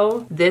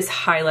Fuego. This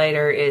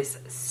highlighter is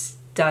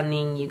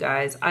stunning, you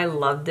guys. I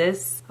love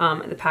this.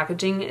 The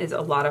packaging is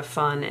a lot of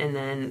fun, and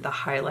then the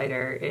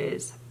highlighter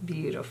is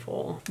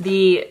beautiful.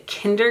 The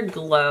Kinder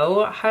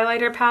Glow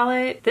highlighter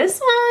palette. This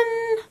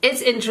one,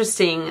 it's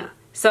interesting.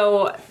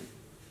 So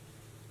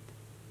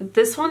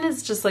this one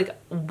is just like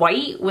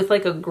white with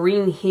like a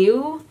green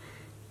hue.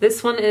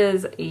 This one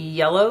is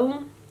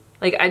yellow.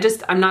 Like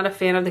I'm not a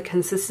fan of the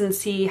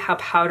consistency, how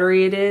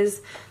powdery it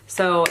is.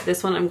 So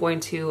this one I'm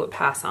going to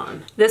pass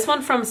on. This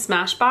one from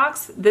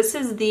Smashbox. This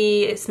is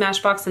the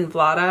Smashbox in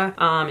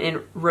Vlada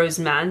in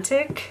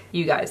Rosemantic.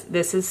 You guys,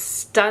 this is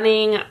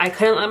stunning. I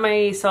couldn't let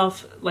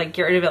myself like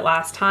get rid of it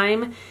last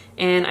time,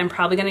 and I'm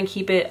probably gonna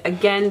keep it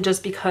again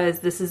just because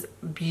this is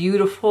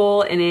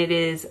beautiful and it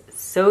is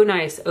so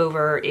nice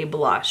over a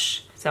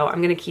blush. So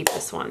I'm gonna keep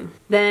this one.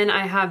 Then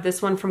I have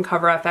this one from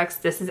Cover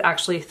FX. This is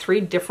actually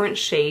 3 different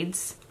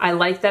shades. I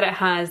like that it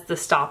has the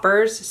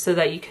stoppers so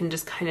that you can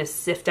just kind of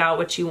sift out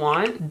what you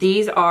want.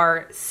 These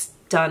are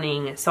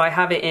stunning. So I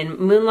have it in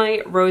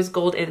Moonlight, Rose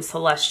Gold, and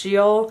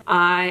Celestial.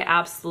 I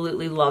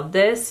absolutely love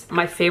this.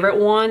 My favorite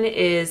one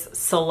is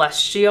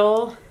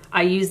Celestial.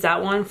 I use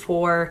that one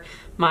for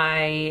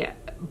my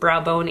brow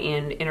bone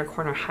and inner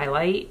corner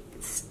highlight.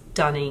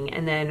 Stunning.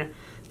 And then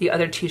the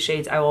other 2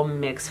 shades I will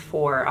mix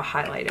for a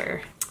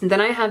highlighter. Then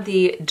I have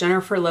the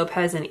Jennifer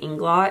Lopez in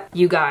Inglot.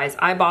 You guys,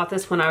 I bought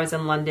this when I was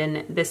in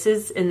London. This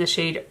is in the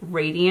shade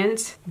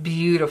Radiant.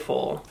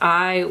 Beautiful.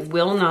 I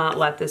will not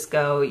let this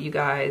go, you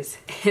guys.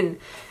 And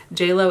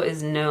JLo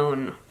is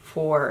known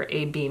for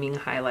a beaming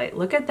highlight.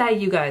 Look at that,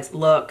 you guys.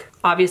 Look.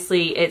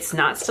 Obviously, it's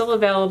not still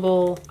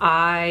available.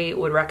 I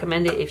would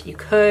recommend it if you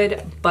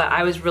could, but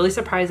I was really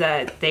surprised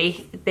that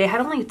they had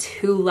only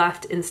 2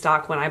 left in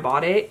stock when I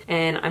bought it,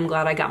 and I'm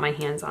glad I got my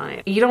hands on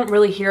it. You don't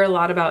really hear a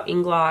lot about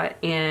Inglot,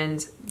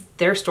 and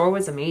their store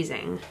was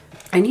amazing.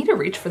 I need to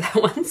reach for that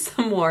one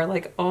some more.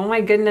 Like, oh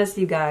my goodness,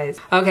 you guys.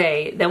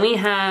 Okay, then we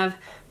have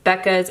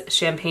Becca's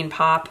Champagne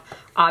Pop.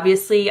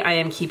 Obviously, I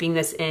am keeping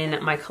this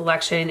in my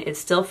collection. It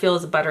still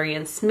feels buttery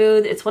and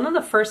smooth. It's one of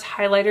the first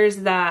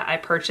highlighters that I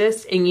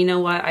purchased, and you know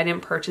what? I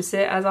didn't purchase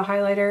it as a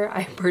highlighter.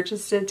 I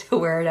purchased it to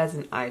wear it as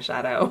an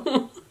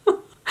eyeshadow.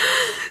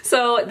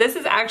 So this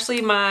is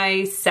actually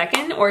my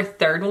 2nd or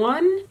 3rd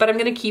one, but I'm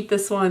gonna keep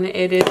this one.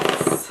 It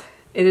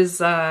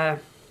is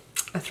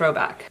a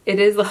throwback. It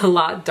is a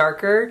lot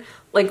darker.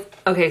 Like,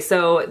 okay,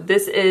 so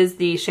this is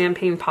the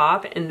Champagne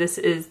Pop and this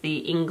is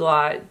the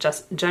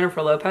Inglot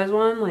Jennifer Lopez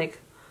one. Like,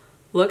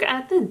 look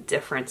at the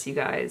difference, you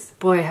guys.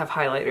 Boy, have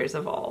highlighters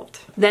evolved.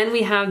 Then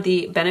we have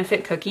the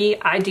Benefit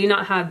Cookie. I do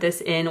not have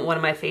this in one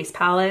of my face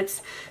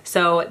palettes.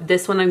 So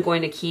this one I'm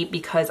going to keep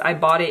because I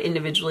bought it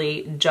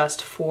individually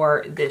just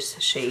for this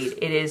shade.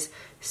 It is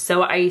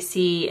so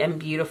icy and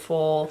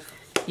beautiful.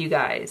 You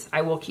guys,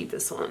 I will keep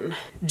this one.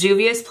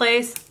 Juvia's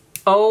Place.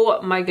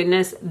 Oh my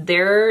goodness,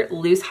 their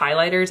loose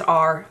highlighters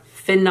are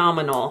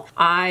phenomenal.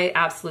 I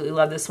absolutely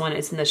love this one.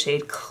 It's in the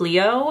shade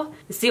Clio.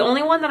 It's the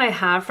only one that I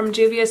have from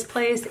Juvia's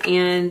Place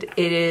and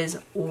it is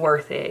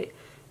worth it.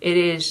 It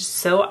is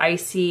so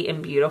icy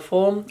and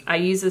beautiful. I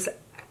use this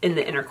in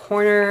the inner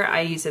corner.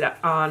 I use it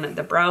on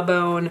the brow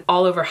bone,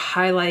 all over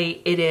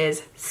highlight. It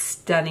is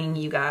stunning,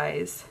 you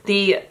guys.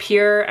 The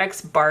Pure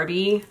X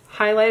Barbie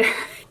highlighter.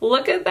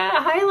 Look at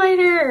that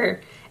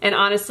highlighter. And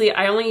honestly,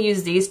 I only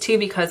use these two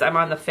because I'm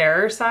on the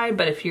fairer side,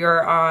 but if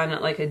you're on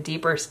like a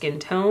deeper skin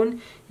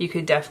tone, you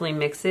could definitely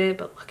mix it,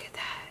 but look at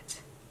that.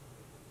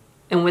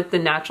 And with the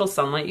natural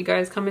sunlight, you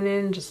guys, coming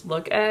in, just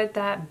look at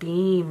that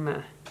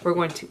beam. We're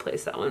going to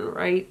place that one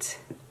right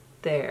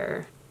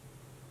there.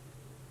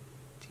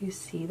 Do you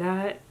see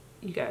that?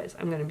 You guys,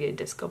 I'm gonna be a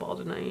disco ball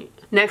tonight.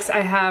 Next I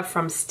have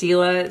from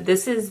Stila.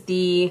 This is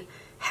the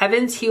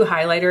Heaven's Hue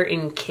highlighter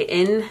in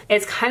Kitten.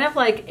 It's kind of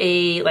like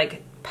a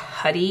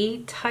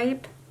putty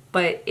type,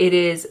 but it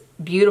is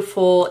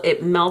beautiful.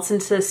 It melts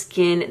into the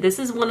skin. This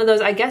is one of those,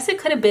 I guess it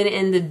could have been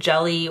in the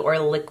jelly or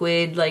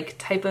liquid like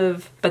type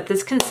of, but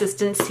this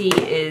consistency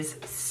is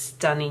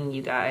stunning,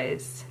 you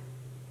guys.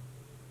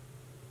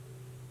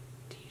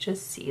 Do you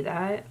just see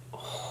that?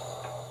 Oh.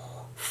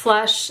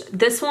 Flush.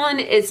 This one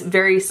is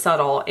very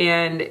subtle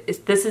and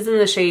this is in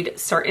the shade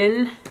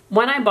Certain.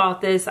 When I bought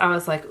this, I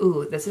was like,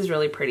 ooh, this is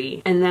really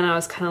pretty. And then I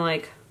was kind of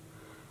like,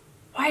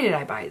 why did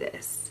I buy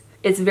this?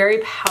 It's very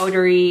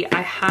powdery.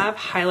 I have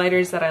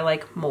highlighters that I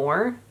like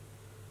more.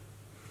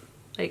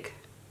 Like,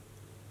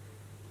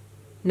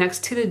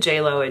 next to the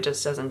JLo, it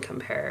just doesn't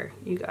compare.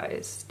 You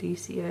guys, do you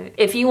see it?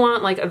 If you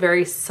want like a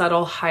very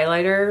subtle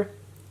highlighter,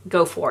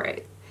 go for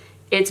it.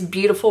 It's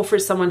beautiful for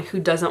someone who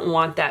doesn't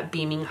want that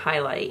beaming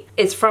highlight.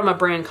 It's from a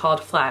brand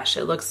called Flash.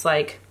 It looks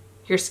like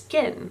your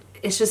skin.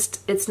 It's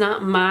just, it's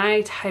not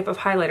my type of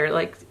highlighter,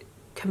 like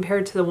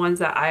compared to the ones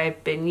that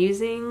I've been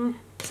using.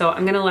 So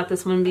I'm gonna let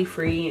this one be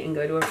free and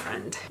go to a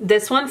friend.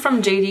 This one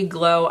from JD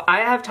Glow, I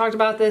have talked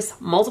about this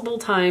multiple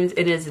times.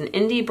 It is an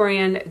indie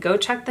brand. Go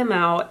check them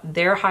out.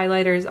 Their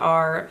highlighters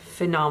are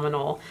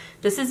phenomenal.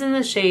 This is in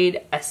the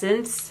shade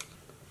Essence.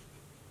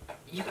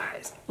 You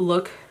guys,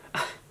 look.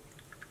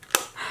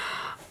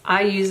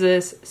 I use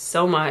this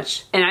so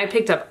much and I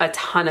picked up a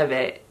ton of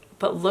it.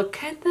 But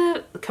look at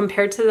the,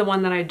 compared to the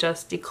one that I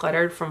just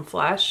decluttered from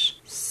Flesh,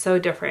 so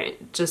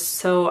different, just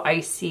so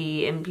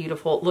icy and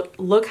beautiful.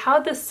 Look how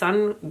the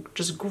sun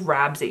just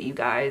grabs it, you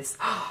guys.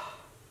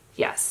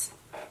 Yes,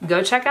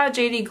 go check out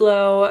JD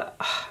Glow,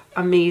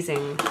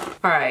 amazing.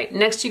 All right,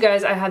 next you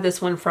guys, I have this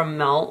one from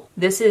Melt.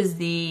 This is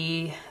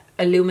the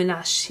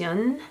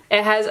Illumination.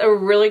 It has a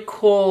really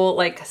cool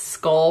like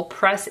skull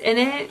press in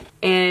it,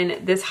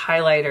 and this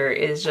highlighter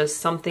is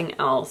just something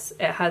else.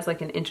 It has like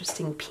an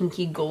interesting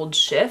pinky gold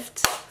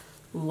shift.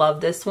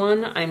 Love this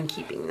one. I'm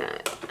keeping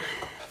that.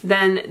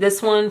 Then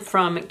this one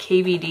from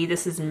KVD,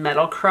 this is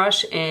Metal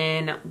Crush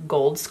in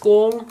Gold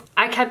School.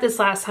 I kept this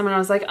last time and I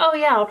was like, oh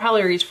yeah, I'll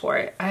probably reach for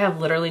it. I have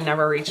literally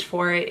never reached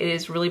for it. It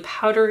is really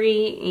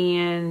powdery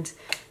and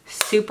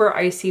super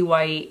icy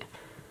white.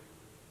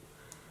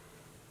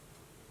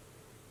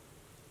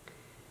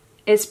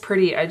 It's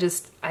pretty. I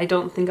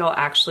don't think I'll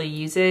actually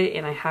use it,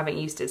 and I haven't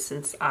used it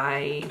since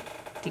I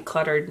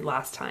decluttered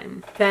last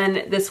time.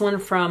 Then this one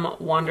from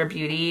Wander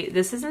Beauty.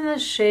 This is in the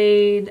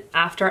shade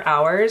After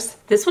Hours.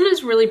 This one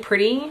is really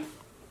pretty,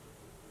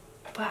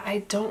 but I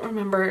don't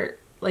remember,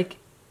 like,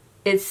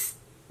 it's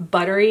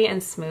buttery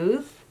and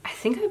smooth. I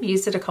think I've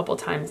used it a couple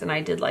times and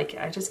I did like it.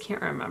 I just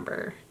can't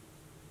remember.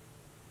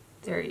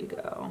 There you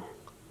go.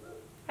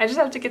 I just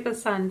have to get the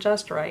sun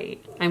just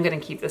right. I'm gonna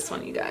keep this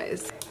one, you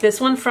guys. This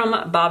one from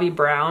Bobbi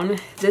Brown.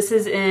 This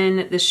is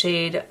in the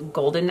shade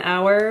Golden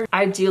Hour.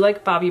 I do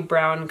like Bobbi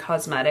Brown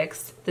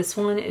cosmetics. This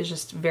one is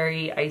just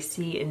very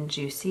icy and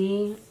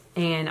juicy,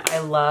 and I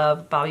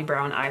love Bobbi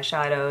Brown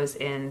eyeshadows,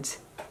 and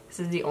this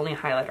is the only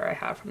highlighter I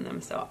have from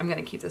them, so I'm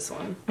gonna keep this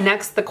one.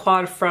 Next, the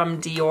quad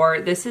from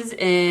Dior. This is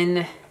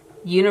in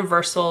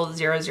Universal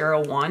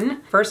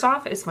 001. First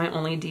off, it's my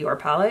only Dior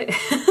palette.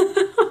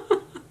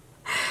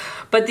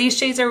 But these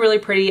shades are really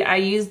pretty. I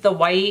used the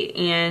white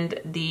and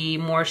the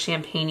more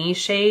champagne-y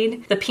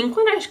shade. The pink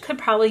one I could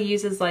probably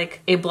use as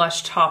like a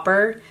blush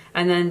topper,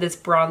 and then this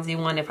bronzy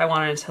one if I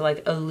wanted to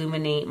like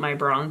illuminate my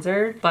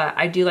bronzer. But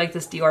I do like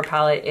this Dior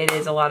palette. It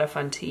is a lot of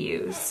fun to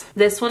use.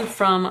 This one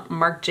from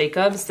Marc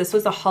Jacobs. This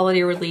was a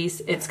holiday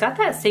release. It's got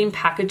that same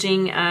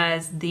packaging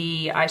as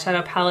the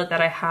eyeshadow palette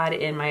that I had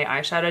in my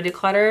eyeshadow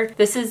declutter.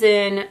 This is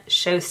in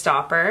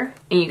Showstopper.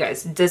 And you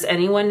guys, does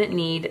anyone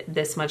need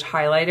this much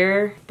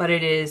highlighter? But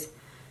it is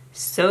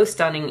So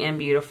stunning and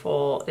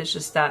beautiful. It's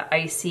just that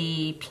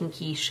icy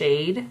pinky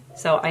shade.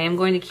 So I am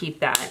going to keep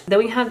that. Then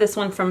we have this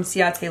one from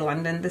Ciate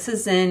London. This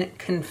is in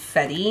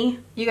Confetti.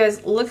 You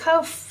guys, look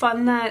how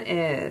fun that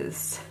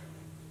is.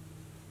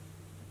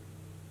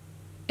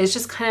 It's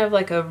just kind of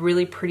like a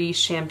really pretty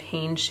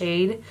champagne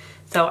shade.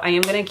 So I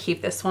am gonna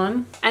keep this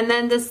one. And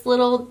then this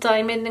little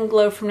Diamond and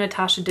Glow from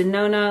Natasha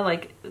Denona.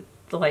 Like,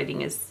 the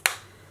lighting is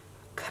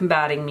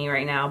combating me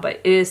right now, but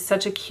it is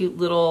such a cute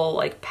little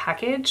like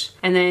package.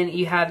 And then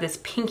you have this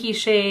pinky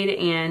shade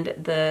and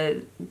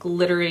the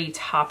glittery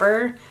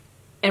topper.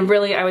 And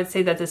really, I would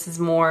say that this is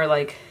more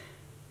like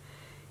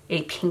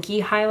a pinky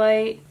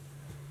highlight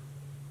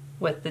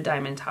with the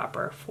diamond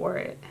topper for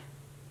it.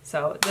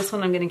 So this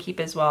one I'm gonna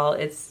keep as well.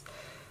 It's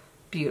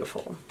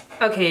beautiful.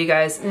 Okay, you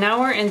guys,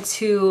 now we're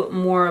into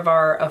more of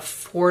our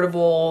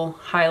affordable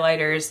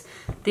highlighters.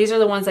 These are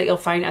the ones that you'll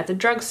find at the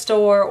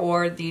drugstore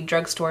or the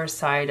drugstore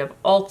side of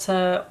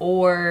Ulta,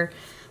 or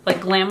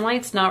like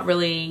Glamlight's not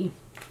really,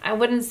 I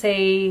wouldn't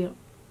say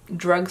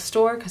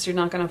drugstore because you're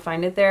not gonna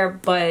find it there,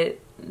 but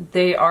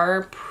they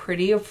are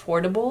pretty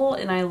affordable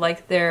and I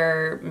like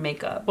their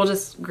makeup. We'll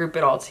just group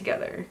it all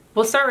together.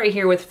 We'll start right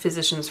here with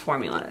Physicians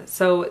Formula.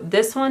 So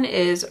this one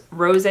is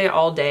Rosé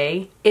All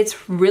Day.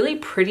 It's really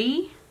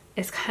pretty.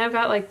 It's kind of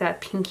got like that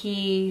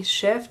pinky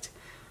shift,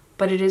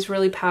 but it is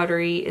really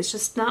powdery. It's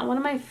just not one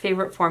of my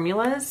favorite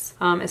formulas,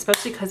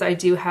 especially because I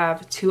do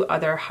have two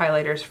other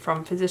highlighters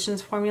from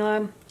Physicians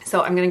Formula.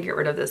 So I'm gonna get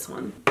rid of this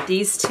one.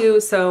 These two,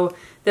 so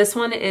this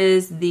one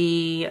is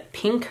the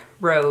Pink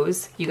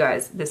Rose. You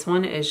guys, this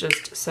one is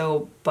just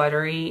so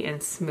buttery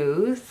and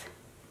smooth.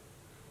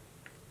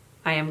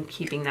 I am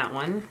keeping that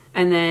one.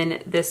 And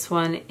then this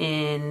one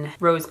in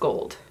Rose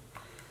Gold.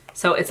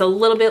 So it's a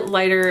little bit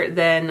lighter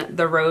than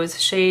the rose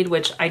shade,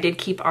 which I did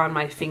keep on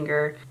my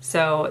finger.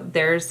 So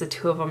there's the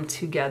two of them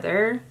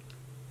together.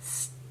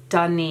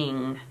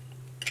 Stunning.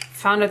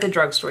 Found at the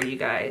drugstore, you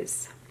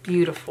guys.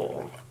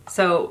 Beautiful.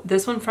 So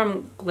this one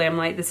from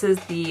Glamlight, this is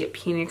the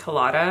Pina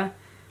Colada,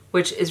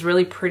 which is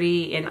really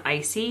pretty and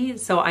icy.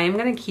 So I am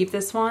gonna keep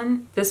this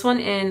one. This one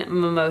in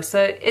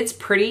Mimosa, it's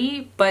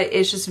pretty, but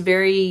it's just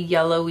very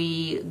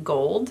yellowy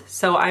gold.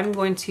 So I'm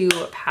going to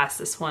pass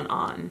this one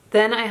on.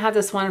 Then I have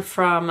this one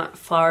from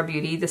Flower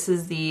Beauty. This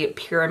is the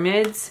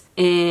Pyramids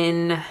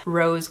in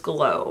Rose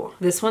Glow.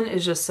 This one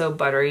is just so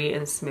buttery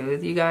and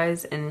smooth, you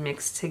guys, and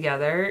mixed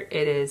together.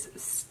 It is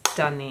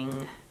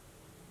stunning.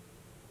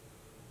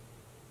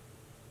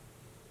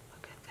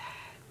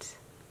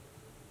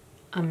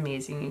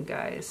 Amazing, you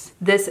guys.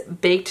 This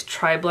Baked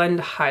Tri-Blend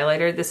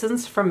highlighter, this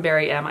is from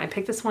Barry M. I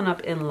picked this one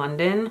up in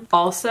London.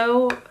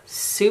 Also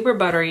super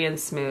buttery and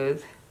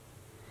smooth.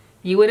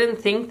 You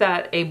wouldn't think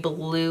that a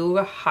blue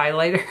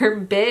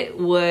highlighter bit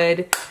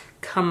would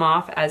come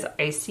off as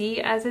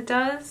icy as it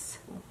does.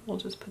 We'll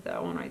just put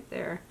that one right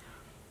there.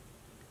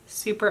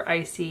 Super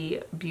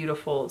icy,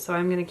 beautiful. So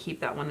I'm gonna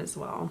keep that one as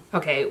well.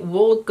 Okay,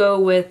 we'll go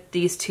with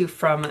these two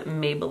from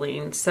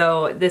Maybelline.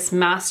 So this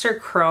Master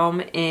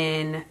Chrome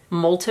in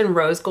Molten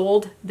Rose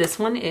Gold, this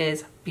one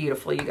is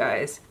beautiful, you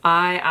guys.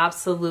 I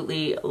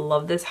absolutely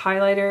love this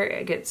highlighter.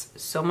 It gets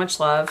so much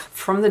love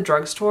from the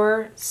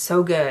drugstore.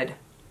 So good.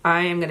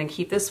 I am gonna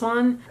keep this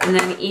one. And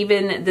then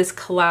even this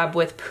collab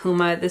with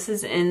Puma, this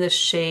is in the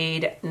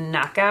shade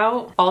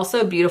Knockout.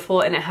 Also beautiful,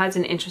 and it has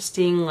an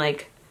interesting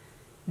like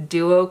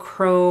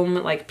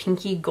duochrome like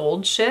pinky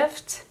gold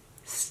shift.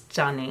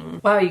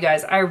 Stunning. Wow, you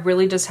guys, I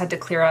really just had to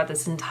clear out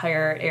this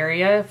entire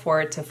area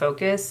for it to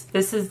focus.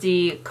 This is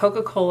the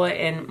Coca-Cola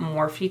and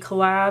Morphe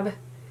collab.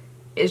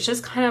 It's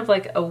just kind of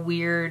like a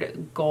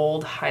weird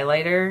gold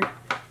highlighter,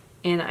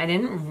 and I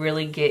didn't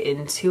really get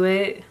into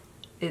it.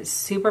 It's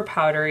super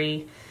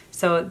powdery.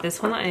 So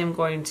this one I am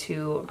going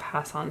to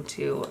pass on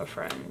to a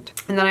friend.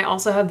 And then I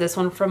also have this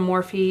one from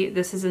Morphe.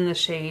 This is in the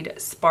shade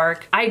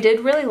Spark. I did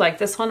really like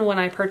this one when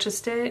I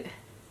purchased it.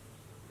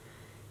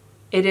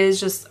 It is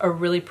just a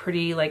really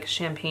pretty like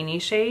champagne-y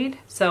shade.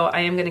 So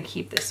I am gonna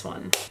keep this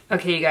one.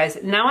 Okay, you guys,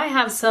 now I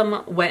have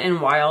some Wet n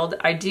Wild.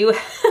 I do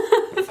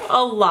have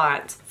a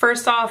lot.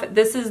 First off,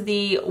 this is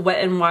the Wet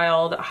n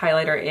Wild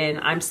highlighter in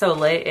I'm So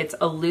Lit. It's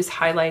a loose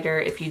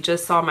highlighter. If you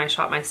just saw my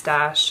Shop My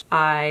Stash,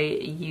 I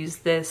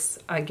used this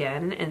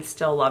again and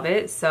still love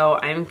it. So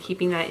I'm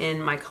keeping that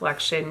in my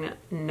collection,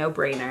 no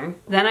brainer.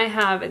 Then I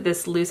have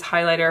this loose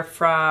highlighter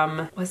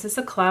from, was this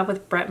a collab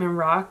with Bretman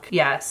Rock?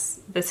 Yes,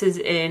 this is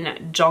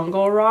in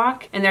Jungle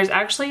Rock. And there's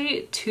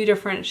actually two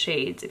different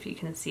shades if you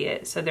can see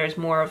it. So there's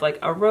more of like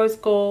a rose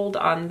gold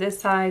on this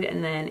side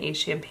and then a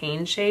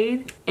champagne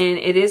shade. And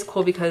it is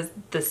cool because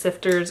the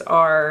sifters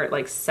are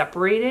like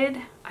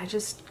separated. I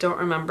just don't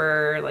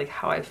remember like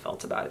how I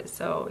felt about it.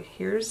 So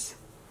here's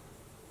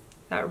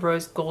that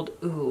rose gold.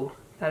 Ooh,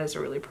 that is a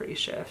really pretty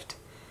shift.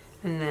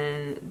 And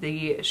then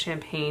the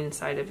champagne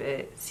side of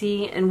it.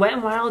 See, and Wet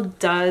n Wild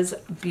does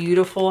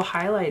beautiful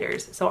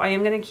highlighters. So I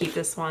am gonna keep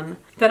this one.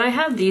 Then I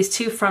have these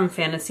two from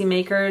Fantasy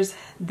Makers.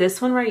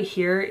 This one right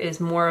here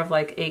is more of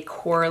like a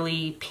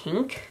corally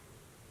pink.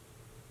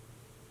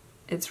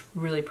 It's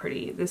really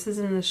pretty. This is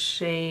in the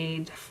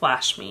shade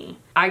Flash Me.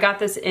 I got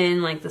this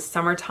in like the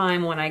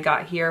summertime when I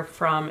got here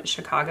from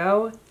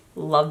Chicago.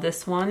 Love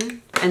this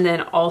one. And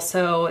then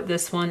also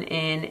this one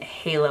in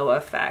Halo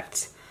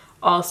Effect.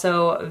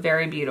 Also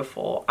very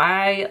beautiful.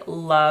 I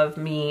love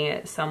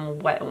me some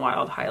Wet n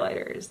Wild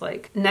highlighters.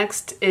 Like,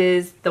 next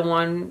is the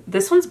one,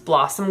 this one's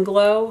Blossom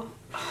Glow.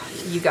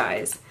 You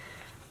guys,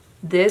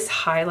 this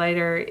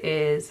highlighter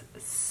is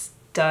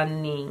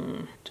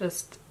stunning.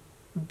 Just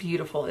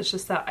beautiful. It's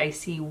just that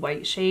icy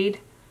white shade.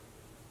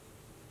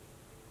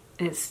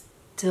 And it's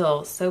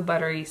still so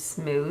buttery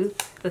smooth.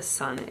 The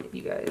sun,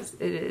 you guys,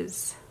 it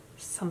is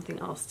something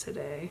else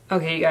today.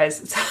 Okay, you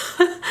guys,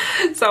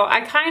 so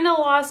I kind of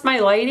lost my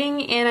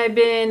lighting and I've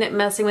been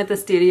messing with the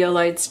studio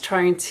lights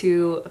trying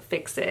to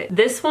fix it.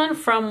 This one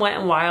from Wet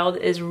n Wild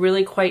is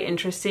really quite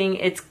interesting.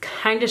 It's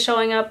kind of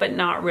showing up, but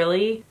not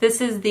really. This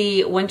is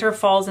the Winter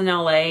Falls in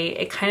LA.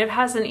 It kind of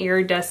has an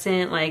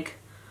iridescent like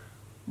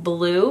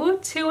blue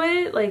to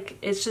it. Like,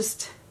 it's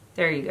just,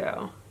 there you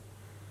go.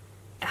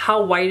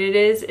 How white it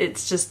is,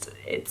 it's just,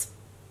 it's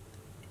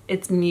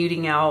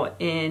muting out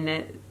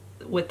in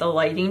with the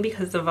lighting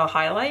because of a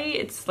highlight.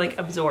 It's like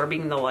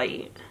absorbing the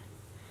light.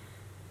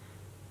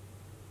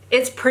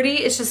 It's pretty,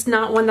 it's just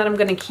not one that I'm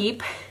gonna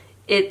keep.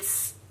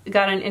 It's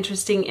got an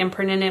interesting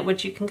imprint in it,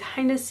 which you can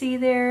kind of see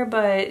there,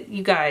 but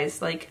you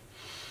guys, like,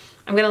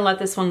 I'm gonna let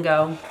this one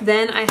go.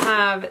 Then I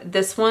have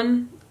this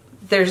one.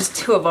 There's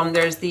two of them.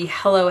 There's the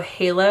Hello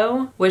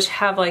Halo, which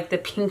have like the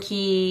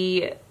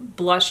pinky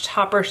blush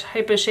topper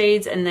type of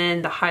shades, and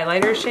then the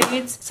highlighter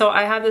shades. So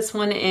I have this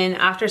one in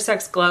After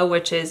Sex Glow,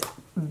 which is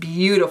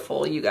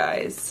beautiful, you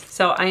guys.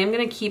 So I am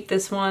gonna keep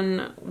this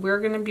one. We're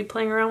gonna be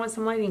playing around with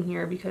some lighting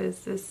here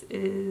because this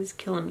is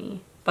killing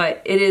me.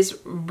 But it is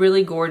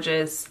really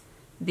gorgeous.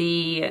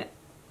 The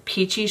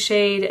peachy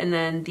shade and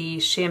then the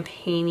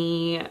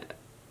champagne-y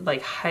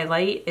like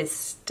highlight is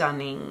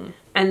stunning.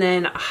 And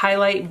then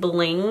Highlight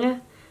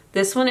Bling.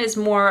 This one is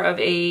more of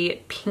a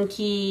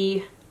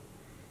pinky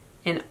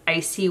and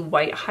icy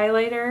white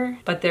highlighter,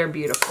 but they're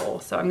beautiful.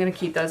 So I'm gonna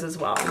keep those as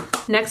well.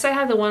 Next I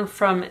have the one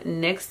from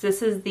NYX.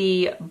 This is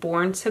the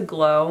Born to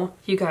Glow.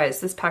 You guys,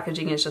 this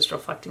packaging is just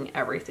reflecting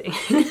everything.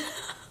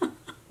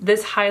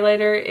 This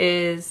highlighter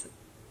is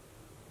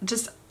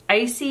just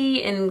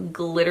icy and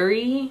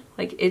glittery.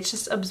 Like, it's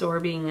just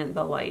absorbing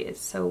the light. It's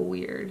so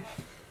weird.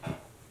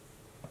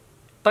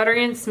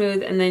 Buttery and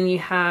smooth, and then you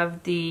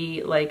have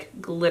the like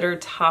glitter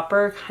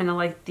topper, kind of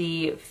like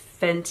the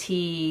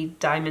Fenty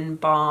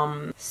Diamond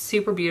Bomb.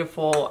 Super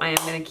beautiful. I am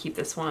gonna keep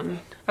this one.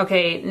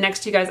 Okay,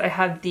 next you guys, I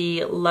have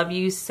the Love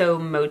You So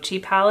Mochi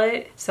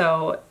palette.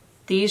 So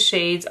these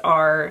shades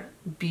are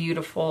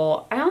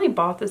beautiful. I only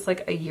bought this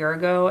like a year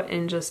ago,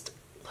 and just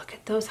look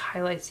at those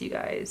highlights, you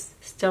guys.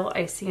 Still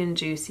icy and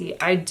juicy.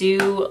 I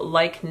do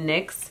like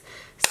NYX,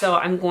 so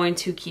I'm going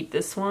to keep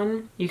this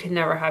one. You can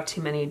never have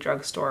too many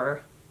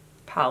drugstore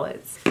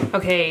palettes.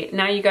 Okay,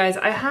 now you guys,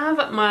 I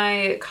have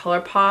my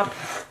ColourPop.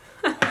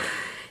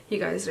 You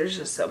guys, there's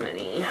just so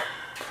many.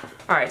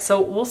 All right,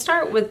 so we'll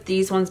start with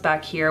these ones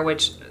back here,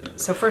 which,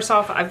 so first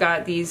off, I've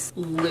got these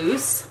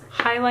loose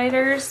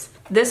highlighters.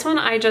 This one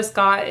I just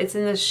got, it's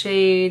in the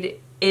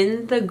shade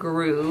In the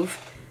Groove.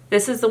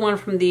 This is the one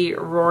from the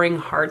Roaring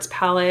Hearts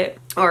palette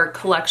or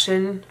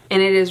collection,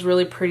 and it is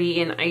really pretty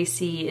and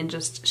icy and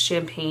just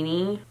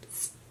champagne-y.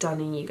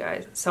 Stunning, you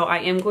guys. So I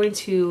am going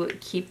to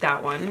keep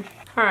that one.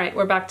 All right,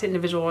 we're back to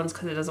individual ones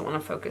because it doesn't want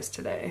to focus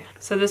today.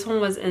 So this one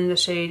was in the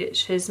shade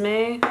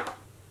Chisme.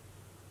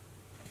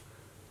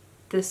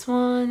 This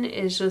one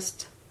is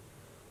just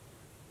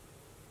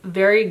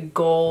very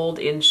gold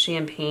and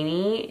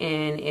champagne-y,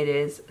 and it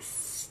is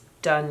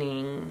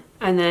stunning.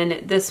 And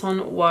then this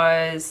one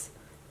was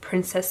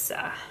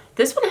Princessa.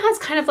 This one has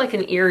kind of like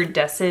an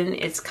iridescent,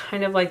 it's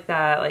kind of like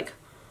that like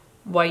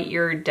white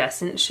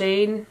iridescent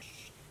shade.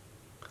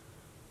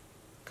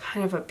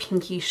 Kind of a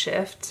pinky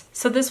shift.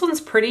 So this one's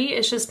pretty,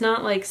 it's just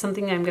not like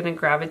something I'm gonna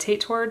gravitate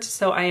towards,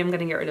 so I am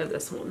gonna get rid of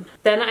this one.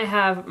 Then I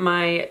have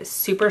my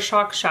Super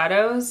Shock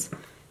shadows.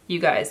 You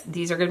guys,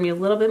 these are gonna be a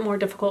little bit more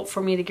difficult for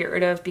me to get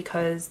rid of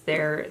because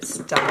they're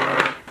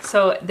stunning.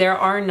 So there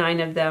are 9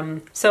 of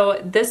them.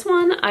 So this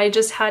one I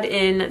just had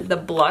in the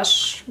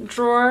blush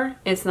drawer.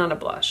 It's not a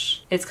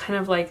blush. It's kind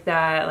of like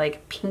that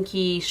like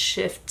pinky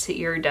shift to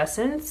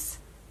iridescence.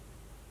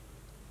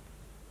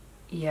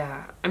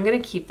 Yeah, I'm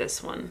gonna keep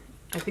this one.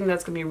 I think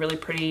that's gonna be really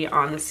pretty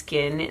on the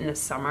skin in the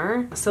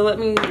summer. So let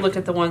me look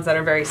at the ones that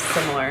are very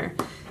similar.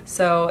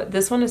 So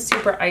this one is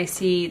super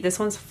icy. This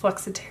one's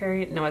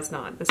flexitarian. No, it's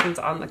not. This one's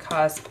on the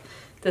cusp.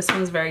 This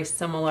one's very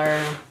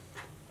similar.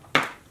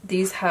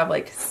 These have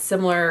like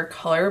similar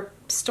color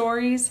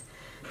stories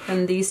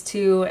than these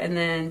two, and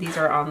then these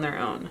are on their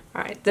own.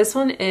 All right, this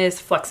one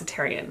is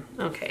flexitarian.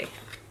 Okay.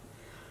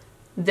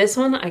 This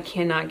one I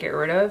cannot get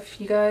rid of,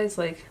 you guys.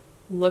 Like,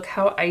 look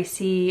how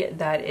icy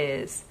that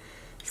is.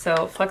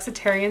 So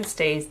Flexitarian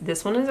stays.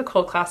 This one is a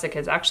cult classic.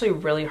 It's actually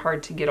really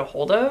hard to get a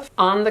hold of.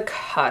 On the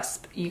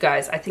Cusp, you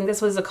guys, I think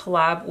this was a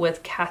collab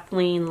with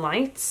Kathleen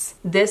Lights.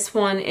 This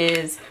one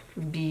is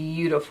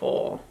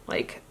beautiful.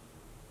 Like,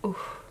 Ooh,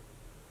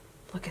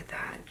 look at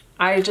that.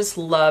 I just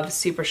love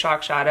Super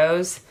Shock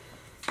shadows.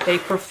 They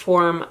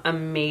perform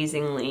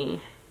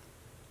amazingly.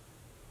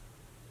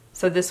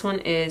 So this one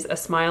is A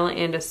Smile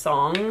and a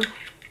Song.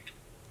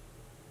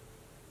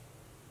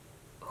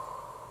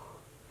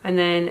 And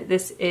then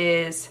this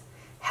is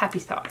Happy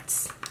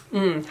Thoughts.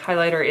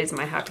 Highlighter is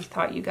my happy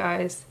thought, you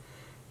guys.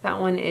 That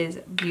one is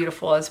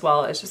beautiful as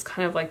well. It's just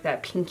kind of like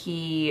that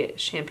pinky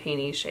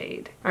champagne-y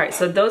shade. All right,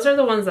 so those are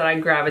the ones that I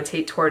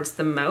gravitate towards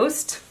the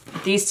most.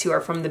 These two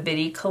are from the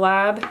Biddy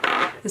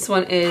collab. This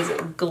one is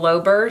Glow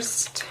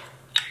Burst.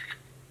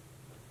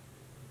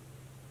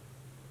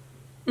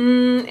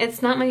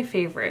 It's not my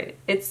favorite.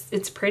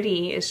 It's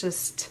pretty, it's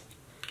just,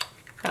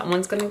 that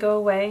one's gonna go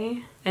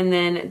away. And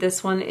then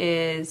this one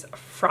is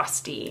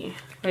Frosty,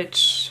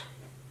 which,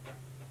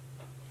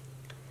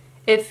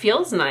 it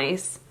feels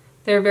nice.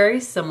 They're very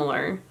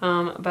similar,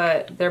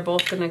 but they're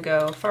both gonna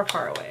go far,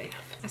 far away.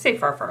 I say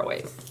far, far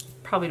away,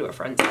 probably to a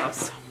friend's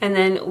house. And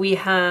then we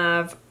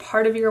have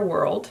Part of Your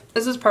World.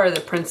 This is part of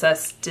the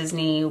Princess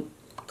Disney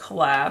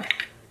collab.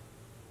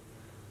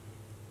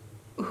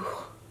 Ooh,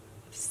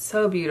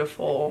 so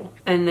beautiful.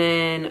 And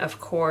then of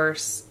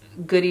course,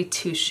 Goody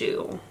Two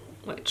Shoe,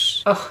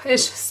 which, oh,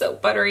 it's just so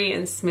buttery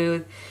and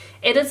smooth.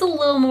 It is a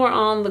little more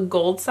on the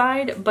gold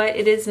side, but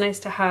it is nice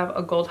to have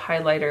a gold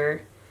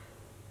highlighter.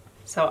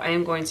 So I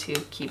am going to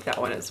keep that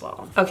one as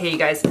well. Okay, you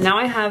guys, now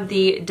I have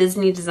the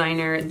Disney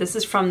designer. This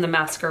is from the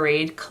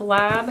Masquerade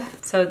collab.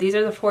 So these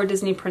are the 4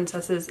 Disney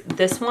princesses.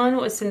 This one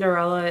with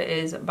Cinderella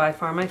is by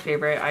far my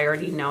favorite. I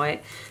already know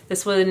it.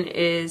 This one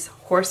is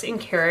Horse and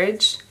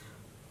Carriage.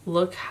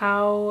 Look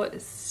how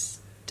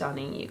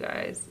stunning, you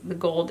guys. The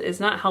gold is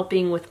not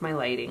helping with my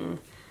lighting,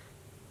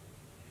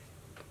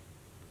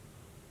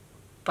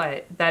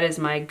 but that is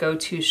my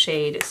go-to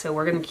shade, so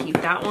we're gonna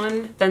keep that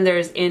one. Then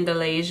there's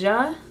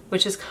Andalasia,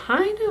 which is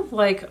kind of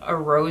like a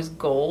rose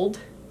gold.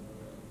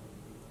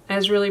 And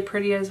it's really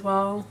pretty as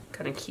well.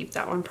 Gonna keep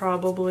that one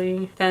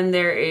probably. Then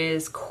there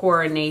is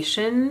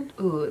Coronation.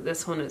 Ooh,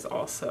 this one is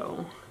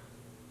also,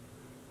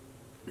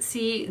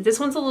 see, this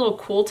one's a little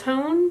cool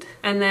toned.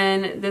 And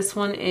then this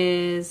one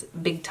is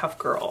Big Tough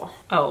Girl.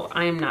 Oh,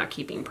 I am not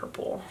keeping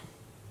purple.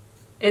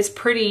 It's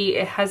pretty,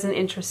 it has an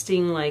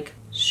interesting like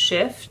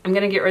shift. I'm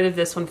gonna get rid of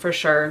this one for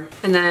sure.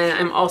 And then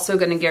I'm also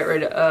gonna get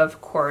rid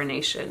of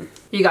Coronation.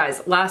 You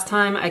guys, last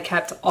time I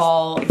kept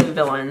all the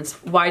villains.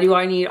 Why do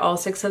I need all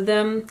 6 of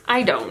them?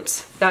 I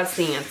don't. That's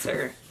the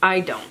answer. I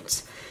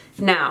don't.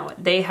 Now,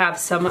 they have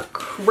some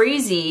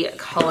crazy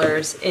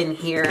colors in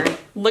here.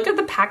 Look at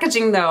the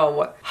packaging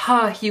though.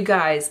 Ha, you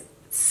guys.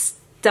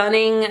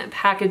 Stunning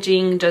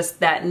packaging, just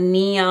that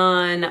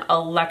neon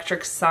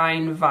electric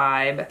sign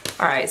vibe.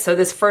 All right, so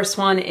this first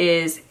one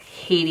is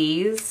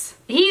Hades.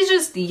 He's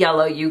just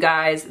yellow, you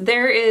guys.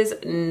 There is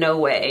no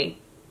way.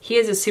 He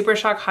is a Super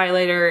Shock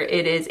highlighter.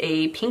 It is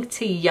a pink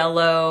to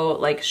yellow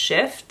like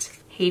shift.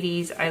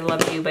 Hades, I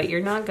love you, but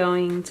you're not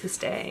going to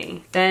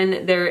stay.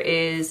 Then there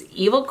is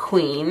Evil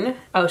Queen.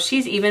 Oh,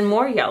 she's even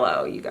more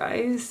yellow, you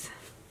guys.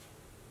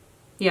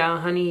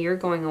 Yeah, honey, you're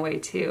going away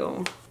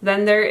too.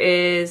 Then there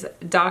is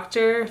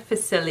Dr.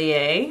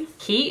 Facilier.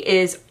 He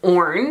is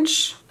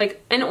orange,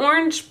 like an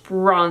orange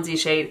bronzy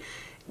shade.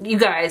 You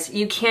guys,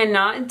 you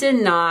cannot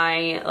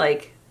deny,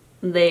 like,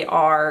 they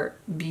are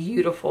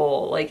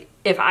beautiful. Like,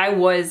 if I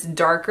was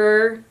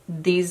darker,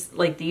 these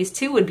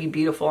two would be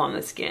beautiful on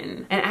the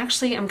skin. And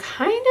actually, I'm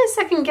kind of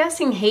second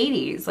guessing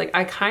Hades. Like,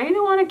 I kind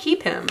of want to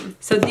keep him.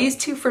 So these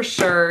two for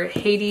sure.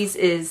 Hades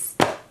is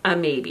a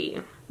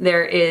maybe.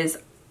 There is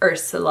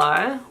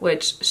Ursula,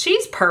 which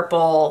she's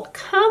purple.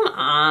 Come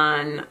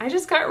on. I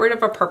just got rid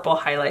of a purple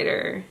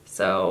highlighter.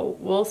 So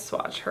we'll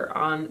swatch her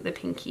on the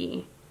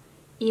pinky.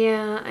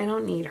 Yeah, I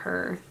don't need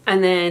her.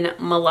 And then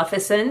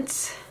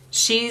Maleficent.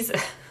 She's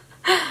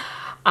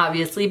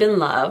obviously been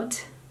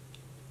loved.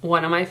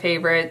 One of my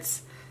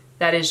favorites.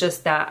 That is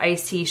just that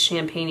icy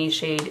champagne-y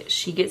shade.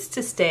 She gets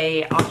to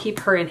stay. I'll keep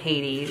her in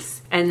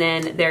Hades. And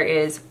then there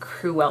is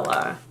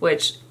Cruella,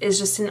 which is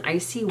just an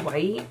icy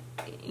white.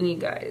 You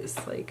guys,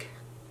 like,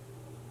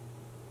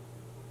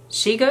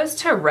 she goes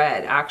to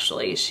red,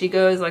 actually. She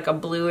goes like a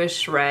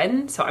bluish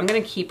red, so I'm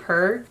gonna keep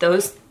her.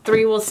 Those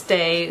 3 will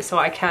stay, so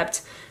I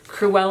kept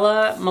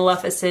Cruella,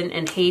 Maleficent,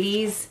 and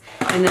Hades.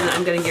 And then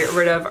I'm gonna get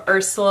rid of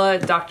Ursula,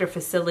 Dr.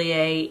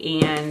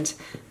 Facilier, and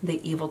the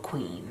Evil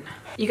Queen.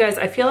 You guys,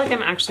 I feel like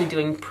I'm actually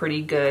doing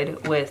pretty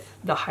good with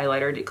the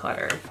highlighter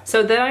declutter.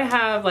 So then I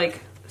have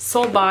like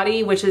Soul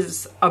Body, which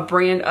is a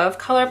brand of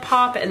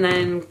ColourPop, and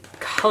then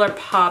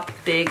ColourPop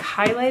big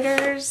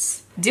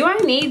highlighters. Do I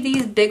need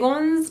these big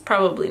ones?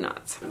 Probably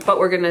not, but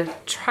we're gonna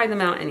try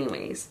them out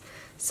anyways.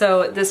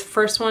 So this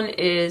first one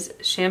is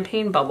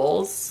Champagne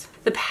Bubbles.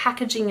 The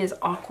packaging is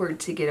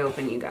awkward to get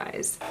open, you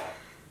guys.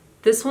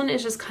 This one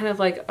is just kind of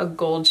like a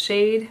gold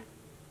shade.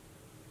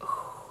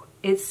 Oh,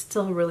 it's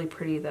still really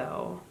pretty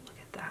though. Look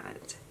at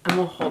that. I'm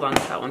gonna hold on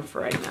to that one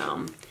for right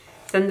now.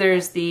 Then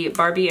there's the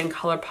Barbie and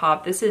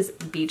ColourPop. This is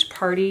Beach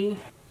Party.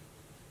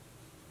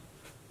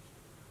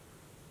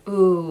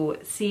 Ooh,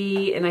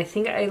 see, and I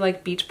think I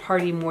like Beach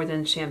Party more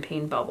than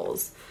Champagne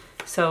Bubbles.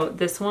 So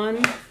this one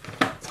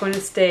is going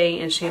to stay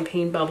and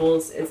Champagne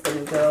Bubbles is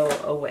going to go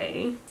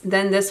away.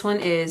 Then this one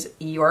is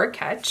Your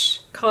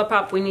Catch.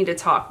 ColourPop, we need to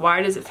talk.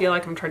 Why does it feel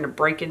like I'm trying to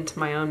break into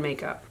my own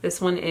makeup? This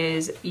one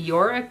is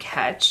You're a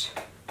Catch.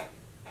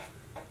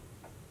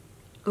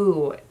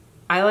 Ooh,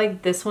 I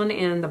like this one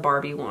and the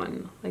Barbie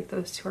one. Like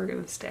those two are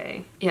gonna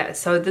stay. Yeah,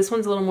 so this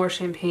one's a little more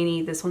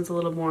champagne-y. This one's a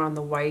little more on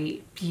the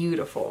white.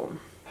 Beautiful.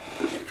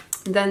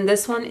 Then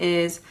this one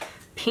is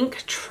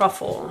Pink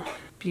Truffle.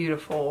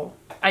 Beautiful.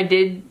 I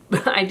did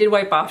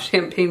wipe off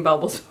Champagne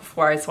Bubbles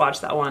before I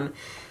swatched that one.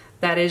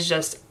 That is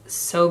just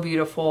so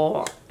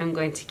beautiful. I'm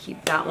going to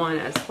keep that one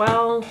as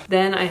well.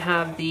 Then I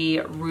have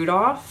the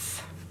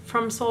Rudolph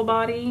from Soul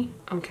Body.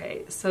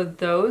 Okay, so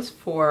those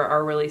four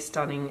are really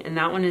stunning, and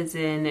that one is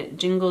in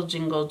Jingle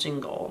Jingle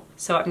Jingle.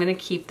 So I'm gonna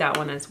keep that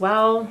one as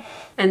well.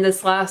 And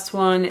this last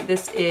one,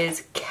 this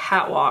is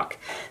Catwalk.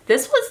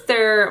 This was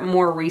their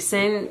more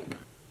recent.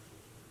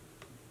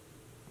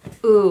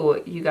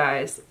 Ooh, you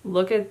guys,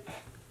 look at.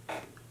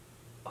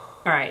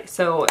 All right,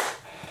 so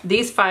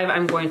these 5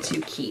 I'm going to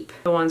keep.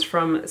 The ones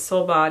from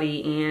Soul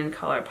Body and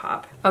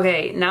ColourPop.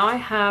 Okay, now I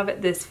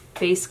have this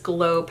Face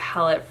Glow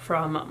palette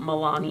from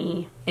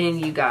Milani. And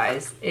you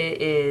guys,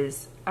 it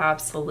is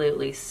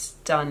absolutely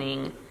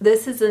stunning.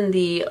 This is in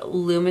the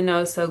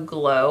Luminoso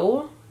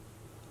Glow.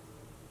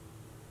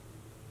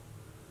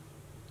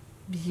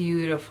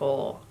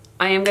 Beautiful.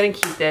 I am gonna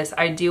keep this.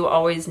 I do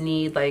always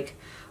need like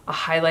a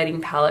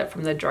highlighting palette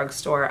from the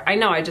drugstore. I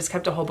know I just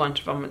kept a whole bunch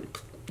of them.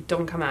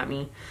 Don't come at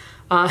me.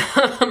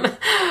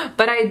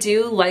 But I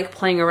do like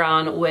playing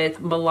around with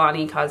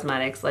Milani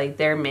Cosmetics. Like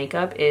their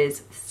makeup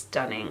is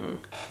stunning.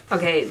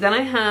 Okay, then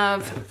I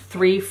have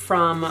 3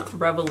 from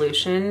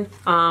Revolution.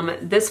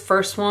 This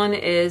first one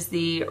is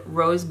the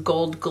Rose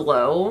Gold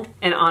Glow.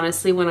 And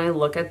honestly, when I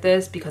look at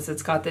this, because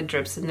it's got the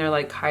drips in there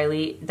like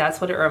Kylie, that's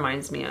what it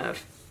reminds me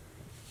of.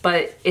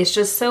 But it's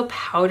just so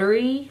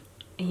powdery.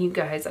 And you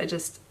guys,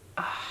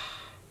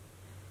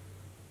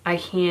 I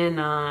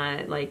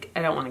cannot, like,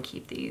 I don't want to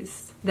keep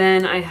these.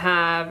 Then I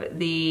have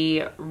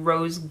the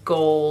Rose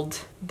Gold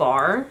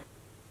Bar.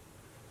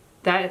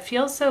 That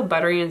feels so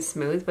buttery and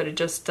smooth, but it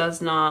just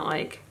does not,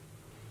 like,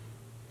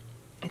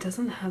 it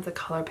doesn't have the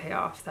color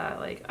payoff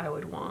that, like, I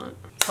would want.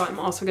 So I'm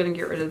also going to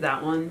get rid of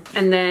that one.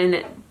 And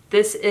then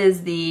this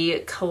is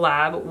the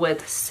collab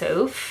with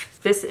Soph.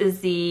 This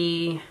is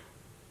the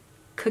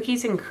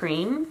Cookies and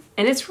Cream.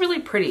 And it's really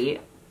pretty.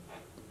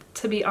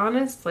 To be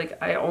honest, like,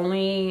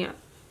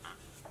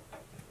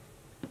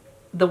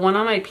 the one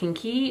on my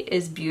pinky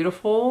is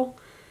beautiful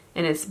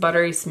and it's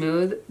buttery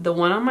smooth. The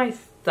one on my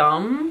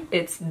thumb,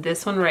 it's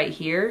this one right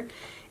here.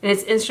 And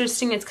it's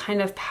interesting, it's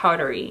kind of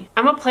powdery.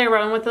 I'm gonna play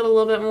around with it a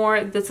little bit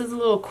more. This is a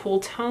little cool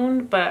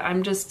toned, but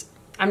I'm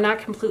not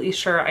completely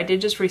sure. I did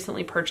just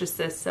recently purchase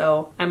this,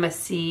 so I'm gonna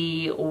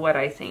see what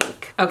I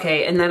think.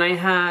 Okay, and then I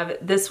have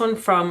this one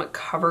from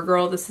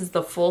CoverGirl. This is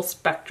the Full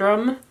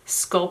Spectrum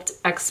Sculpt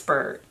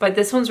Expert. But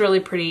this one's really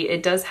pretty.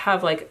 It does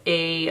have like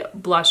a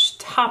blush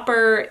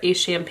topper, a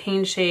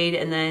champagne shade,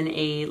 and then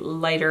a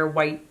lighter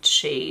white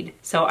shade.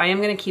 So I am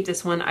gonna keep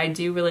this one. I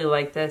do really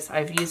like this.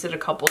 I've used it a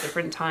couple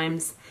different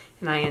times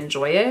and I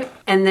enjoy it.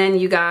 And then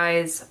you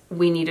guys,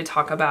 we need to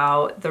talk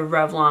about the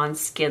Revlon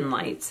Skin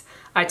Lights.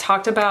 I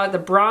talked about the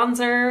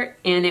bronzer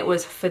and it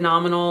was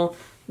phenomenal.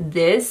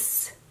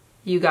 This,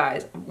 you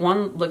guys,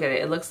 look at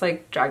it. It looks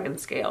like dragon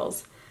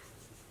scales.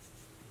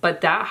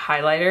 But that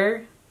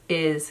highlighter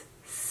is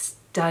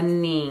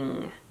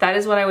stunning. That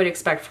is what I would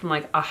expect from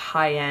like a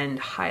high-end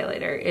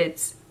highlighter.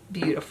 It's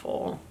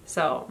beautiful.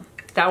 So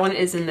that one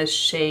is in the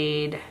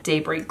shade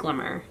Daybreak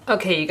Glimmer.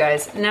 Okay, you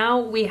guys, now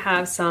we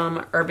have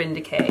some Urban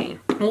Decay.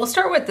 We'll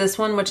start with this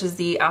one, which is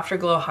the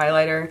Afterglow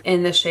highlighter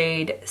in the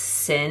shade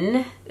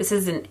Sin. This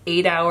is an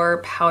 8-hour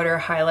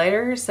powder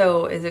highlighter.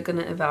 So is it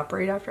gonna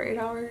evaporate after 8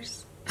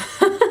 hours?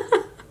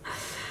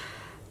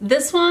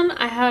 This one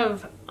I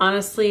have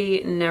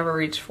honestly never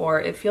reached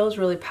for. It feels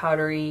really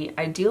powdery.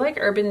 I do like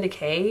Urban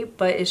Decay,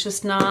 but it's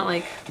just not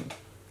like,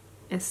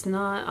 it's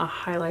not a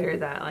highlighter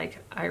that like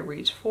I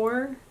reach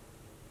for.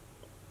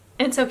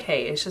 It's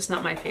okay, it's just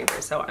not my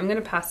favorite, so I'm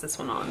gonna pass this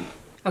one on.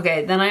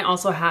 Okay, then I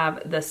also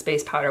have the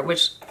Space Powder,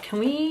 which, can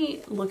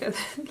we look at,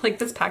 like,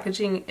 this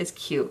packaging is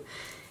cute.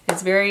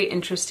 It's very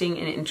interesting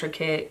and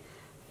intricate.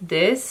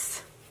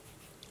 This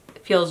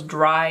feels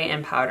dry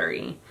and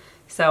powdery.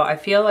 So I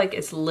feel like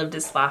it's lived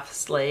its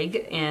last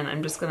leg, and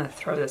I'm just gonna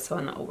throw this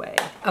one away.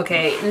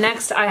 Okay,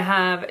 next I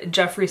have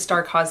Jeffree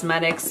Star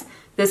Cosmetics.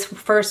 This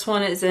first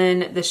one is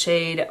in the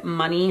shade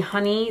Money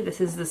Honey. This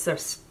is the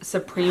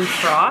Supreme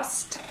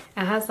Frost.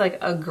 It has like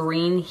a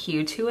green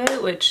hue to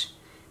it, which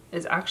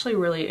is actually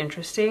really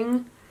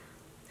interesting.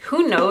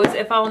 Who knows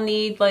if I'll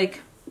need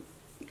like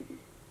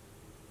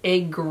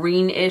a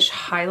greenish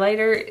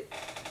highlighter.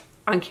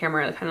 On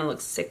camera, it kind of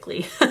looks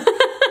sickly.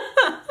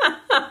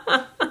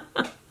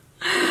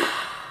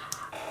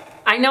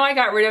 I know I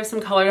got rid of some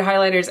colored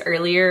highlighters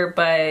earlier,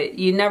 but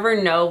you never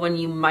know when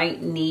you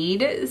might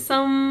need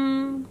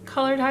some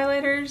colored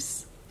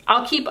highlighters.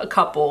 I'll keep a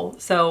couple,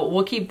 so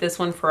we'll keep this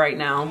one for right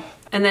now.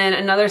 And then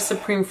another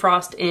Supreme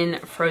Frost in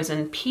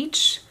Frozen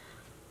Peach.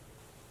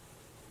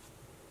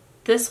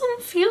 This one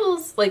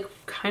feels like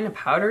kind of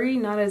powdery,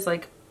 not as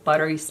like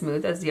buttery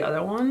smooth as the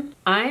other one.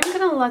 I'm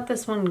gonna let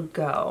this one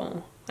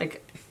go.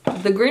 Like,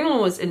 the green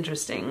one was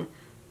interesting.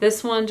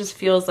 This one just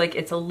feels like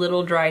it's a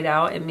little dried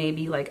out and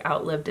maybe like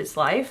outlived its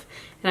life.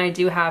 And I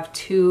do have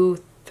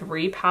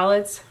 3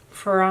 palettes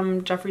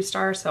from Jeffree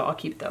Star, so I'll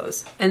keep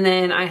those. And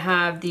then I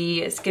have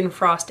the Skin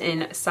Frost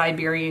in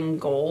Siberian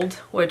Gold,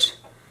 which,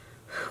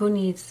 who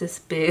needs this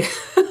big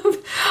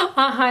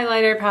a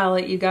highlighter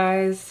palette, you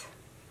guys?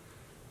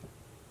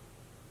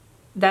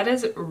 That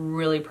is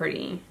really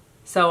pretty.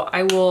 So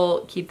I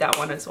will keep that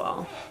one as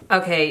well.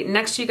 Okay,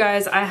 next you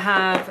guys, I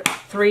have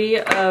 3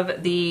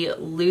 of the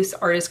loose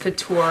Artist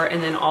Couture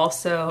and then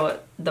also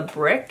the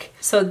brick.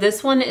 So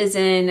this one is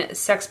in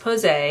Sex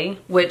Posé,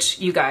 which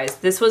you guys,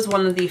 this was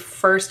one of the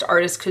first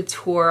Artist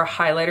Couture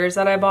highlighters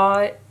that I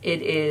bought.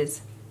 It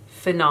is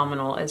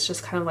phenomenal. It's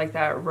just kind of like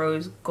that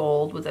rose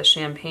gold with a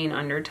champagne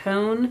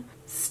undertone.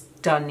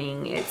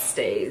 Stunning, it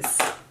stays.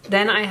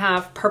 Then I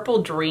have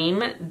Purple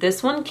Dream.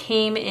 This one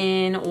came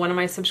in one of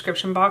my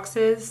subscription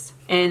boxes,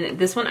 and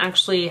this one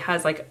actually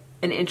has like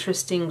an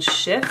interesting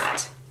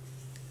shift.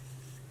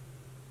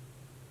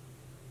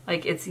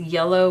 Like, it's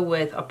yellow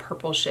with a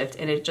purple shift,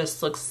 and it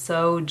just looks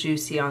so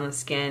juicy on the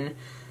skin.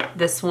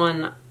 This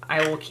one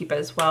I will keep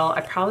as well.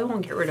 I probably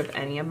won't get rid of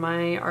any of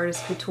my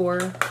Artist Couture,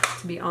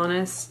 to be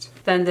honest.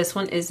 Then this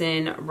one is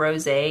in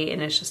Rosé,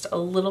 and it's just a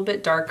little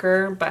bit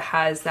darker, but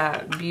has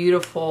that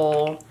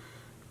beautiful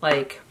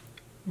like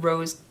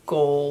rose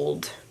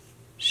gold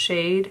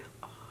shade.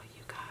 Oh,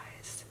 you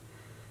guys,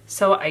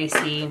 so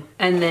icy.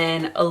 And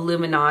then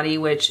Illuminati,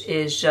 which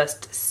is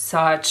just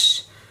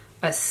such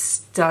a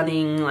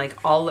stunning, like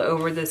all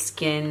over the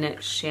skin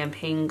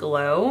champagne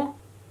glow.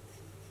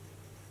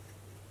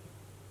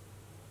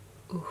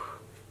 Ooh.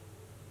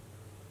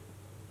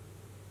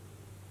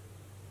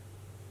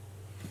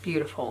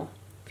 Beautiful.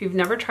 If you've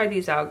never tried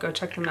these out, go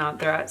check them out.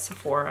 They're at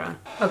Sephora.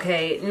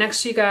 Okay,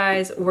 next you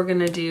guys, we're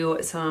gonna do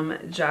some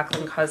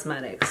Jaclyn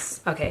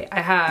Cosmetics. Okay,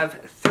 I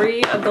have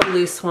 3 of the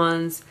loose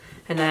ones,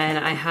 and then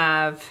I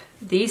have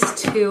these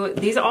 2.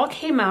 These all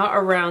came out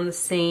around the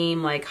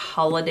same like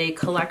holiday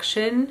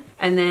collection.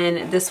 And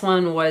then this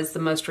one was the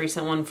most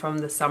recent one from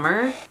the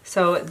summer.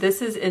 So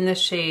this is in the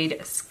shade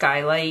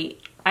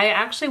Skylight. I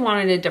actually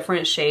wanted a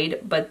different shade,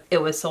 but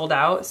it was sold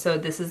out. So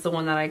this is the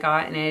one that I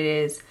got, and it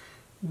is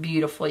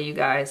beautiful, you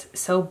guys.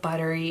 So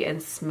buttery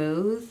and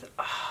smooth.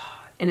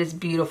 Oh, and it's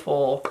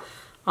beautiful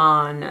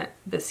on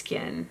the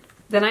skin.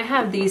 Then I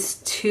have these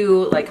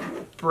 2 like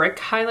brick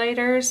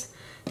highlighters.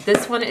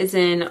 This one is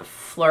in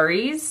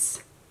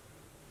Flurries,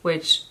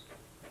 which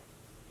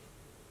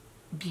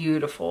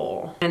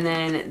beautiful. And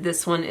then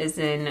this one is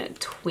in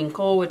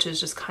Twinkle, which is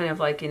just kind of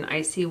like an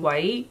icy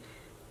white.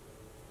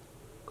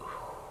 Ooh,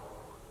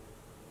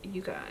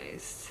 you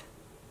guys.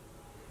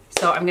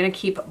 So I'm gonna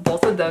keep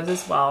both of those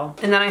as well.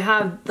 And then I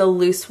have the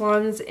loose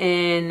ones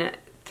in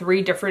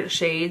 3 different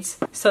shades.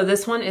 So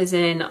this one is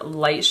in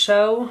Light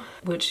Show,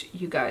 which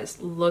you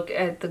guys, look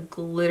at the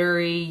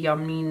glittery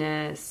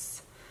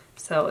yumminess.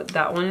 So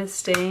that one is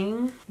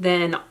staying.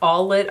 Then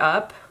All Lit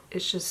Up,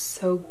 it's just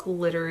so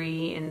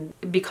glittery, and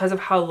because of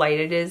how light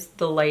it is,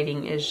 the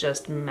lighting is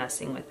just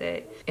messing with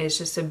it. It's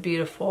just a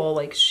beautiful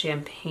like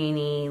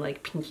champagne-y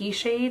like pinky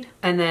shade.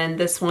 And then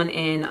this one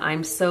in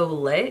I'm So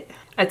Lit.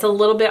 It's a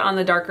little bit on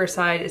the darker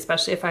side,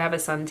 especially if I have a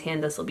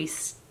suntan. This will be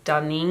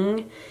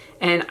stunning.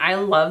 And I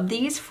love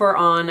these for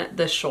on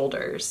the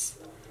shoulders.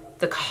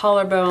 The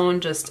collarbone,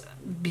 just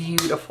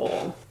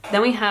beautiful.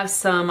 Then we have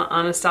some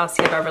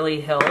Anastasia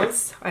Beverly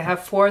Hills. I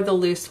have 4 of the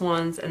loose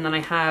ones, and then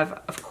I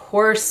have, of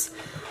course,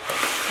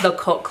 the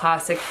cult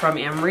classic from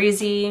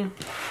Amrezy.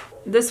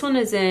 This one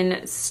is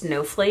in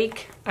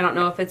Snowflake. I don't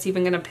know if it's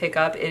even gonna pick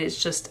up. It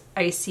is just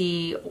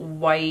icy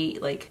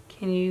white, like,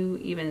 can you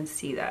even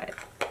see that?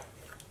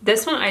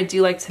 This one I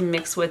do like to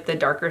mix with the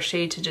darker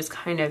shade to just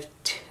kind of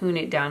tune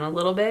it down a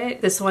little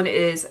bit. This one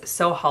is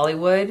So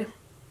Hollywood.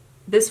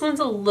 This one's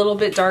a little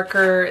bit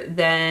darker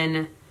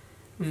than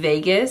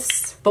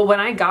Vegas, but when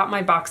I got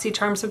my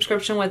BoxyCharm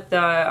subscription with the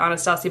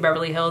Anastasia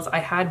Beverly Hills, I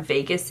had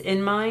Vegas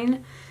in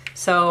mine.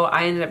 So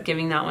I ended up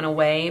giving that one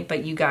away.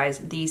 But you guys,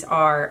 these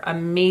are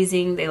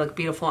amazing. They look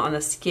beautiful on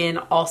the skin.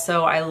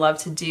 Also, I love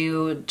to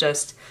do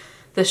just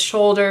the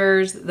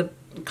shoulders, the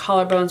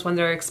collarbones when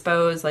they're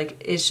exposed.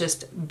 Like, it's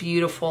just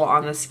beautiful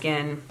on the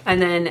skin.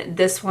 And then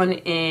this one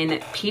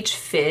in Peach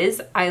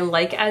Fizz, I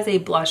like as a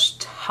blush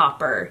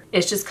topper.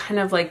 It's just kind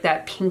of like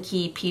that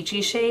pinky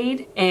peachy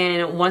shade.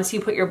 And once you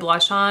put your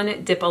blush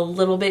on, dip a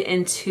little bit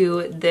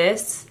into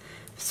this,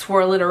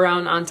 swirl it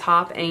around on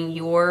top, and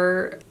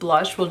your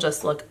blush will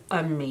just look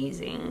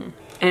amazing.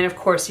 And of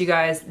course, you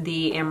guys,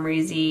 the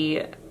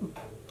Amrezy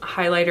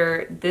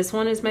highlighter. This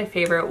one is my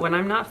favorite when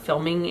I'm not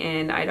filming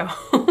and I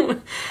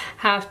don't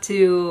have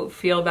to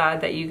feel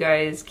bad that you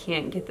guys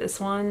can't get this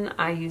one.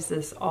 I use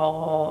this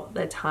all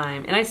the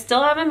time and I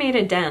still haven't made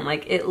a dent.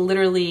 Like, it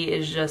literally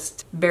is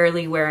just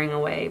barely wearing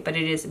away, but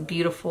it is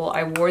beautiful.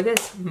 I wore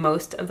this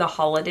most of the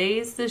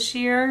holidays this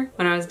year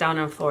when I was down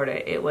in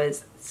Florida. It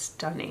was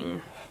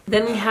stunning.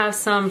 Then we have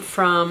some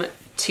from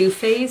Too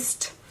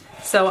Faced.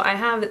 So I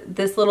have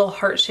this little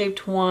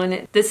heart-shaped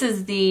one. This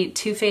is the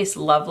Too Faced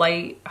Love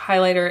Light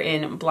highlighter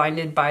in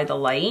Blinded by the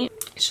Light.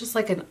 It's just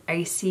like an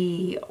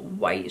icy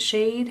white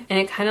shade. And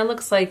it kind of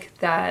looks like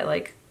that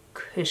like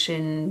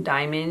cushion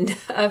diamond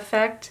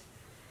effect.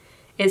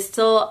 It's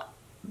still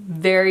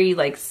very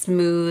like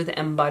smooth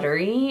and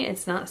buttery.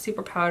 It's not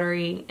super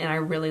powdery, and I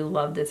really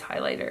love this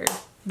highlighter.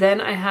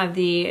 Then I have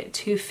the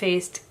Too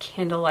Faced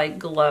Candlelight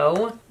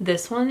Glow.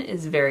 This one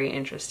is very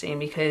interesting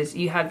because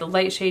you have the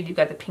light shade, you've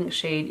got the pink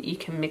shade, you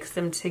can mix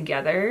them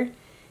together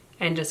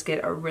and just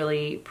get a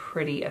really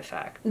pretty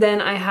effect.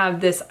 Then I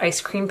have this ice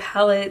cream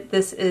palette.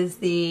 This is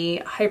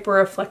the Hyper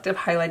Reflective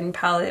Highlighting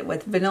Palette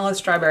with vanilla,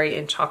 strawberry,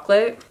 and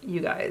chocolate. You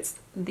guys,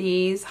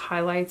 these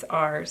highlights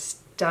are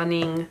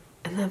stunning.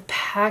 And the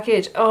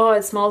package, oh,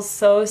 it smells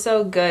so,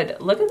 so good.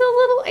 Look at the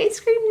little ice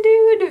cream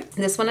dude.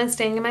 This one is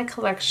staying in my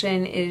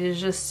collection. It is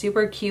just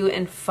super cute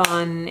and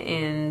fun,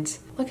 and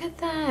look at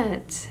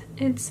that.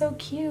 It's so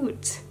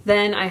cute.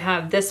 Then I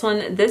have this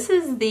one. This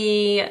is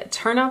the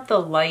Turn Up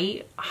the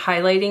Light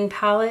highlighting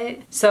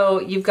palette.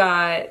 So you've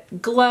got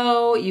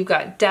Glow, you've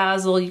got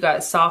Dazzle, you've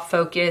got Soft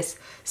Focus.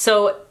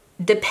 So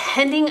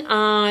depending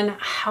on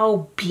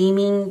how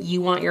beaming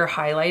you want your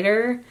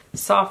highlighter,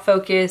 Soft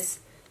Focus,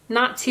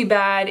 not too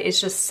bad.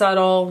 It's just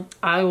subtle.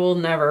 I will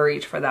never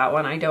reach for that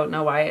one. I don't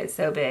know why it's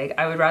so big.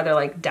 I would rather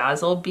like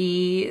Dazzle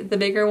be the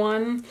bigger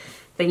one.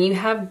 Then you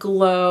have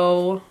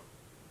Glow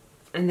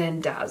and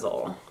then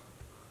Dazzle,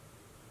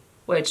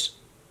 which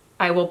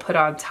I will put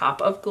on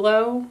top of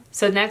Glow.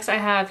 So next I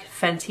have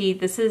Fenty.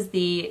 This is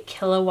the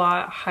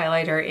Kilowatt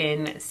highlighter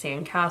in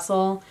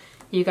Sandcastle.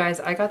 You guys,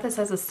 I got this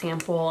as a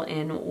sample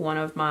in one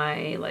of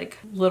my like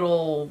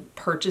little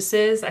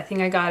purchases. I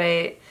think I got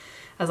it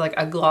as like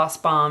a gloss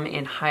bomb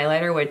and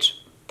highlighter,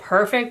 which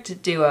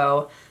perfect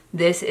duo.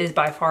 This is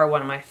by far one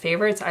of my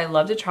favorites. I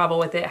love to travel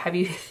with it. Have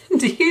you,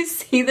 do you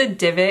see the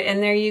divot in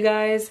there, you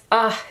guys?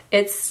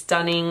 It's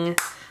stunning.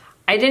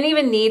 I didn't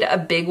even need a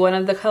big one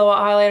of the Kilowatt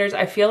highlighters.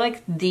 I feel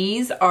like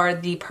these are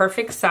the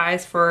perfect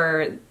size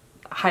for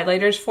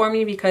highlighters for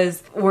me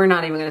because we're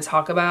not even gonna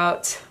talk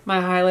about my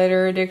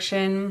highlighter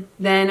addiction.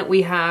 Then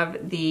we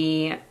have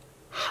the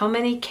How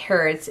Many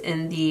Carats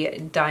in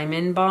the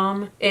Diamond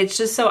Balm. It's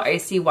just so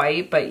icy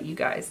white, but you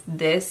guys,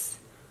 this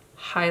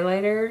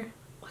highlighter,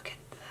 look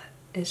at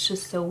that. It's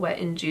just so wet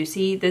and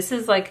juicy. This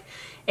is like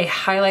a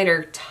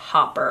highlighter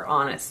topper,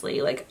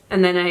 honestly. Like,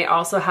 and then I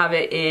also have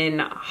it in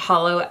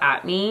Hollow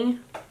At Me.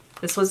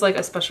 This was like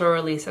a special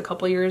release a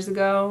couple years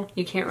ago.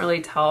 You can't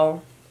really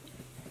tell,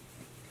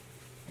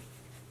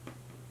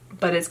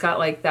 but it's got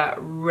like that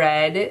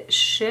red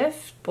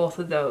shift. Both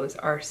of those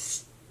are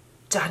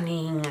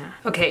stunning.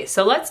 Okay,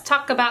 so let's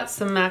talk about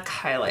some MAC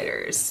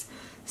highlighters.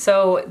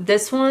 So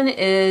this one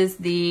is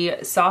the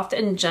Soft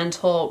and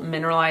Gentle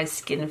Mineralized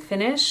Skin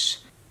Finish.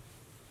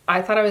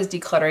 I thought I was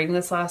decluttering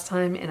this last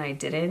time and I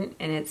didn't,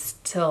 and it's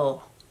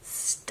still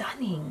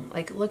stunning.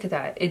 Like, look at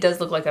that. It does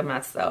look like a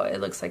mess though.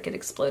 It looks like it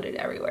exploded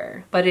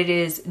everywhere, but it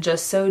is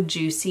just so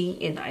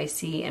juicy and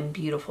icy and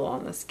beautiful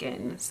on the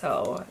skin,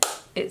 so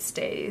it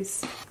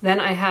stays. Then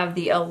I have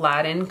the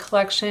Aladdin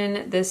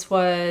collection. This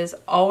was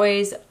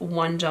always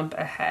one jump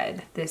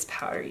ahead. This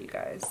powder, you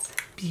guys,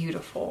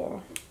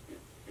 beautiful.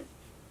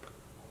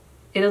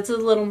 It's a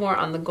little more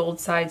on the gold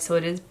side, so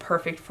it is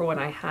perfect for when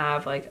I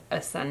have like a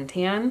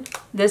suntan.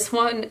 This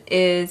one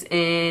is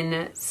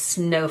in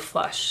Snow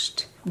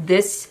Flushed.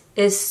 This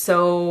is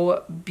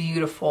so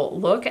beautiful.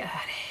 Look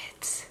at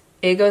it.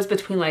 It goes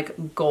between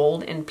like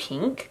gold and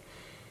pink.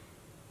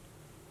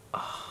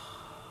 Oh.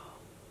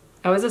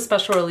 That was a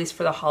special release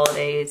for the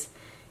holidays.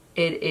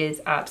 It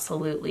is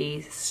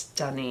absolutely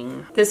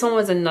stunning. This one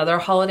was another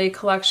holiday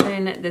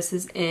collection. This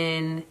is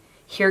in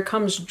Here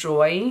Comes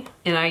Joy,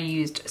 and I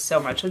used so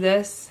much of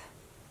this.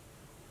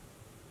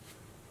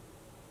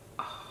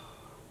 Oh.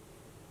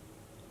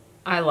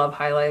 I love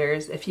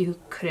highlighters, if you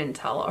couldn't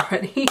tell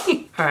already.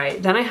 All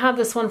right, then I have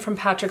this one from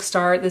Patrick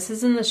Star. This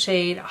is in the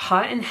shade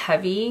Hot and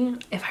Heavy.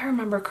 If I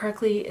remember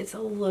correctly, it's a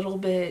little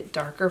bit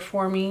darker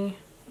for me,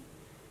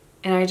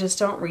 and I just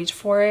don't reach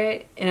for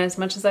it. And as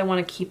much as I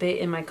want to keep it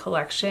in my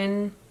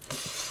collection,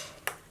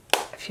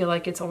 I feel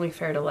like it's only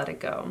fair to let it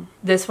go.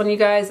 This one, you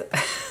guys,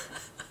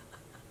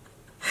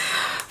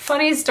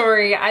 funny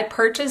story, I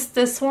purchased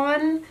this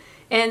one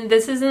and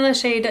this is in the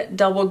shade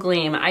Double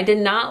Gleam. I did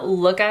not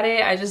look at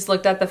it. I just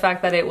looked at the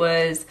fact that it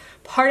was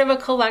part of a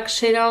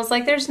collection. I was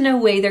like, there's no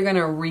way they're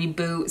gonna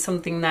reboot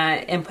something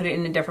that and put it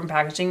in a different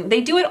packaging. They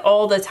do it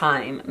all the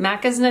time.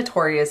 MAC is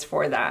notorious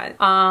for that.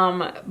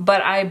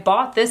 But I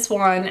bought this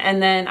one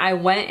and then I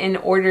went and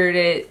ordered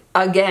it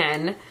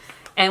again.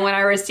 And when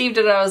I received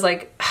it, I was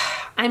like,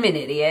 I'm an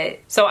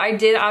idiot. So I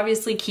did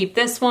obviously keep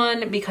this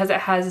one because it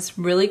has this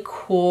really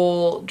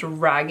cool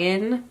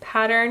dragon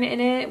pattern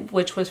in it,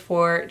 which was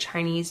for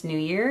Chinese New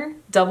Year.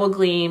 Double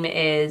Gleam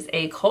is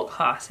a cult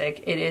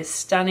classic. It is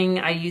stunning.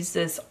 I use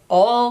this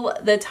all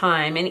the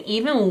time, and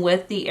even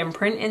with the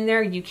imprint in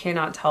there, you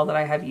cannot tell that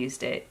I have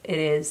used it. It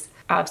is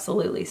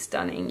absolutely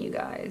stunning, you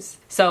guys.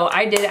 So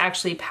I did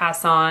actually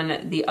pass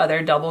on the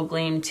other Double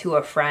Gleam to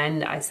a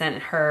friend. I sent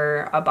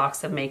her a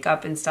box of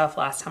makeup and stuff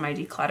last time I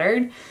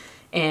decluttered,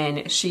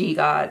 and she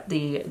got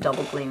the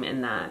Double Gleam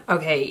in that.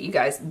 Okay, you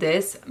guys,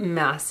 this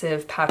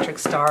massive Patrick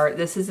Star,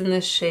 this is in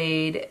the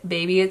shade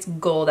Baby It's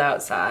Gold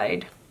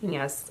Outside.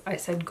 Yes, I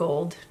said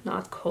gold,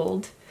 not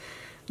cold.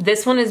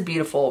 This one is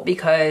beautiful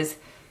because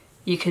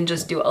you can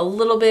just do a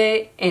little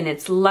bit and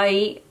it's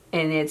light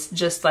and it's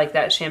just like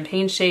that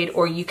champagne shade,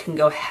 or you can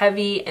go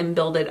heavy and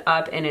build it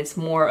up and it's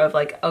more of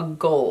like a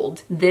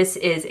gold. This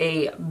is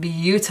a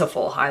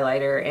beautiful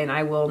highlighter and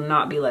I will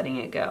not be letting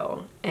it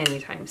go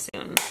anytime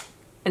soon.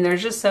 And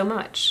there's just so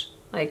much.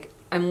 Like,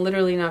 I'm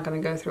literally not gonna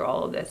go through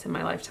all of this in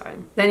my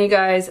lifetime. Then you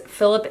guys,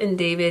 Philip and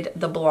David,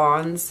 the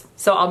Blondes.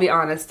 So I'll be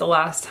honest, the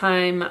last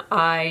time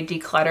I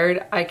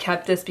decluttered, I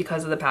kept this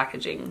because of the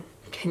packaging.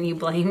 Can you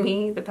blame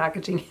me? The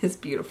packaging is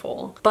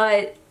beautiful.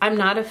 But I'm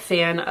not a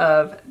fan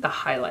of the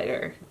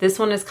highlighter. This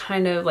one is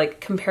kind of like,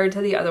 compared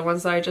to the other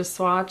ones that I just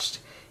swatched,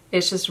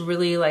 it's just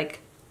really like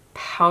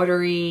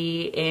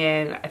powdery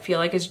and I feel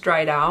like it's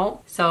dried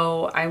out.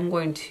 So I'm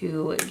going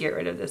to get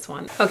rid of this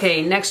one.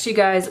 Okay, next you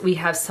guys, we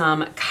have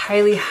some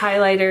Kylie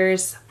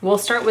highlighters. We'll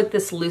start with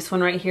this loose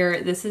one right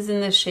here. This is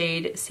in the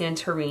shade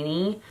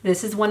Santorini.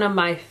 This is one of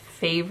my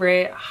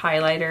favorite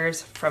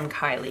highlighters from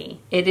Kylie.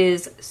 It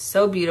is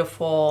so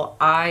beautiful.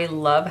 I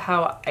love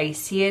how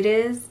icy it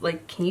is.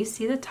 Like, can you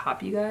see the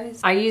top, you guys?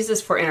 I use this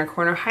for inner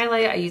corner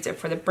highlight. I use it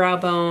for the brow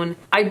bone.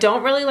 I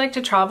don't really like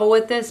to travel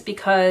with this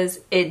because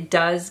it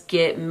does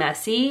get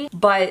messy,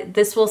 but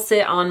this will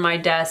sit on my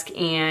desk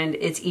and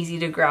it's easy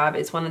to grab.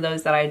 It's one of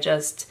those that I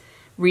just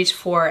reach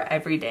for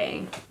every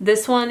day.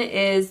 This one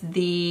is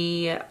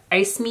the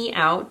Ice Me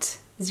Out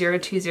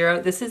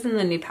 020. This is in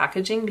the new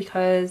packaging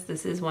because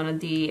this is one of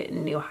the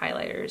new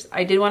highlighters.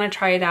 I did want to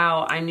try it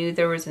out. I knew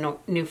there was no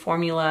new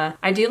formula.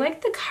 I do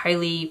like the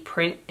Kylie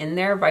print in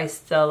there by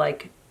the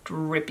like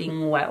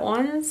dripping wet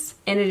ones.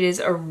 And it is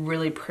a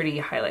really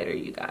pretty highlighter,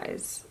 you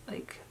guys.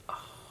 Like,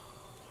 oh.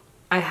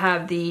 I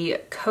have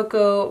the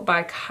Cocoa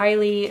by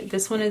Kylie.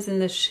 This one is in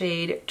the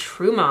shade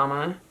True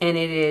Mama and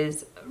it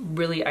is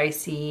really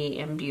icy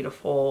and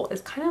beautiful.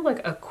 It's kind of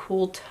like a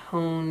cool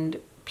toned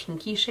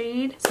pinky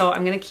shade. So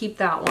I'm gonna keep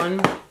that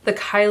one. The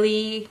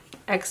Kylie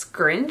X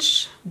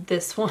Grinch,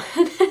 this one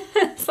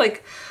it's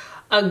like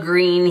a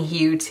green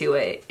hue to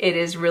it. It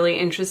is really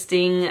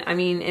interesting. I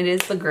mean, it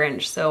is the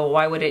Grinch, so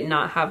why would it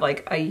not have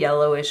like a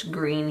yellowish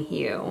green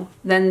hue?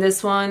 Then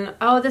this one,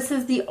 oh, this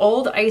is the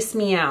old Ice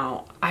Me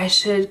Out. I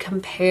should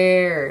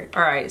compare.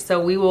 All right,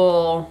 so we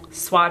will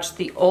swatch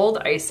the old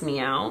Ice Me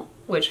Out,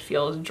 which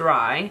feels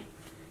dry,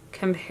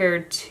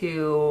 compared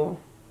to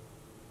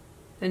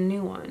the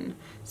new one.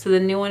 So the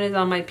new one is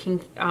on my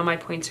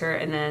pointer,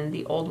 and then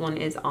the old one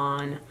is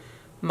on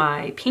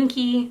my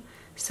pinky.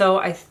 So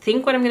I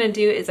think what I'm gonna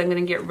do is I'm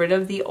gonna get rid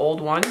of the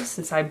old one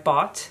since I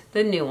bought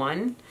the new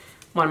one.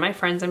 One of my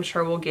friends, I'm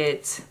sure, will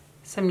get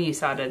some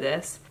use out of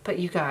this. But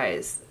you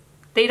guys,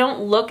 they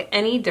don't look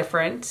any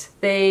different.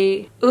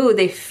 They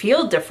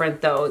feel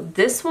different though.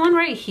 This one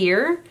right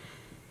here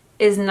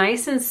is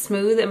nice and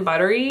smooth and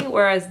buttery,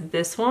 whereas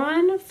this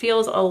one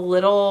feels a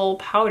little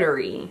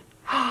powdery.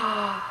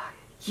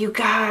 You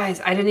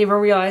guys, I didn't even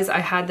realize I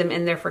had them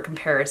in there for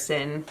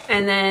comparison.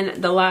 And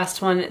then the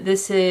last one,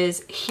 this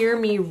is Hear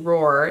Me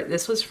Roar.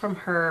 This was from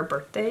her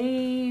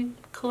birthday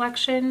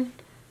collection.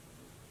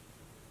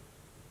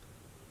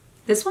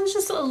 This one's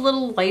just a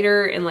little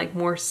lighter and like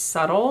more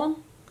subtle.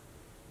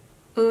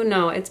 Oh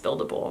no, it's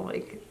buildable.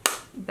 Like,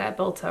 that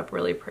built up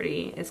really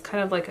pretty. It's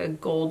kind of like a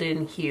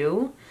golden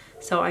hue.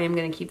 So I am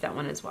gonna keep that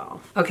one as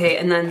well. Okay,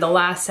 and then the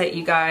last set,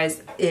 you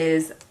guys,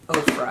 is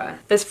Ofra.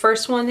 This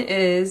first one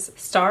is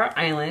Star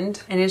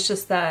Island, and it's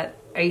just that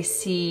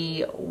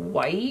icy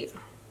white.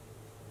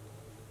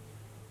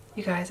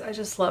 You guys, I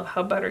just love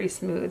how buttery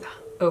smooth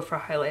Ofra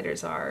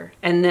highlighters are.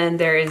 And then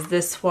there is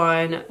this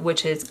one,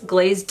 which is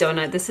Glazed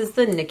Donut. This is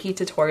the Nikki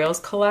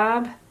Tutorials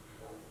collab.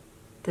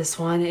 This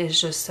one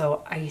is just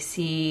so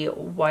icy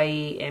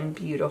white and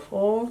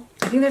beautiful.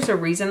 I think there's a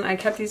reason I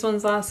kept these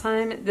ones last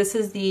time. This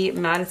is the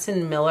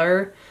Madison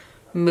Miller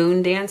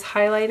Moon Dance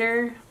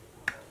highlighter.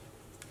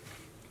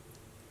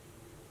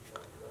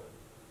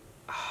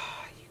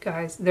 Oh, you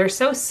guys, they're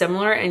so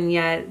similar and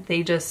yet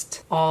they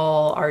just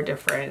all are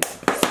different.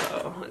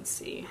 So let's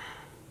see.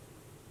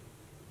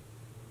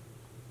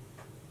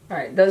 All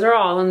right, those are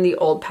all in the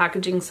old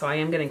packaging, so I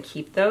am gonna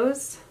keep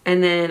those.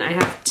 And then I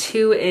have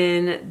two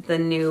in the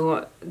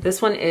new, this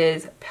one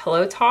is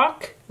Pillow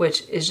Talk,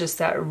 which is just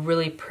that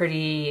really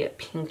pretty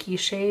pinky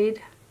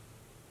shade.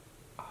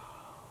 Oh,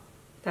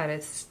 that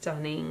is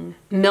stunning.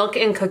 Milk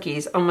and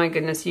Cookies, oh my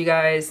goodness, you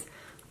guys.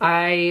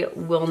 I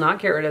will not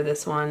get rid of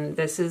this one.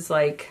 This is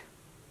like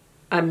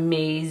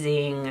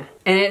amazing.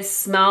 And it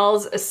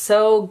smells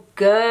so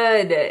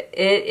good.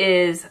 It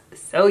is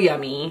so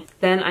yummy.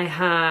 Then I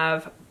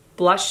have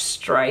Blush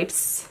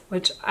Stripes,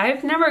 which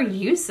I've never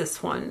used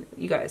this one.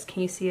 You guys,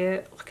 can you see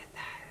it? Look at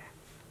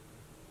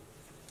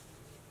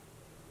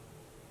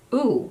that.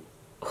 Ooh.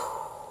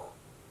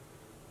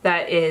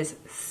 That is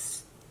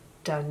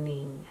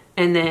stunning.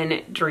 And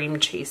then Dream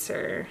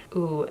Chaser.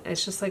 Ooh,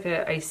 it's just like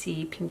a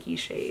icy pinky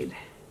shade.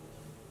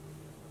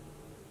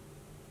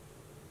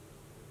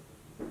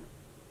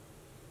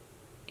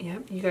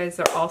 Yep, you guys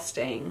are all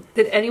staying.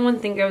 Did anyone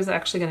think I was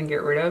actually gonna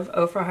get rid of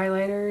Ofra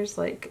highlighters?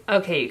 Like,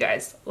 okay, you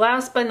guys,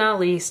 last but not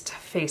least,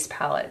 face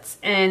palettes.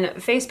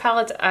 And face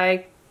palettes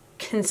I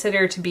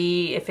consider to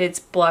be if it's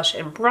blush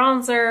and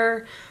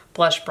bronzer,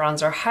 blush,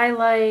 bronzer,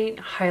 highlight,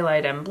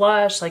 highlight and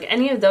blush, like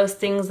any of those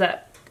things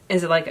that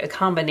is like a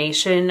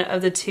combination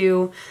of the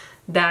two,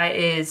 that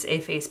is a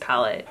face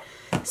palette.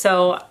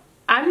 So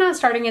I'm not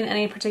starting in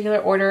any particular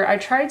order. I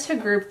tried to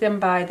group them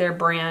by their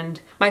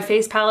brand. My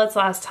face palettes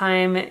last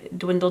time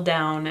dwindled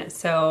down,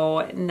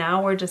 so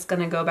now we're just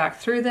gonna go back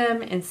through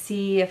them and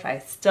see if I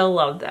still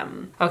love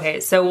them. Okay,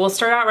 so we'll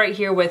start out right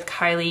here with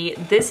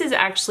Kylie. This is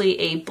actually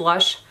a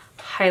blush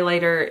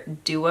highlighter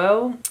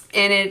duo,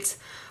 and it's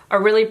a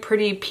really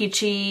pretty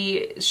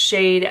peachy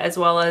shade as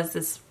well as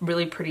this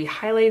really pretty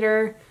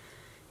highlighter.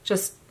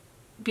 Just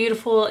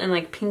beautiful and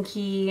like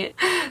pinky.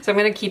 So I'm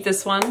gonna keep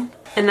this one.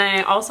 And then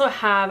I also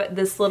have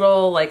this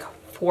little like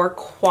 4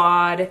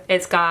 quad.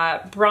 It's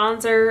got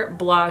bronzer,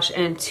 blush,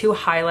 and 2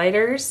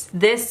 highlighters.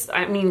 This,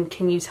 I mean,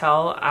 can you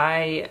tell?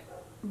 I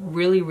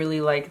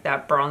really like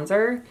that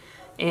bronzer,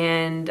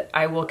 and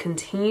I will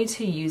continue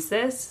to use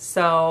this.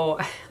 So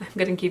I'm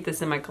gonna keep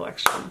this in my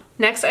collection.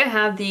 Next, I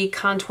have the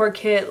Contour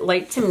Kit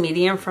Light to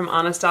Medium from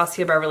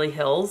Anastasia Beverly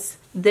Hills.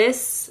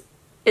 This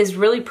is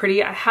really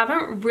pretty. I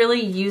haven't really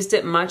used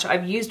it much.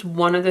 I've used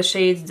one of the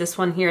shades, this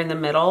one here in the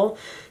middle.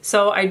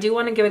 So I do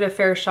want to give it a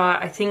fair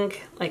shot. I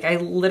think like I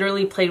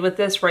literally played with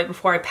this right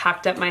before I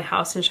packed up my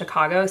house in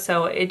Chicago.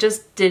 So it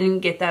just didn't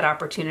get that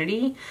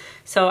opportunity.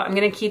 So I'm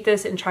going to keep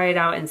this and try it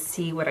out and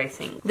see what I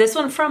think. This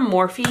one from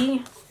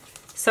Morphe.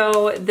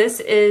 So this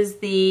is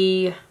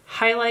the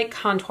highlight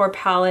contour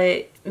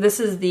palette.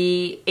 This is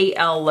the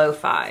 8L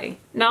Lo-Fi.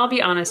 Now I'll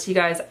be honest, you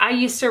guys, I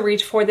used to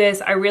reach for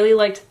this. I really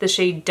liked the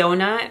shade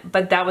Donut,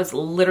 but that was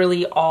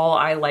literally all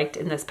I liked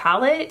in this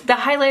palette. The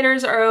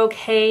highlighters are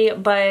okay,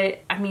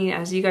 but I mean,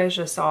 as you guys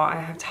just saw, I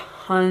have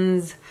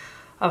tons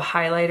of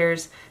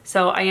highlighters.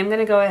 So I am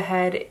gonna go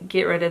ahead,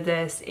 get rid of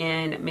this,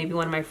 and maybe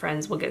one of my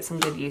friends will get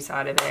some good use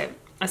out of it.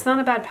 It's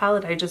not a bad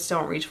palette, I just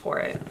don't reach for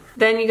it.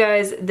 Then you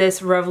guys,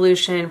 this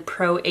Revolution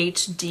Pro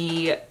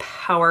HD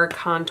Power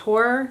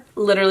Contour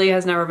literally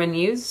has never been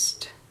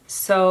used.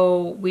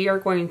 So we are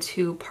going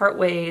to part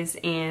ways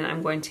and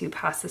I'm going to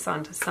pass this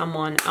on to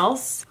someone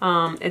else.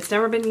 It's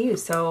never been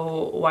used,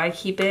 so why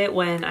keep it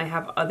when I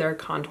have other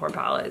contour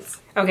palettes?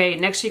 Okay,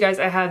 next you guys,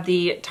 I have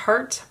the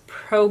Tarte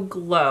Pro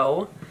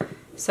Glow.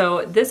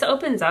 So this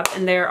opens up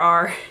and there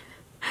are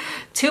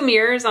 2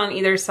 mirrors on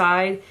either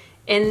side.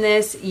 In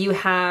this, you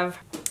have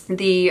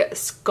the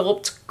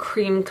Sculpt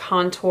Cream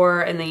Contour,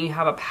 and then you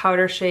have a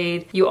powder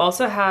shade. You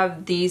also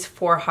have these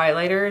 4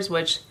 highlighters,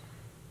 which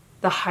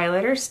the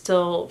highlighters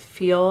still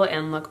feel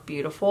and look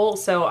beautiful.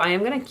 So I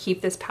am gonna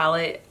keep this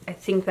palette. I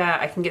think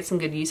that I can get some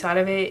good use out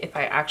of it if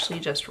I actually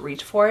just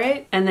reach for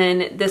it. And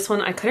then this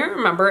one, I couldn't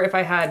remember if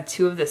I had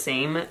 2 of the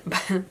same,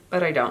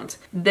 but I don't.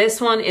 This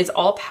one is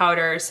all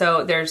powder,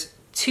 so there's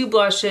 2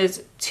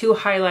 blushes, 2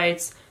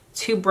 highlights,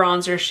 2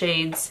 bronzer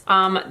shades.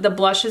 The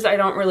blushes I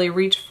don't really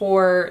reach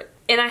for,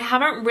 and I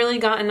haven't really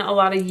gotten a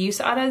lot of use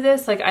out of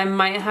this. Like I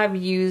might have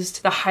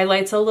used the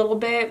highlights a little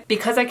bit.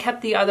 Because I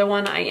kept the other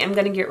one, I am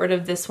gonna get rid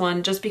of this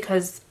one just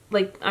because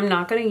like I'm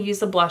not gonna use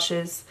the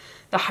blushes.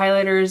 The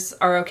highlighters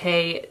are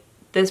okay.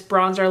 This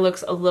bronzer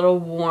looks a little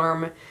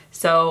warm,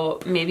 so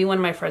maybe one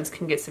of my friends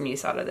can get some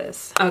use out of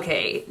this.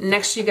 Okay,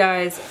 next you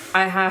guys,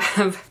 I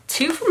have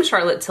 2 from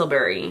Charlotte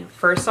Tilbury.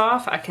 First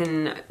off, I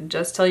can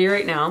just tell you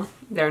right now,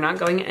 they're not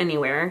going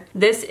anywhere.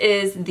 This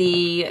is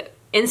the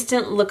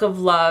Instant Look of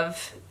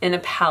Love in a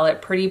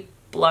palette, Pretty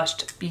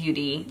Blushed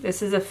Beauty.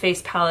 This is a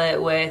face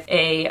palette with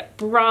a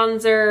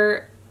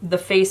bronzer, the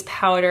face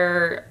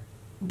powder,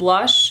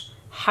 blush,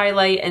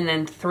 highlight, and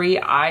then 3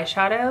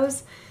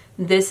 eyeshadows.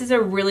 This is a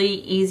really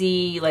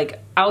easy,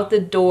 like out the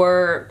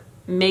door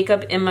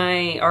makeup in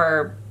my,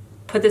 or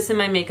put this in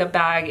my makeup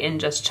bag and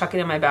just chuck it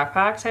in my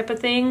backpack type of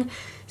thing.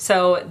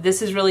 So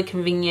this is really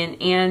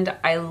convenient, and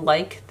I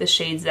like the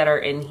shades that are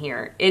in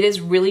here. It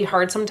is really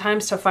hard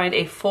sometimes to find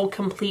a full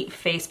complete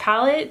face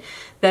palette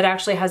that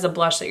actually has a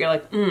blush that you're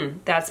like,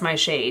 that's my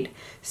shade.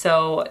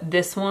 So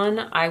this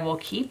one I will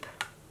keep.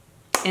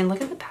 And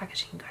look at the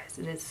packaging, guys.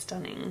 It is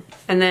stunning.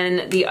 And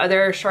then the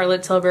other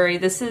Charlotte Tilbury,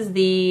 this is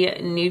the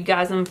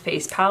Nudegasm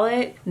face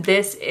palette.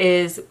 This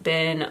has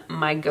been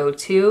my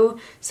go-to.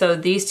 So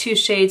these 2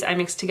 shades I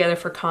mixed together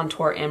for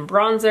contour and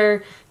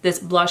bronzer. This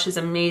blush is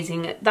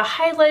amazing. The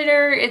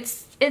highlighter,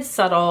 it's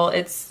subtle.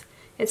 It's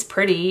It's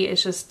pretty.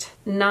 It's just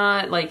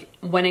not like,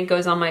 when it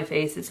goes on my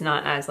face, it's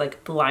not as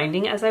like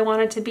blinding as I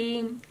want it to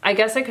be. I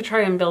guess I could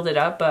try and build it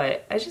up,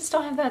 but I just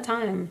don't have that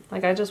time.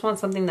 Like, I just want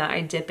something that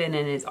I dip in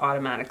and is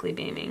automatically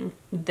beaming.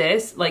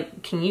 This,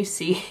 like, can you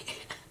see?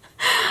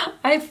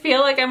 I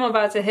feel like I'm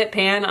about to hit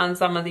pan on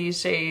some of these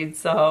shades.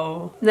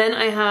 So then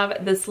I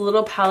have this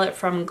little palette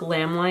from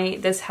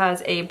Glamlight. This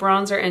has a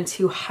bronzer and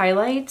 2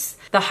 highlights.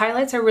 The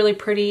highlights are really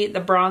pretty.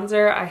 The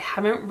bronzer I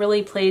haven't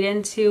really played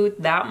into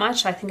that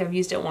much. I think I've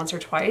used it once or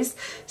twice.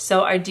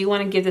 So I do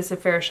want to give this a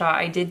fair shot.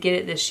 I did get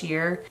it this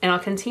year and I'll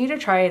continue to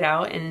try it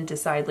out and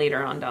decide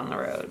later on down the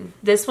road.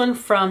 This one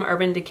from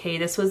Urban Decay,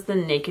 this was the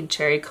Naked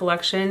Cherry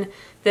collection.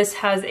 This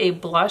has a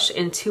blush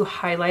and 2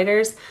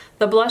 highlighters.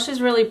 The blush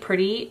is really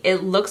pretty.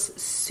 It looks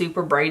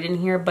super bright in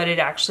here, but it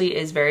actually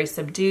is very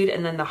subdued.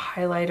 And then the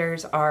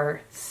highlighters are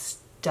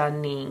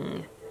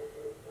stunning.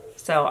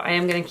 So I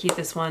am gonna keep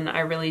this one. I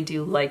really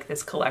do like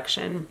this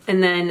collection.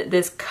 And then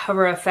this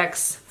Cover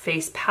FX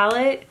face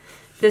palette.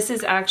 This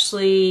is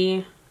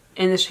actually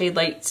in the shade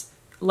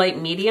light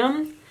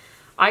medium.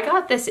 I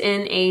got this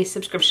in a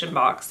subscription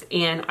box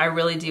and I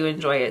really do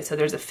enjoy it. So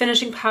there's a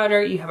finishing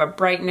powder, you have a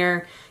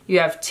brightener, you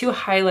have 2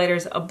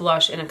 highlighters, a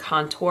blush, and a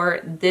contour.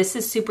 This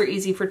is super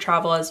easy for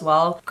travel as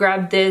well.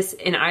 Grab this,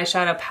 an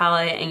eyeshadow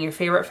palette, and your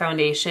favorite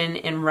foundation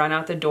and run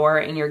out the door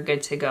and you're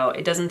good to go.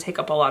 It doesn't take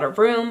up a lot of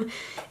room.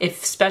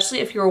 Especially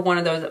if you're one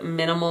of those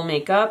minimal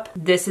makeup,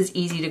 this is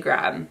easy to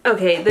grab.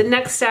 Okay, the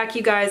next stack,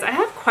 you guys, I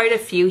have quite a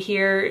few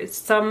here.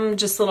 Some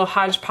just little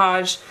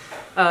hodgepodge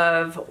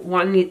of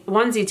onesie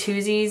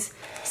twosies.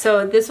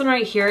 So this one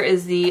right here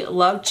is the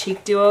Love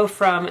Cheek Duo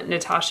from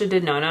Natasha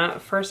Denona.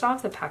 First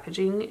off, the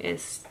packaging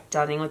is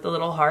stunning with the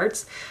little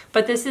hearts,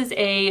 but this is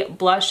a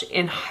blush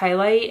and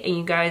highlight, and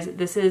you guys,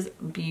 this is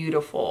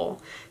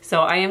beautiful.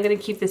 So I am going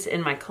to keep this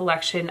in my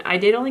collection. I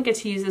did only get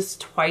to use this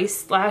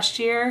twice last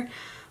year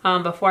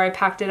before I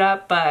packed it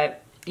up,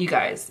 but you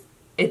guys,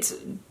 it's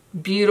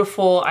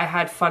beautiful. I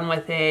had fun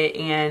with it,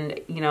 and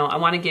you know, I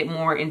want to get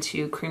more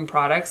into cream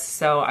products,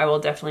 so I will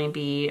definitely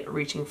be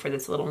reaching for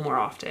this a little more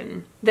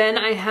often. Then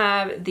I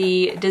have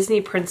the Disney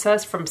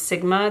Princess from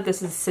Sigma.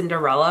 This is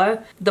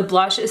Cinderella. The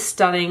blush is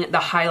stunning. The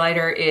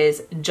highlighter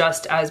is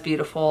just as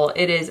beautiful.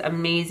 It is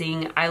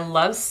amazing. I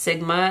love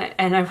Sigma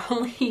and I've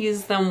only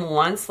used them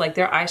once. Like,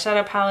 their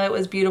eyeshadow palette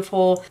was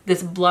beautiful.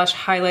 This blush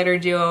highlighter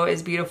duo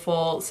is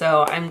beautiful.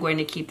 So I'm going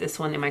to keep this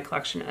one in my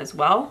collection as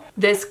well.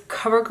 This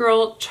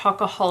CoverGirl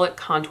Chocoholic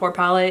Contour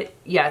Palette.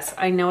 Yes,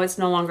 I know it's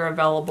no longer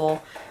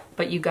available,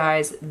 but you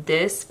guys,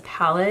 this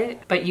bronzer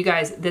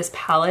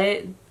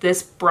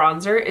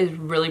is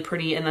really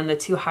pretty. And then the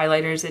 2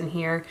 highlighters in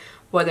here,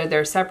 whether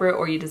they're separate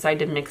or you decide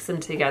to mix them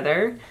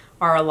together,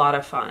 are a lot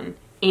of fun.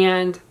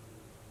 And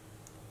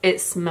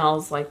it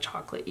smells like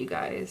chocolate, you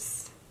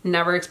guys.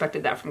 Never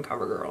expected that from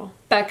CoverGirl.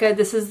 Becca,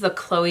 this is the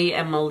Chloe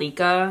and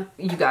Malika.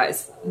 You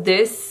guys,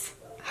 this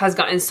has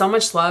gotten so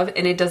much love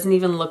and it doesn't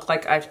even look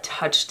like I've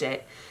touched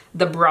it.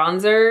 The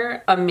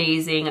bronzer,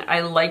 amazing. I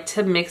like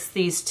to mix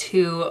these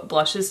 2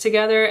 blushes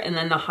together, and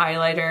then the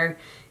highlighter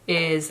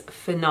is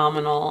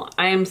phenomenal.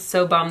 I am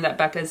so bummed that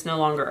Becca is no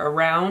longer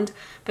around,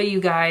 but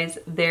you guys,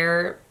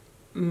 their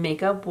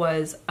makeup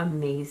was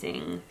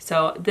amazing.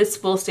 So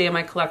this will stay in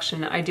my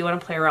collection. I do want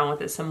to play around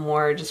with it some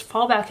more, just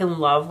fall back in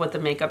love with the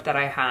makeup that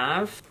I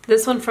have.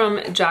 This one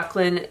from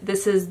Jacqueline,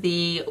 this is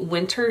the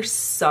Winter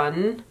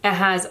Sun. It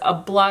has a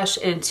blush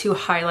and 2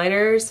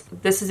 highlighters.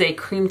 This is a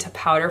cream to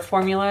powder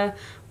formula,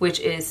 which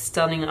is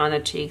stunning on the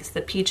cheeks. The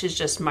peach is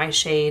just my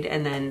shade,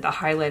 and then the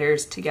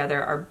highlighters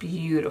together are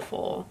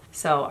beautiful.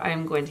 So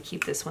I'm going to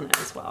keep this one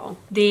as well.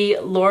 The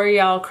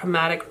L'Oreal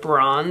Chromatic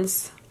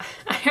Bronze.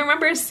 I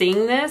remember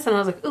seeing this and I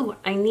was like, ooh,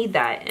 I need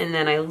that. And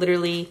then I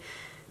literally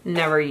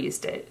never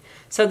used it.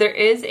 So there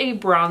is a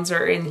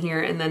bronzer in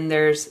here, and then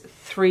there's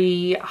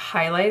 3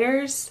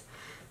 highlighters.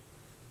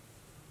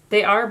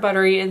 They are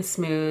buttery and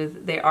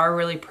smooth. They are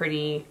really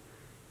pretty.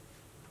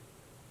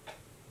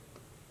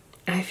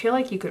 And I feel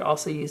like you could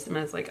also use them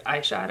as like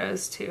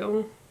eyeshadows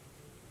too.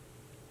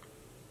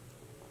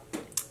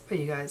 But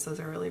you guys, those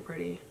are really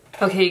pretty.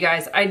 Okay, you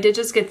guys, I did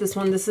just get this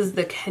one. This is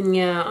the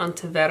Kenya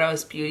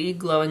Ontiveros Beauty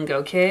Glow and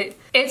Go Kit.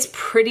 It's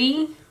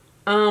pretty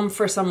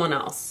for someone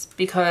else,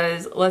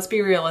 because let's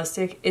be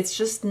realistic, it's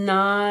just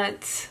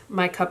not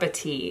my cup of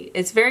tea.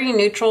 It's very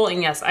neutral,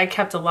 and yes, I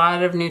kept a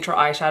lot of neutral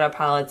eyeshadow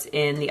palettes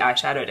in the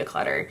eyeshadow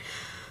declutter.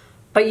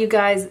 But you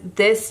guys,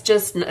 this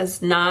just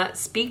does not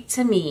speak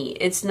to me.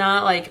 It's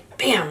not like,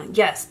 bam,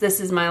 yes, this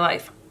is my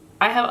life.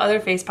 I have other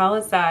face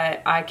palettes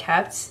that I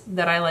kept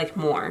that I like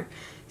more.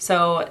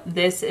 So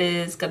this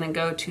is gonna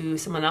go to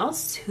someone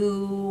else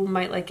who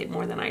might like it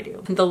more than I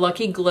do. The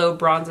Lucky Glow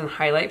Bronze and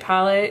Highlight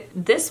Palette.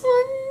 This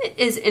one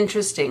is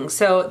interesting.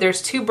 So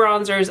there's 2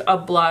 bronzers, a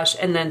blush,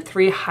 and then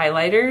 3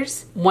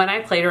 highlighters. When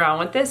I played around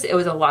with this, it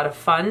was a lot of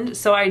fun.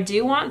 So I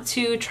do want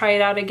to try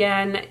it out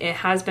again. It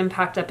has been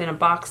packed up in a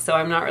box, so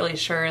I'm not really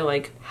sure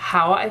like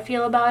how I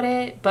feel about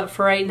it. But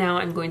for right now,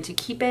 I'm going to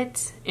keep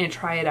it and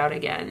try it out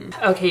again.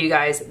 Okay, you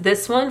guys,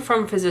 this one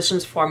from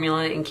Physicians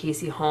Formula and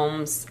Casey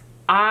Holmes.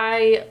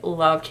 I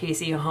love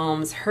Casey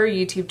Holmes. Her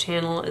YouTube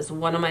channel is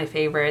one of my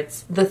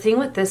favorites. The thing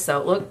with this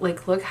though,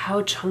 look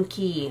how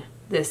chunky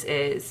this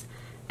is.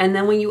 And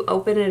then when you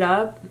open it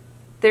up,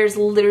 there's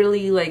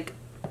literally like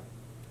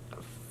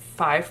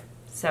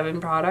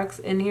 5-7 products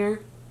in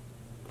here.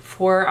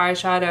 4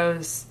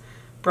 eyeshadows,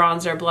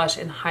 bronzer, blush,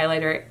 and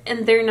highlighter,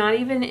 and they're not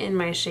even in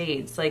my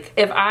shades. Like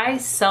if I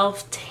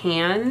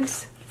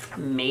self-tanned,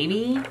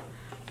 maybe,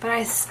 but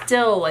I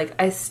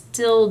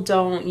still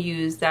don't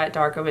use that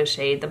dark of a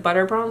shade. The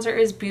butter bronzer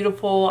is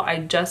beautiful. I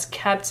just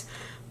kept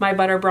my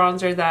butter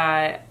bronzer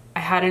that I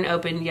hadn't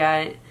opened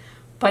yet,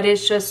 but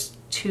it's just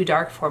too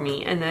dark for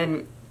me. And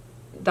then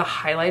the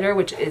highlighter,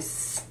 which is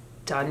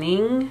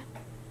stunning,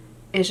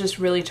 is just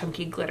really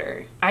chunky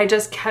glitter. I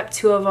just kept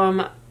 2 of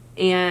them,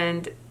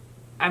 and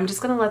I'm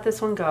just gonna let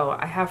this one go.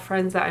 I have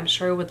friends that I'm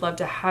sure would love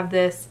to have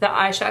this. The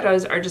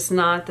eyeshadows are just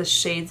not the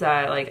shades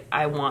that like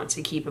I want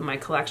to keep in my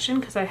collection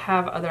because I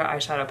have other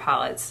eyeshadow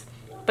palettes,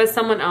 but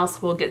someone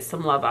else will get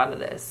some love out of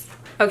this.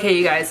 Okay,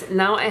 you guys,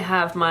 now I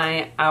have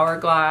my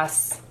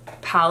Hourglass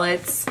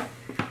palettes.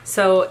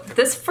 So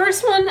this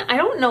first one, I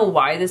don't know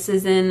why this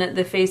is in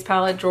the face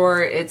palette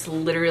drawer. It's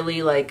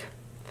literally like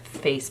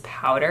face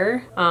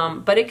powder,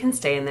 but it can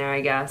stay in there,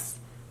 I guess,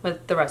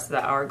 with the rest of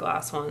the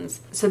Hourglass ones.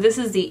 So this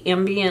is the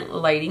ambient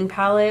lighting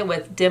palette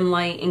with dim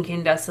light,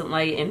 incandescent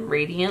light, and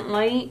radiant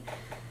light.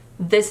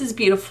 This is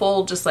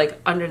beautiful just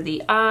like under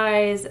the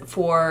eyes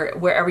for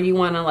wherever you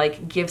want to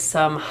like give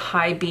some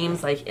high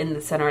beams, like in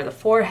the center of the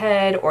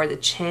forehead or the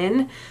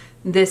chin.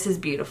 This is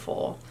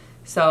beautiful.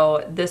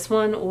 So this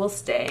one will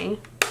stay.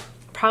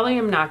 Probably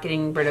am not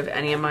getting rid of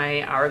any of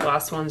my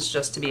Hourglass ones,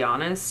 just to be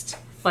honest.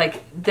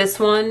 Like this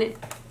one,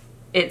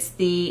 it's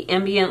the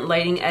Ambient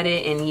Lighting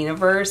Edit in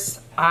Universe.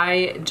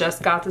 I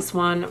just got this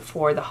one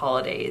for the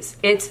holidays.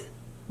 It's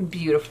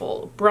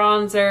beautiful.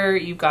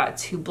 Bronzer, you've got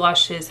 2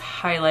 blushes,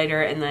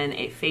 highlighter, and then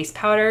a face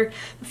powder.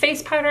 The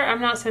face powder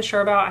I'm not so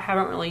sure about. I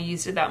haven't really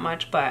used it that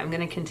much, but I'm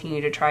gonna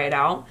continue to try it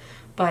out.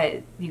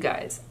 But you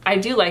guys, I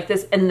do like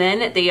this. And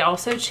then they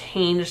also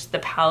changed the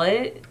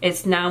palette.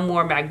 It's now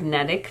more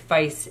magnetic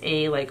vice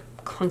a like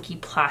clunky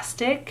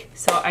plastic,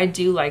 so I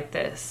do like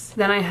this.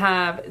 Then I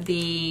have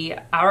the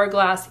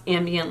Hourglass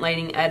Ambient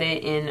Lighting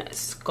Edit in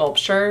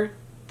Sculpture.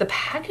 The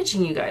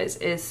packaging, you guys,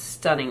 is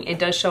stunning. It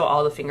does show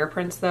all the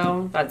fingerprints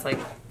though. That's like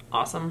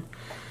awesome.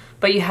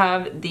 But you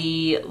have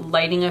the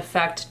lighting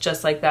effect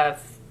just like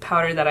that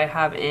powder that I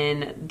have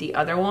in the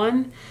other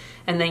one.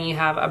 And then you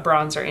have a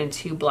bronzer and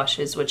 2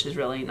 blushes, which is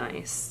really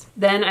nice.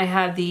 Then I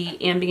have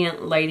the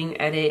Ambient Lighting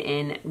Edit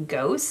in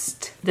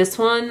Ghost. This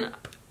one,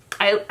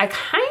 I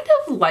kind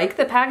of like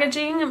the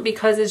packaging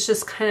because it's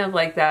just kind of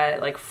like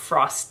that like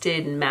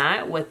frosted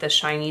matte with the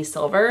shiny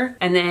silver.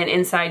 And then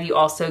inside you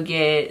also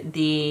get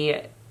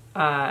the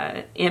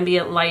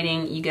ambient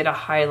lighting, you get a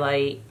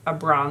highlight, a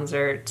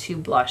bronzer, 2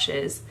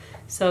 blushes.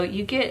 So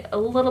you get a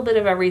little bit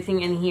of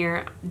everything in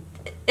here.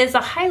 Is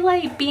a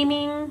highlight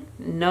beaming?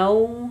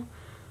 No,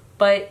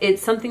 but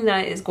it's something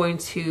that is going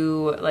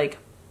to like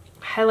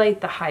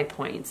highlight the high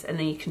points, and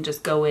then you can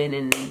just go in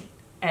and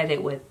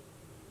edit with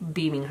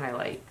beaming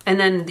highlight. And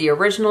then the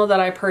original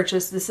that I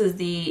purchased, this is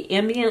the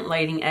Ambient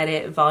Lighting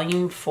Edit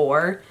Volume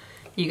 4.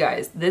 You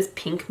guys, this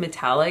pink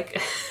metallic,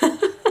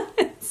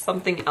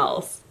 something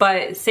else.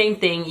 But same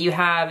thing, you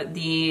have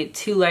the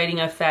 2 lighting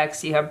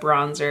effects, you have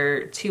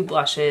bronzer, 2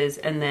 blushes,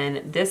 and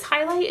then this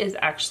highlight is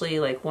actually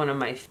like one of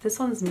my, this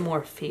one's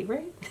more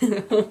favorite,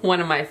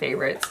 one of my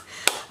favorites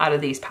out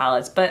of these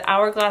palettes. But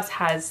Hourglass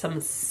has some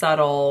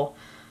subtle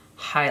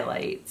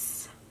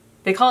highlights.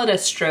 They call it a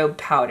strobe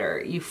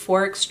powder,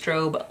 euphoric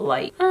strobe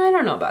light. I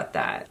don't know about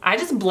that. I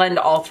just blend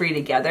all 3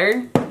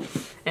 together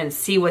and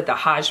see what the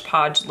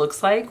hodgepodge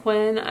looks like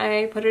when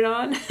I put it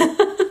on,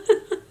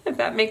 if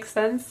that makes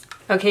sense.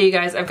 Okay, you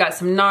guys, I've got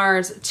some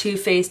NARS, Too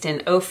Faced,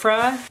 and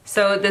Ofra.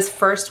 So this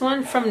first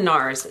one from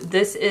NARS,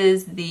 this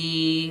is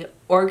the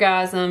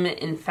Orgasm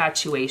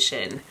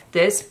Infatuation.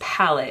 This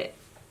palette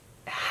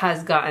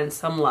has gotten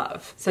some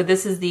love. So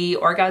this is the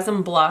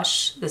Orgasm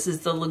Blush, this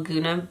is the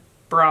Laguna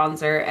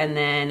bronzer, and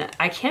then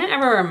I can't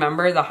ever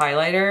remember the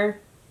highlighter.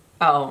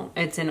 Oh,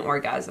 it's an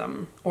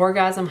Orgasm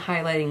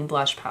highlighting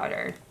blush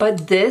powder.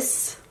 But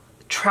this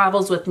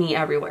travels with me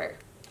everywhere.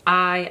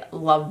 I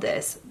love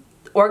this.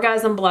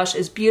 Orgasm blush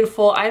is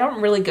beautiful. I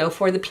don't really go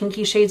for the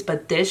pinky shades,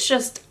 but this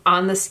just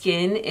on the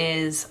skin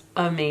is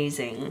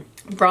amazing.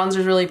 Bronzer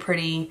is really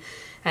pretty.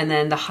 And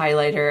then the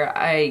highlighter,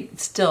 I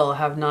still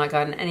have not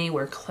gotten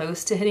anywhere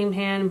close to hitting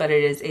pan, but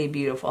it is a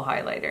beautiful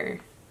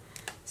highlighter.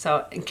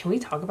 So can we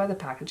talk about the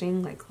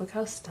packaging? Like, look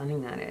how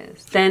stunning that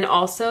is. Then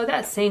also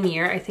that same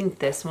year, I think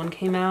this one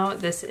came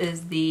out. This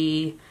is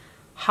the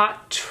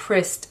Hot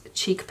Tryst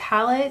Cheek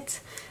Palette.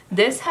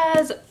 This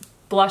has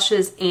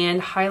blushes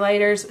and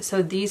highlighters.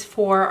 So these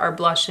 4 are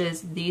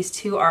blushes, these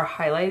 2 are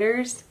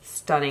highlighters.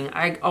 Stunning.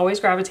 I always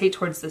gravitate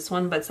towards this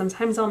one, but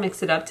sometimes I'll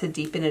mix it up to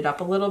deepen it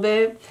up a little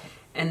bit.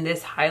 And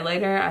this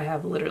highlighter I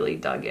have literally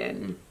dug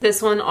in.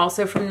 This one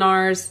also from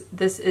NARS.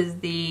 This is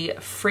the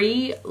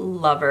Free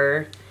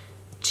Lover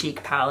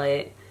Cheek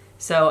Palette.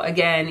 So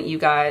again, you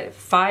got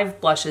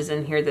 5 blushes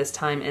in here this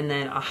time and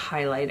then a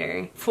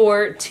highlighter.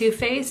 For Too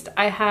Faced,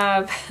 I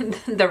have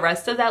the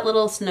rest of that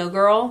little snow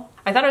girl.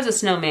 I thought it was a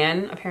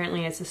snowman.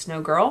 Apparently it's a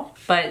snow girl.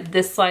 But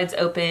this slides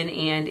open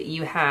and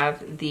you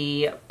have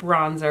the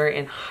bronzer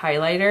and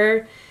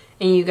highlighter.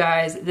 And you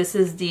guys, this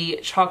is the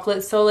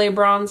Chocolate Soleil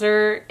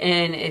bronzer.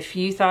 And if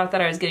you thought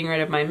that I was getting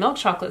rid of my Milk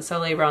Chocolate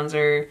Soleil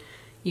bronzer,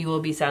 you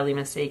will be sadly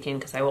mistaken,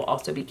 because I will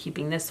also be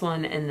keeping this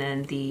one and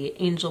then the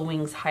Angel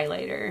Wings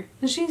highlighter.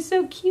 And she's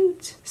so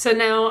cute. So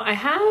now I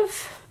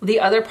have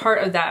the other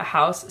part of that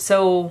house.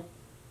 So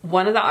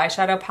one of the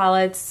eyeshadow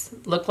palettes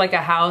looked like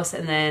a house,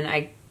 and then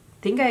I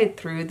think I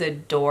threw the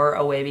door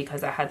away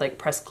because I had like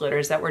pressed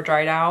glitters that were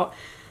dried out.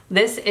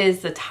 This is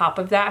the top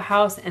of that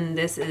house, and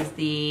this is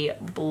the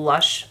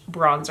blush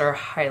bronzer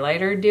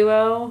highlighter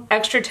duo.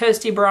 Extra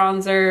toasty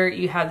bronzer,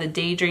 you have the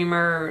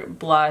Daydreamer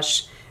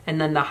blush,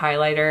 and then the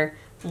highlighter.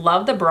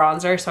 Love the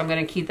bronzer, so I'm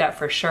gonna keep that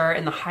for sure.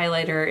 And the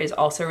highlighter is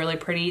also really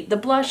pretty. The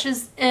blush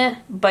is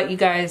but you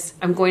guys,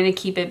 I'm going to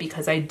keep it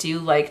because I do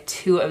like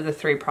 2 of the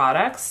 3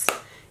 products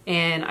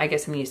and I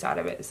get some use out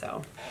of it.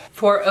 So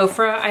for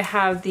Ofra, I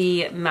have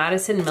the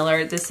Madison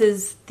Miller. This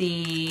is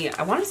the,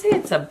 I wanna say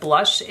it's a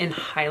blush and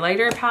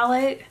highlighter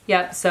palette.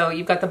 Yep, so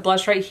you've got the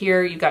blush right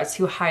here. You've got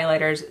 2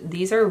 highlighters.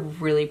 These are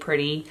really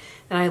pretty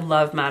and I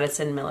love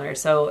Madison Miller.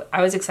 So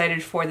I was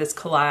excited for this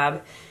collab,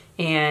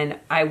 and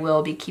I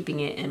will be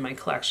keeping it in my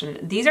collection.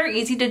 These are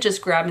easy to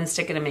just grab and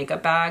stick in a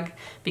makeup bag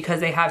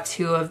because they have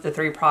 2 of the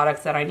 3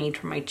 products that I need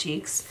for my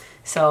cheeks.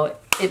 So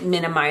it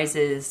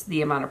minimizes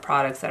the amount of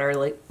products that are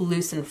like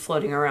loose and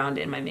floating around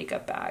in my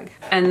makeup bag.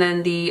 And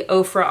then the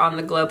Ofra On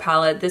The Glow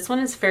palette. This one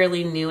is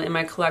fairly new in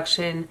my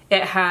collection.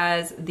 It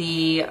has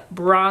the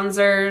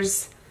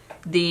bronzers.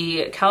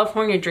 The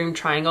California Dream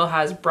Triangle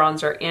has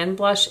bronzer and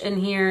blush in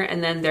here.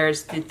 And then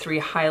there's the 3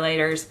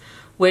 highlighters,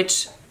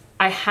 which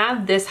I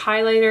have this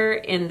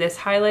highlighter and this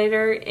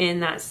highlighter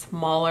in that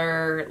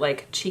smaller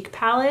like cheek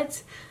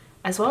palette,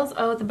 as well as,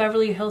 oh, the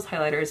Beverly Hills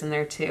highlighter is in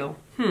there too.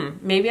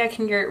 Maybe I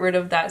can get rid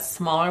of that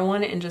smaller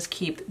one and just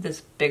keep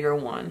this bigger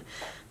one.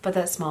 But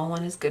that small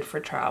one is good for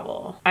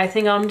travel. I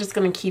think I'm just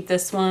gonna keep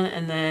this one,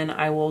 and then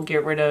I will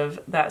get rid of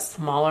that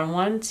smaller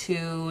one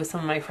to some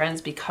of my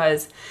friends,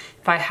 because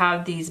if I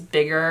have these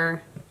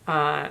bigger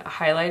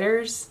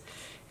highlighters,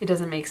 it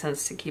doesn't make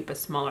sense to keep a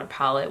smaller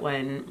palette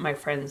when my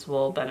friends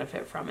will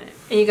benefit from it.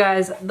 And you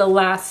guys, the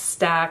last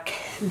stack,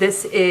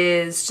 this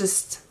is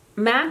just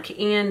MAC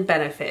and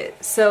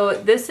Benefit. So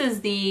this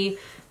is the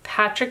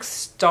Patrick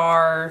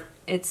Star.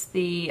 It's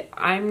the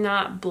I'm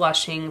Not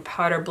Blushing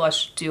Powder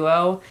Blush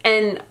Duo.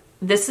 And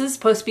this is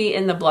supposed to be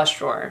in the blush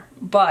drawer.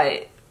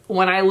 But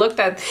when I looked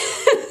at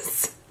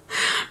this,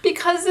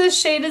 because this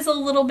shade is a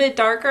little bit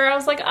darker, I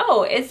was like,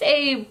 oh, it's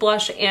a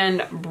blush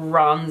and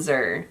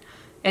bronzer.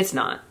 It's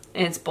not.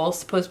 It's both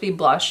supposed to be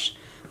blush.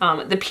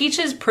 The peach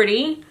is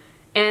pretty,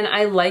 and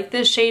I like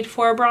this shade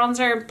for a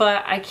bronzer,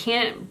 but I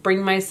can't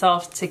bring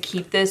myself to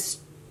keep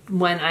this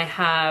when I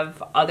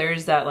have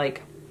others that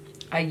like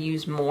I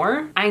use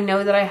more. I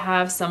know that I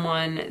have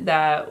someone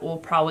that will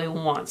probably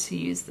want to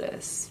use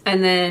this.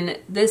 And then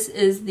this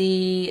is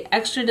the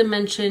Extra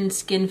Dimension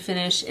Skin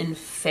Finish in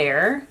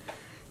Fair.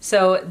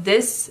 So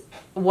this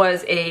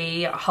was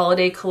a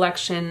holiday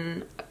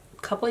collection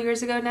couple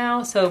years ago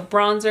now. So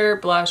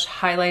bronzer, blush,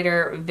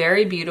 highlighter,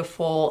 very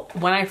beautiful.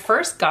 When I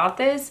first got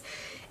this,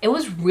 it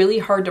was really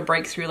hard to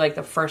break through like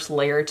the first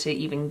layer to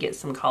even get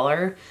some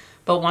color.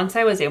 But once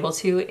I was able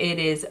to, it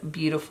is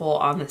beautiful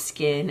on the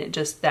skin.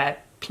 Just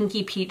that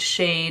pinky peach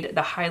shade.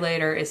 The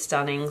highlighter is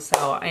stunning. So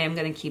I am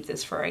going to keep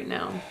this for right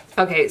now.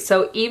 Okay,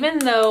 so even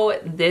though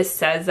this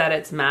says that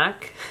it's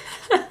MAC,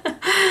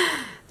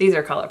 these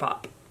are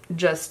ColourPop,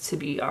 just to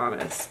be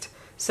honest.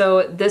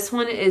 So this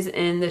one is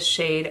in the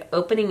shade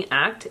Opening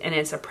Act, and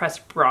it's a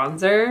pressed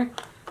bronzer.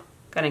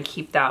 Gonna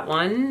keep that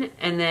one.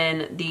 And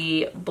then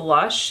the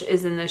blush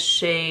is in the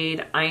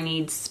shade I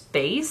Need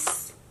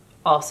Space,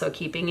 also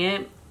keeping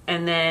it.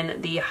 And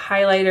then the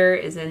highlighter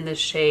is in the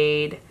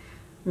shade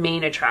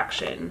Main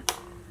Attraction.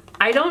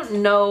 I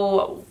don't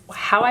know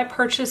how I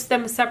purchased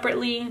them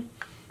separately,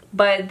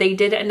 but they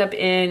did end up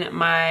in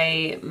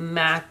my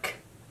MAC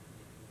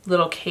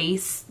little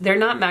case. They're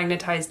not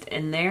magnetized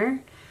in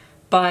there,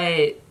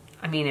 but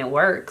I mean, it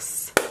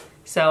works.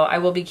 So I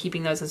will be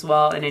keeping those as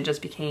well, and it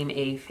just became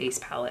a face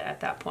palette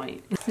at that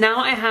point. Now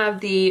I have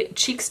the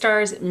Cheek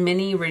Stars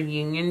Mini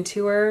Reunion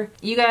Tour.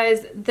 You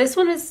guys, this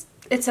one is,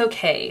 it's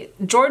okay.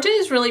 Georgia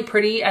is really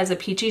pretty as a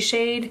peachy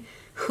shade.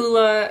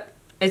 Hula,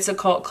 it's a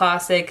cult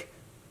classic,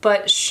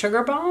 but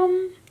Sugar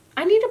Bomb,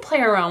 I need to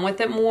play around with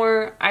it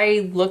more.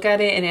 I look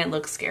at it and it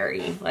looks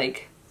scary.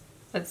 Like,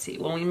 let's see,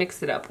 when we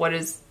mix it up, what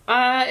is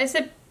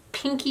it?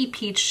 Pinky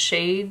peach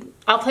shade.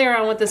 I'll play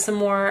around with this some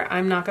more.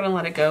 I'm not gonna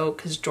let it go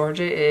because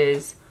Georgia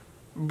is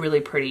really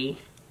pretty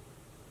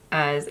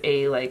as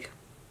a like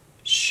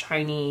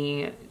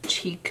shiny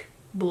cheek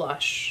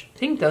blush. I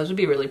think those would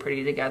be really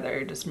pretty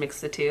together. Just mix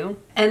the two.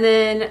 And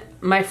then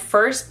my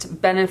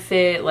first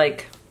Benefit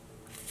like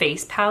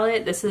face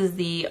palette. This is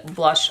the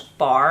Blush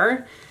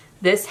Bar.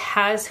 This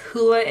has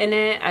Hoola in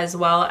it as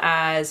well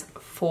as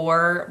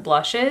 4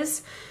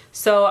 blushes.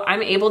 So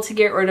I'm able to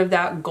get rid of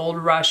that Gold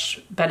Rush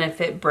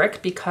Benefit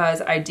brick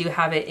because I do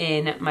have it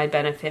in my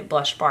Benefit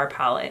Blush Bar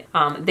palette.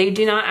 They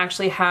do not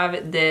actually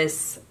have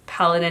this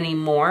palette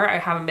anymore. I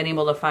haven't been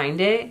able to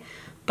find it.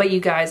 But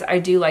you guys, I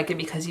do like it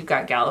because you've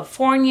got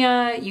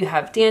California, you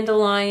have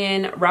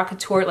Dandelion,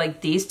 Rockateur.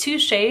 Like these 2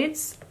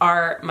 shades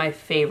are my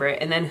favorite.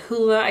 And then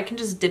Hoola, I can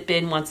just dip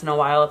in once in a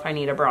while if I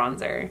need a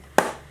bronzer.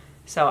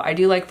 So I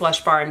do like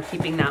Blush Bar. I'm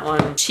keeping that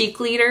one. Cheek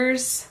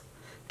leaders.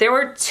 There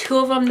were 2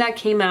 of them that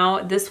came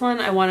out. This one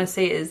I want to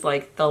say is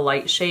like the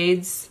light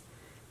shades.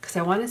 Because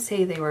I want to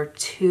say they were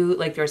 2,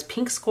 like there was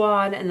Pink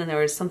Squad and then there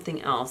was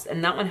something else.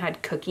 And that one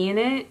had Cookie in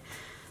it,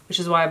 which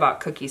is why I bought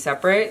Cookie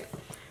separate.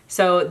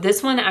 So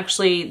this one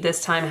actually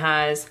this time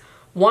has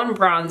 1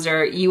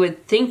 bronzer. You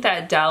would think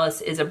that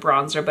Dallas is a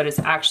bronzer, but it's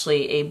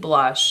actually a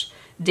blush.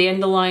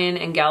 Dandelion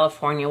and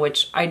California,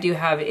 which I do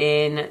have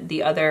in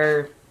the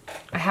other...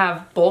 I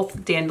have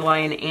both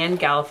Dandelion and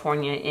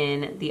California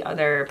in the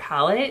other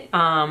palette,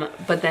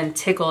 but then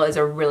Tickle is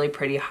a really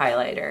pretty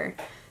highlighter.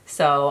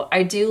 So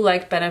I do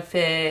like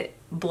Benefit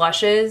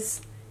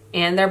blushes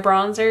and their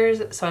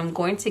bronzers, so I'm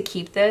going to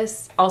keep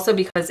this. Also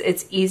because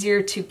it's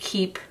easier to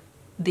keep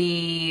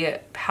the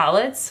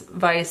palettes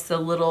vice the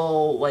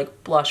little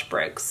like blush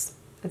bricks,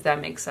 if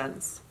that makes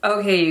sense.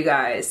 Okay, you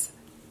guys.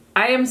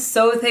 I am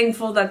so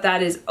thankful that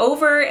that is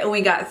over and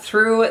we got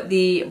through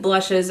the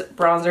blushes,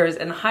 bronzers,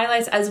 and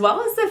highlights as well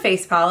as the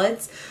face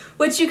palettes,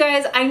 which you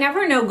guys, I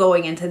never know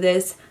going into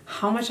this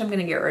how much I'm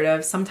gonna get rid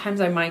of.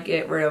 Sometimes I might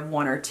get rid of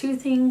 1 or 2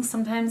 things.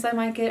 Sometimes I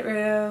might get rid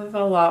of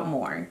a lot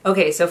more.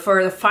 Okay, so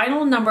for the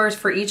final numbers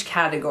for each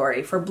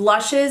category, for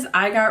blushes,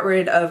 I got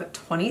rid of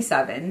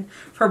 27.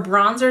 For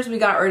bronzers, we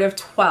got rid of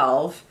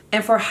 12.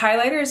 And for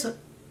highlighters,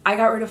 I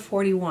got rid of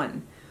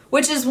 41,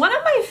 which is one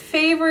of my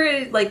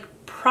favorite like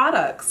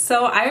products.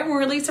 So I'm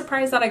really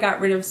surprised that I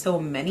got rid of so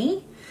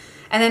many.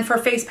 And then for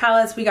face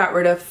palettes, we got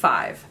rid of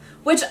 5,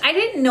 which I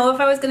didn't know if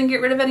I was going to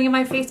get rid of any of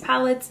my face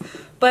palettes,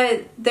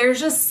 but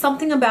there's just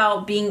something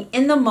about being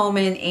in the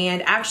moment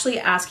and actually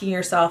asking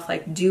yourself,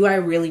 like, do I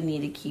really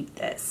need to keep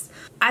this?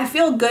 I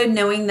feel good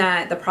knowing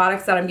that the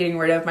products that I'm getting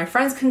rid of, my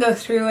friends can go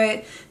through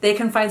it, they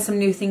can find some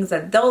new things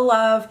that they'll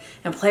love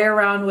and play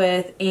around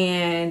with,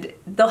 and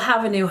they'll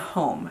have a new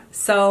home.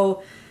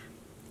 So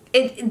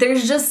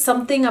there's just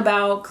something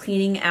about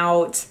cleaning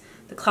out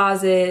the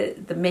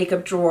closet, the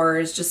makeup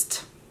drawers,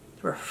 just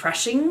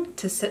refreshing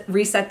to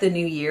reset the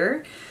new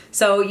year.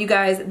 So you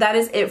guys, that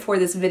is it for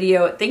this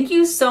video. Thank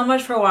you so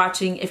much for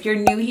watching. If you're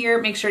new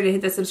here, make sure to hit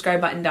the subscribe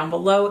button down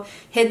below,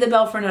 hit the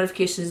bell for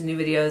notifications of new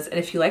videos, and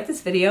if you like this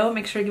video,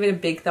 make sure to give it a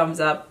big thumbs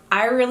up.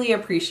 I really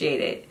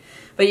appreciate it.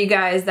 But you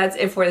guys, that's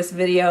it for this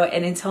video,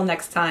 and until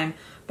next time,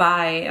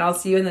 bye, and I'll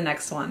see you in the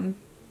next one.